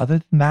no,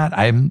 other than that,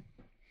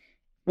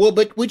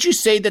 but would you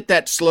say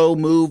that slow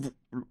move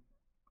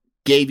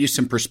gave you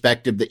some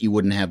perspective that you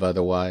wouldn't have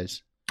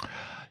otherwise?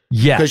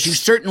 Yes. Because you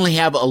certainly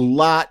have a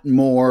lot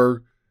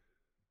more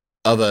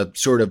of a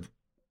sort of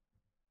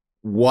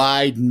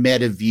wide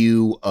meta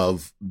view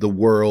of the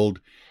world,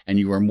 and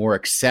you are more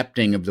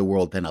accepting of the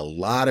world than a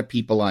lot of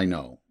people I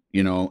know,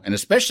 and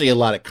especially a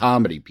lot of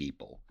comedy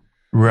people.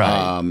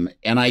 Right.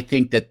 And I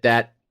think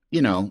that,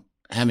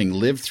 having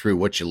lived through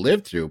what you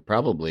lived through,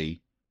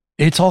 probably.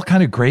 It's all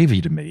kind of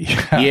gravy to me.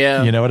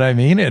 Yeah. You know what I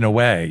mean? In a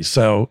way.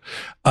 So,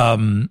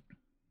 wait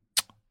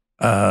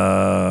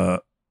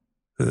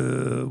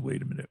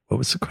a minute. What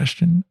was the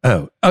question?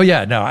 Oh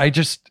yeah. No,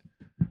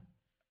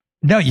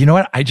 you know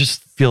what? I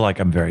just feel like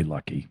I'm very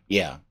lucky.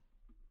 Yeah.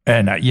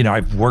 And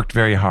I've worked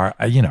very hard.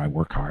 I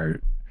work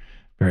hard,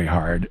 very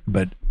hard,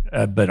 but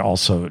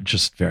also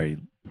just very,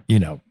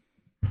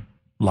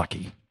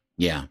 lucky.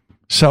 Yeah.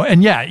 So,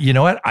 and yeah, you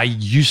know what? I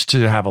used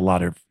to have a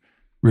lot of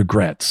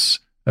regrets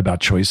about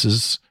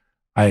choices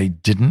I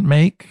didn't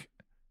make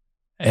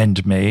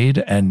and made,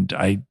 and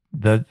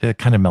that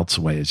kind of melts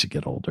away as you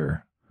get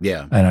older.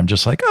 Yeah. And I'm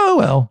just like, oh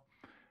well.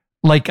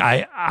 Like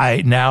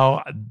I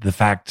now the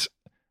fact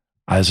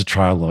as a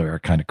trial lawyer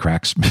kind of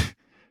cracks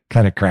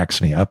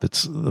me up.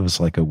 It was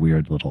like a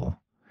weird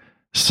little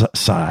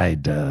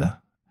side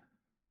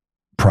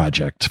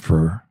project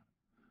for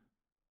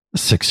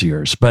 6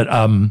 years. But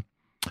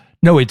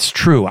no, it's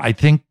true. I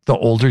think the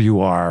older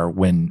you are,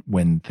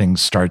 when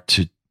things start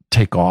to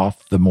take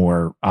off, the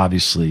more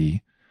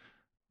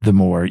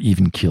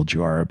even keeled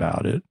you are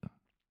about it.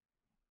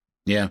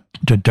 Yeah.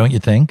 Don't you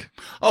think?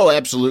 Oh,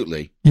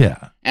 absolutely.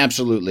 Yeah.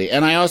 Absolutely.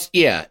 And I also,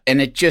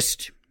 and it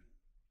just,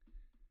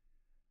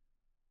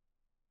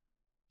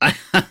 a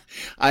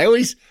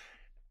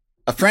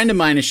friend of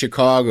mine in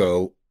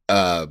Chicago,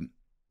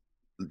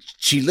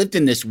 she lived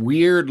in this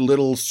weird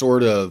little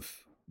sort of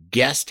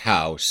guest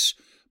house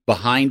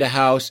behind a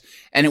house.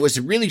 And it was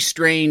a really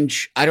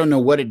strange, I don't know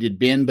what it had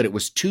been, but it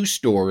was 2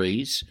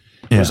 stories.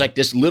 It was like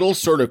this little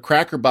sort of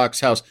cracker box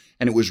house.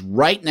 And it was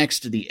right next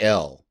to the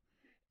L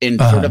in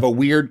sort of a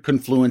weird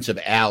confluence of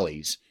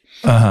alleys.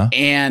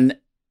 And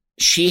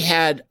she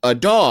had a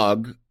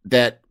dog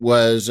that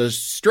was a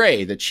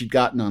stray that she'd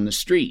gotten on the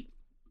street.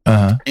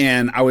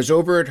 And I was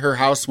over at her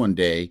house one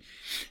day,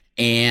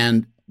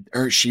 and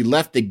she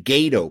left the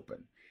gate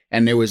open,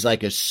 and there was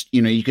like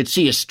you could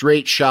see a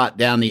straight shot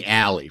down the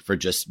alley for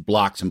just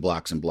blocks and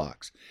blocks and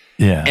blocks.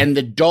 Yeah. And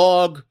the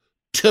dog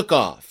took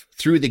off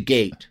through the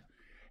gate,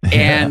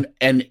 and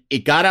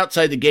it got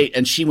outside the gate,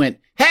 and she went,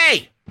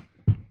 "Hey!"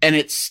 And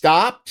it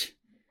stopped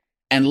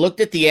and looked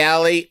at the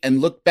alley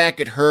and looked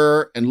back at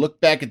her and looked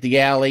back at the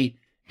alley,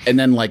 and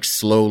then like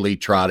slowly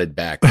trotted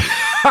back.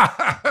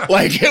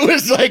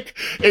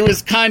 It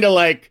was kind of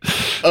like,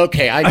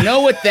 okay, I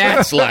know what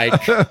that's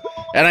like,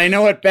 and I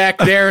know what back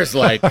there is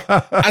like.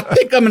 I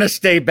think I'm going to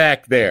stay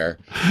back there.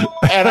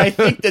 And I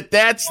think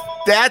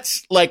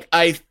that's like,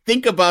 I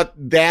think about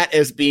that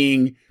as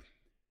being,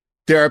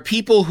 there are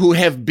people who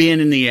have been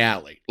in the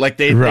alley, like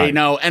they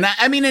know, and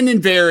I mean, and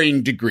in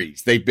varying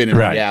degrees, they've been in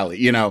the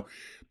alley,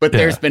 but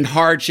there's been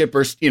hardship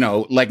or,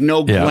 like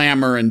no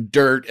glamour and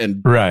dirt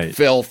and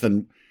filth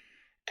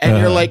and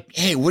you're like,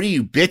 hey, what are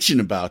you bitching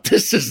about?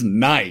 This is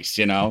nice,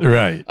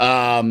 Right.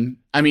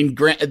 I mean,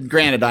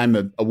 granted,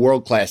 I'm a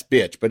world-class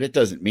bitch, but it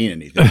doesn't mean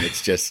anything.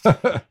 It's just,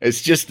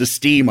 the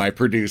steam I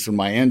produce when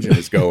my engine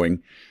is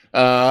going.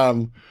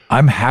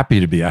 I'm happy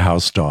to be a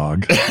house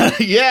dog.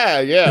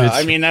 Yeah.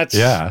 I mean, that's,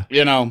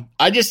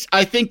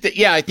 I think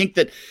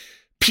that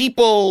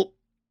people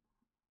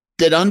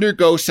that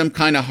undergo some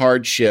kind of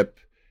hardship,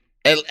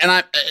 and I,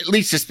 at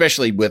least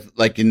especially with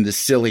like in the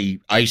silly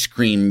ice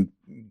cream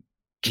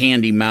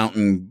candy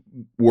mountain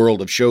world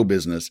of show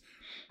business,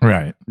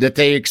 right? That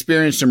they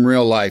experience some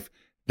real life,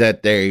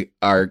 that they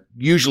are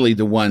usually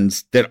the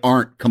ones that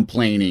aren't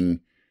complaining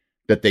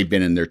that they've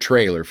been in their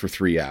trailer for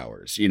 3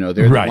 hours. They're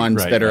the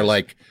ones that are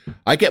like,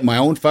 I get my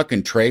own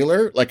fucking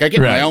trailer. Like I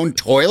get my own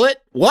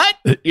toilet. What?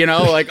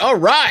 Like, all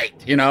right.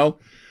 Don't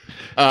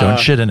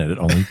shit in it.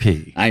 Only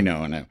pee. I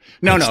know. No.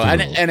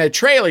 And a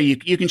trailer, you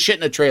can shit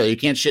in a trailer. You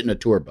can't shit in a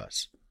tour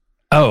bus.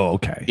 Oh,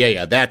 okay.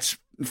 Yeah. That's,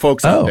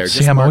 folks out there.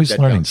 See, I'm always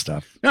learning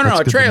stuff. No,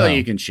 a trailer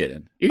you can shit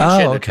in. You can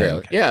shit in a trailer.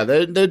 Okay. Yeah,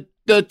 the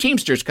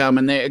Teamsters come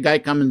and a guy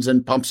comes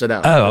and pumps it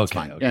out. Oh, okay.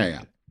 Fine. Okay.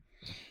 Yeah.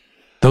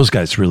 Those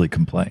guys really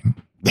complain.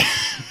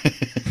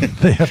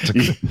 They have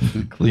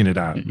to clean it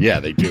out. Yeah,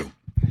 they do.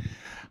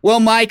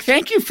 Well, Mike,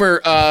 thank you for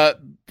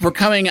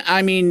coming.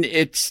 I mean,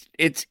 it's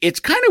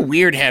kind of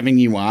weird having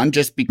you on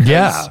just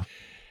because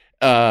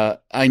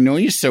I know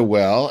you so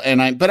well,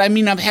 but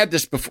I've had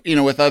this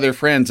before, with other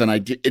friends,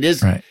 and it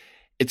is. Right.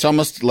 It's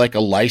almost like a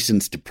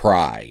license to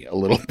pry a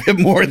little bit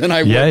more than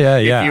I would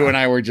if you and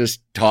I were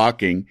just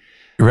talking.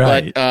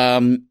 Right.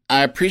 But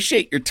I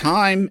appreciate your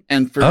time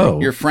and for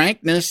your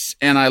frankness,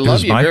 and I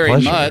love you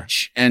very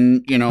much.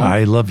 And,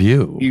 I love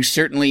you. You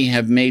certainly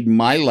have made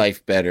my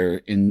life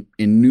better in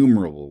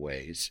innumerable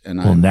ways. And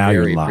I'm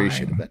very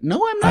appreciative of that.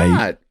 No, I'm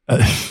not.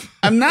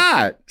 I'm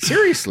not.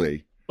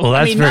 Seriously. Well,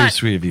 that's very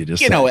sweet of you to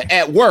say.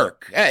 At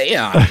work.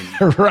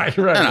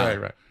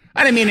 Right.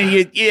 I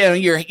mean,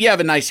 you have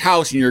a nice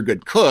house and you're a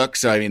good cook.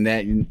 So, I mean,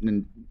 that,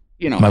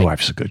 my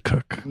wife's a good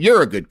cook.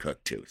 You're a good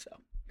cook too. So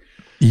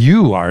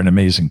you are an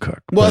amazing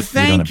cook. Well,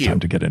 thank you. We don't have time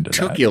to get into that.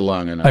 Took you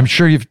long enough. I'm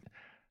sure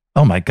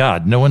oh my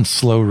God, no one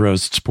slow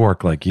roasts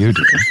pork like you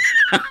do.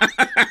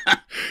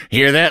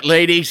 Hear that,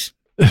 ladies?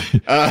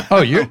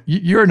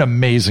 You're an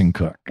amazing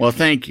cook. Well,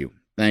 thank you.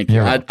 Thank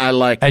you. I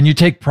like it. And you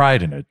take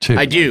pride in it too.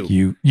 I do. Like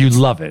you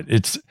love it.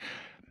 It's,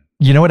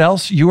 you know what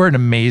else? You are an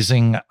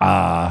amazing,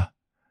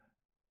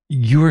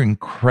 you are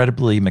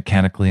incredibly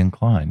mechanically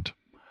inclined.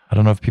 I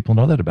don't know if people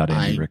know that about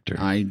Andy Richter.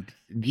 I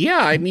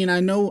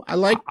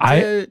like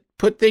to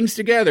put things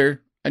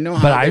together. I know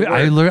how. But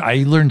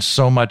I learned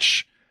so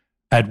much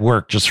at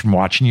work just from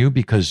watching you,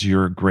 because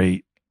you're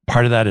great.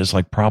 Part of that is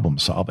like problem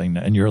solving,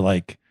 and you're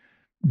like,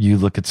 you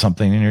look at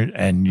something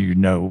and you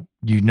know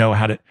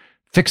how to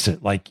fix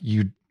it. Like,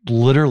 you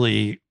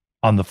literally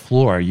on the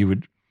floor, you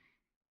would,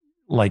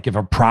 like, if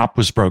a prop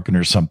was broken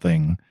or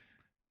something,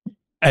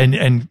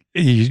 and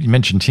you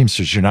mentioned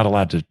Teamsters, you're not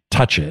allowed to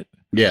touch it.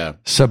 Yeah.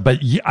 So, but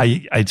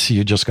I'd see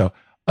you just go,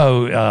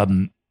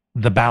 the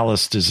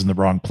ballast is in the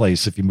wrong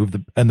place. If you move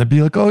and they'd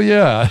be like, oh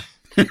yeah.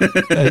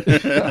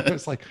 I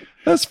was like,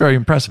 that's very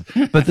impressive.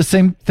 But the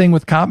same thing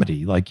with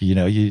comedy. Like,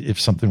 if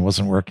something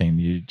wasn't working,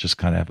 you just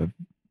kind of have a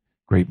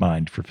great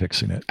mind for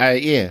fixing it.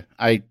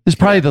 It's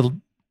probably the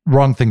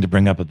wrong thing to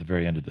bring up at the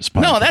very end of this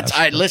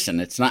podcast. No, listen,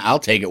 it's not, I'll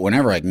take it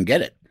whenever I can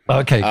get it.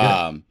 Okay.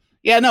 Good.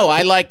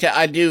 I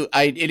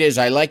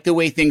like the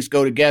way things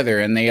go together,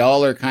 and they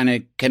all are kind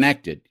of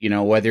connected,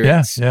 whether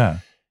it's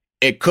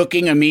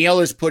cooking a meal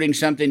is putting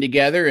something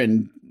together,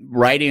 and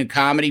writing a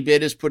comedy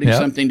bit is putting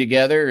something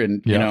together,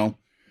 and,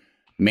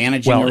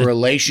 managing a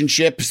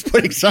relationship is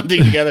putting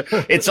something together.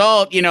 It's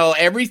all,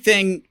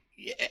 everything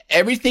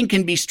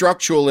can be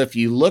structural if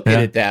you look at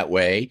it that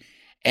way.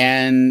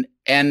 And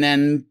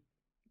then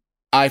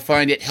I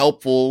find it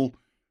helpful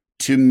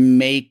to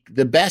make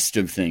the best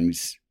of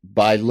things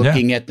by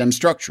looking at them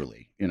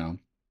structurally,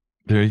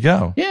 There you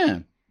go. Yeah.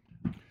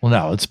 Well,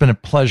 no, it's been a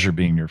pleasure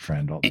being your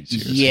friend all these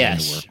years.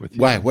 Yes. Work with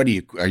you.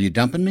 Why? Are you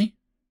dumping me?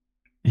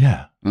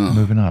 Yeah.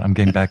 Moving on. I'm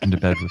getting back into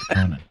bed with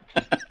Conan.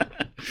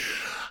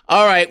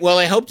 All right. Well,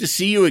 I hope to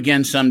see you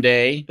again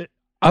someday.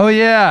 Oh,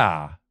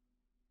 yeah.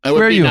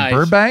 Where are you, in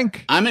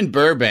Burbank? I'm in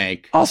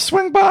Burbank. I'll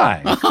swing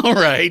by. All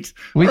right.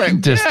 We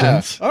can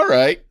distance. Yeah. All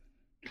right.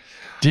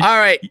 All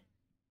right.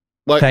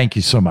 Well, thank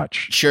you so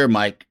much. Sure,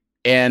 Mike.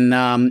 And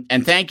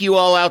thank you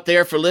all out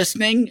there for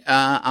listening.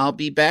 I'll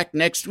be back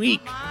next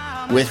week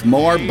with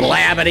more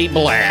blabbity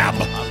blab.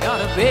 I've got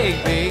a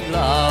big, big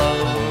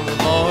love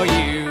for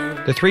you.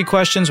 The Three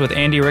Questions with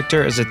Andy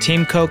Richter is a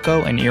Team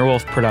Coco and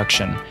Earwolf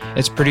production.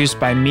 It's produced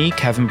by me,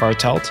 Kevin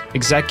Bartelt,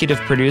 executive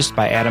produced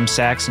by Adam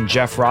Sachs and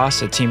Jeff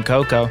Ross at Team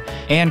Coco,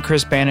 and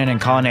Chris Bannon and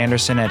Colin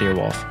Anderson at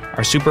Earwolf.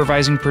 Our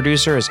supervising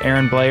producer is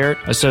Aaron Blair,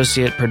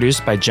 associate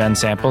produced by Jen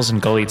Samples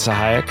and Galit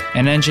Sahayak,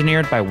 and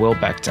engineered by Will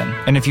Beckton.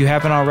 And if you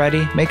haven't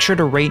already, make sure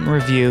to rate and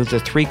review The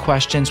Three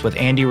Questions with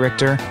Andy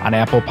Richter on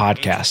Apple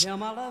Podcasts.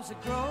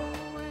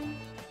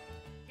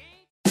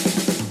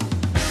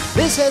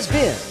 This has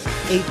been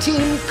a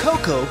Team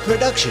Coco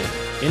production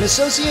in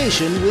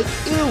association with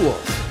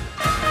Earwolf.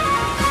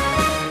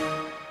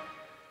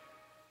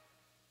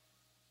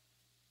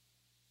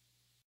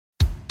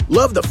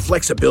 Love the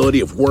flexibility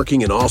of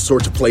working in all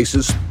sorts of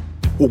places?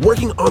 Well,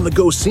 working on the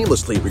go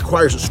seamlessly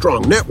requires a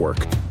strong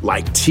network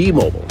like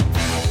T-Mobile.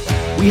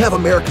 We have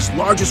America's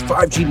largest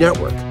 5G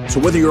network, so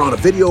whether you're on a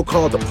video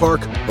call at the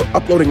park or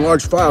uploading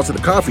large files at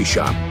a coffee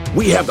shop,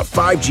 we have the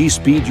 5G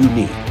speed you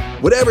need.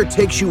 Whatever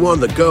takes you on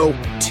the go,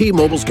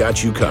 T-Mobile's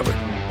got you covered.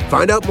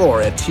 Find out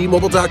more at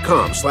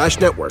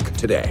T-Mobile.com/network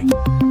today.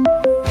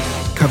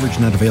 Coverage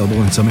not available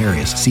in some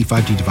areas. See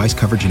 5G device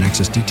coverage and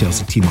access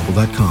details at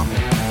T-Mobile.com.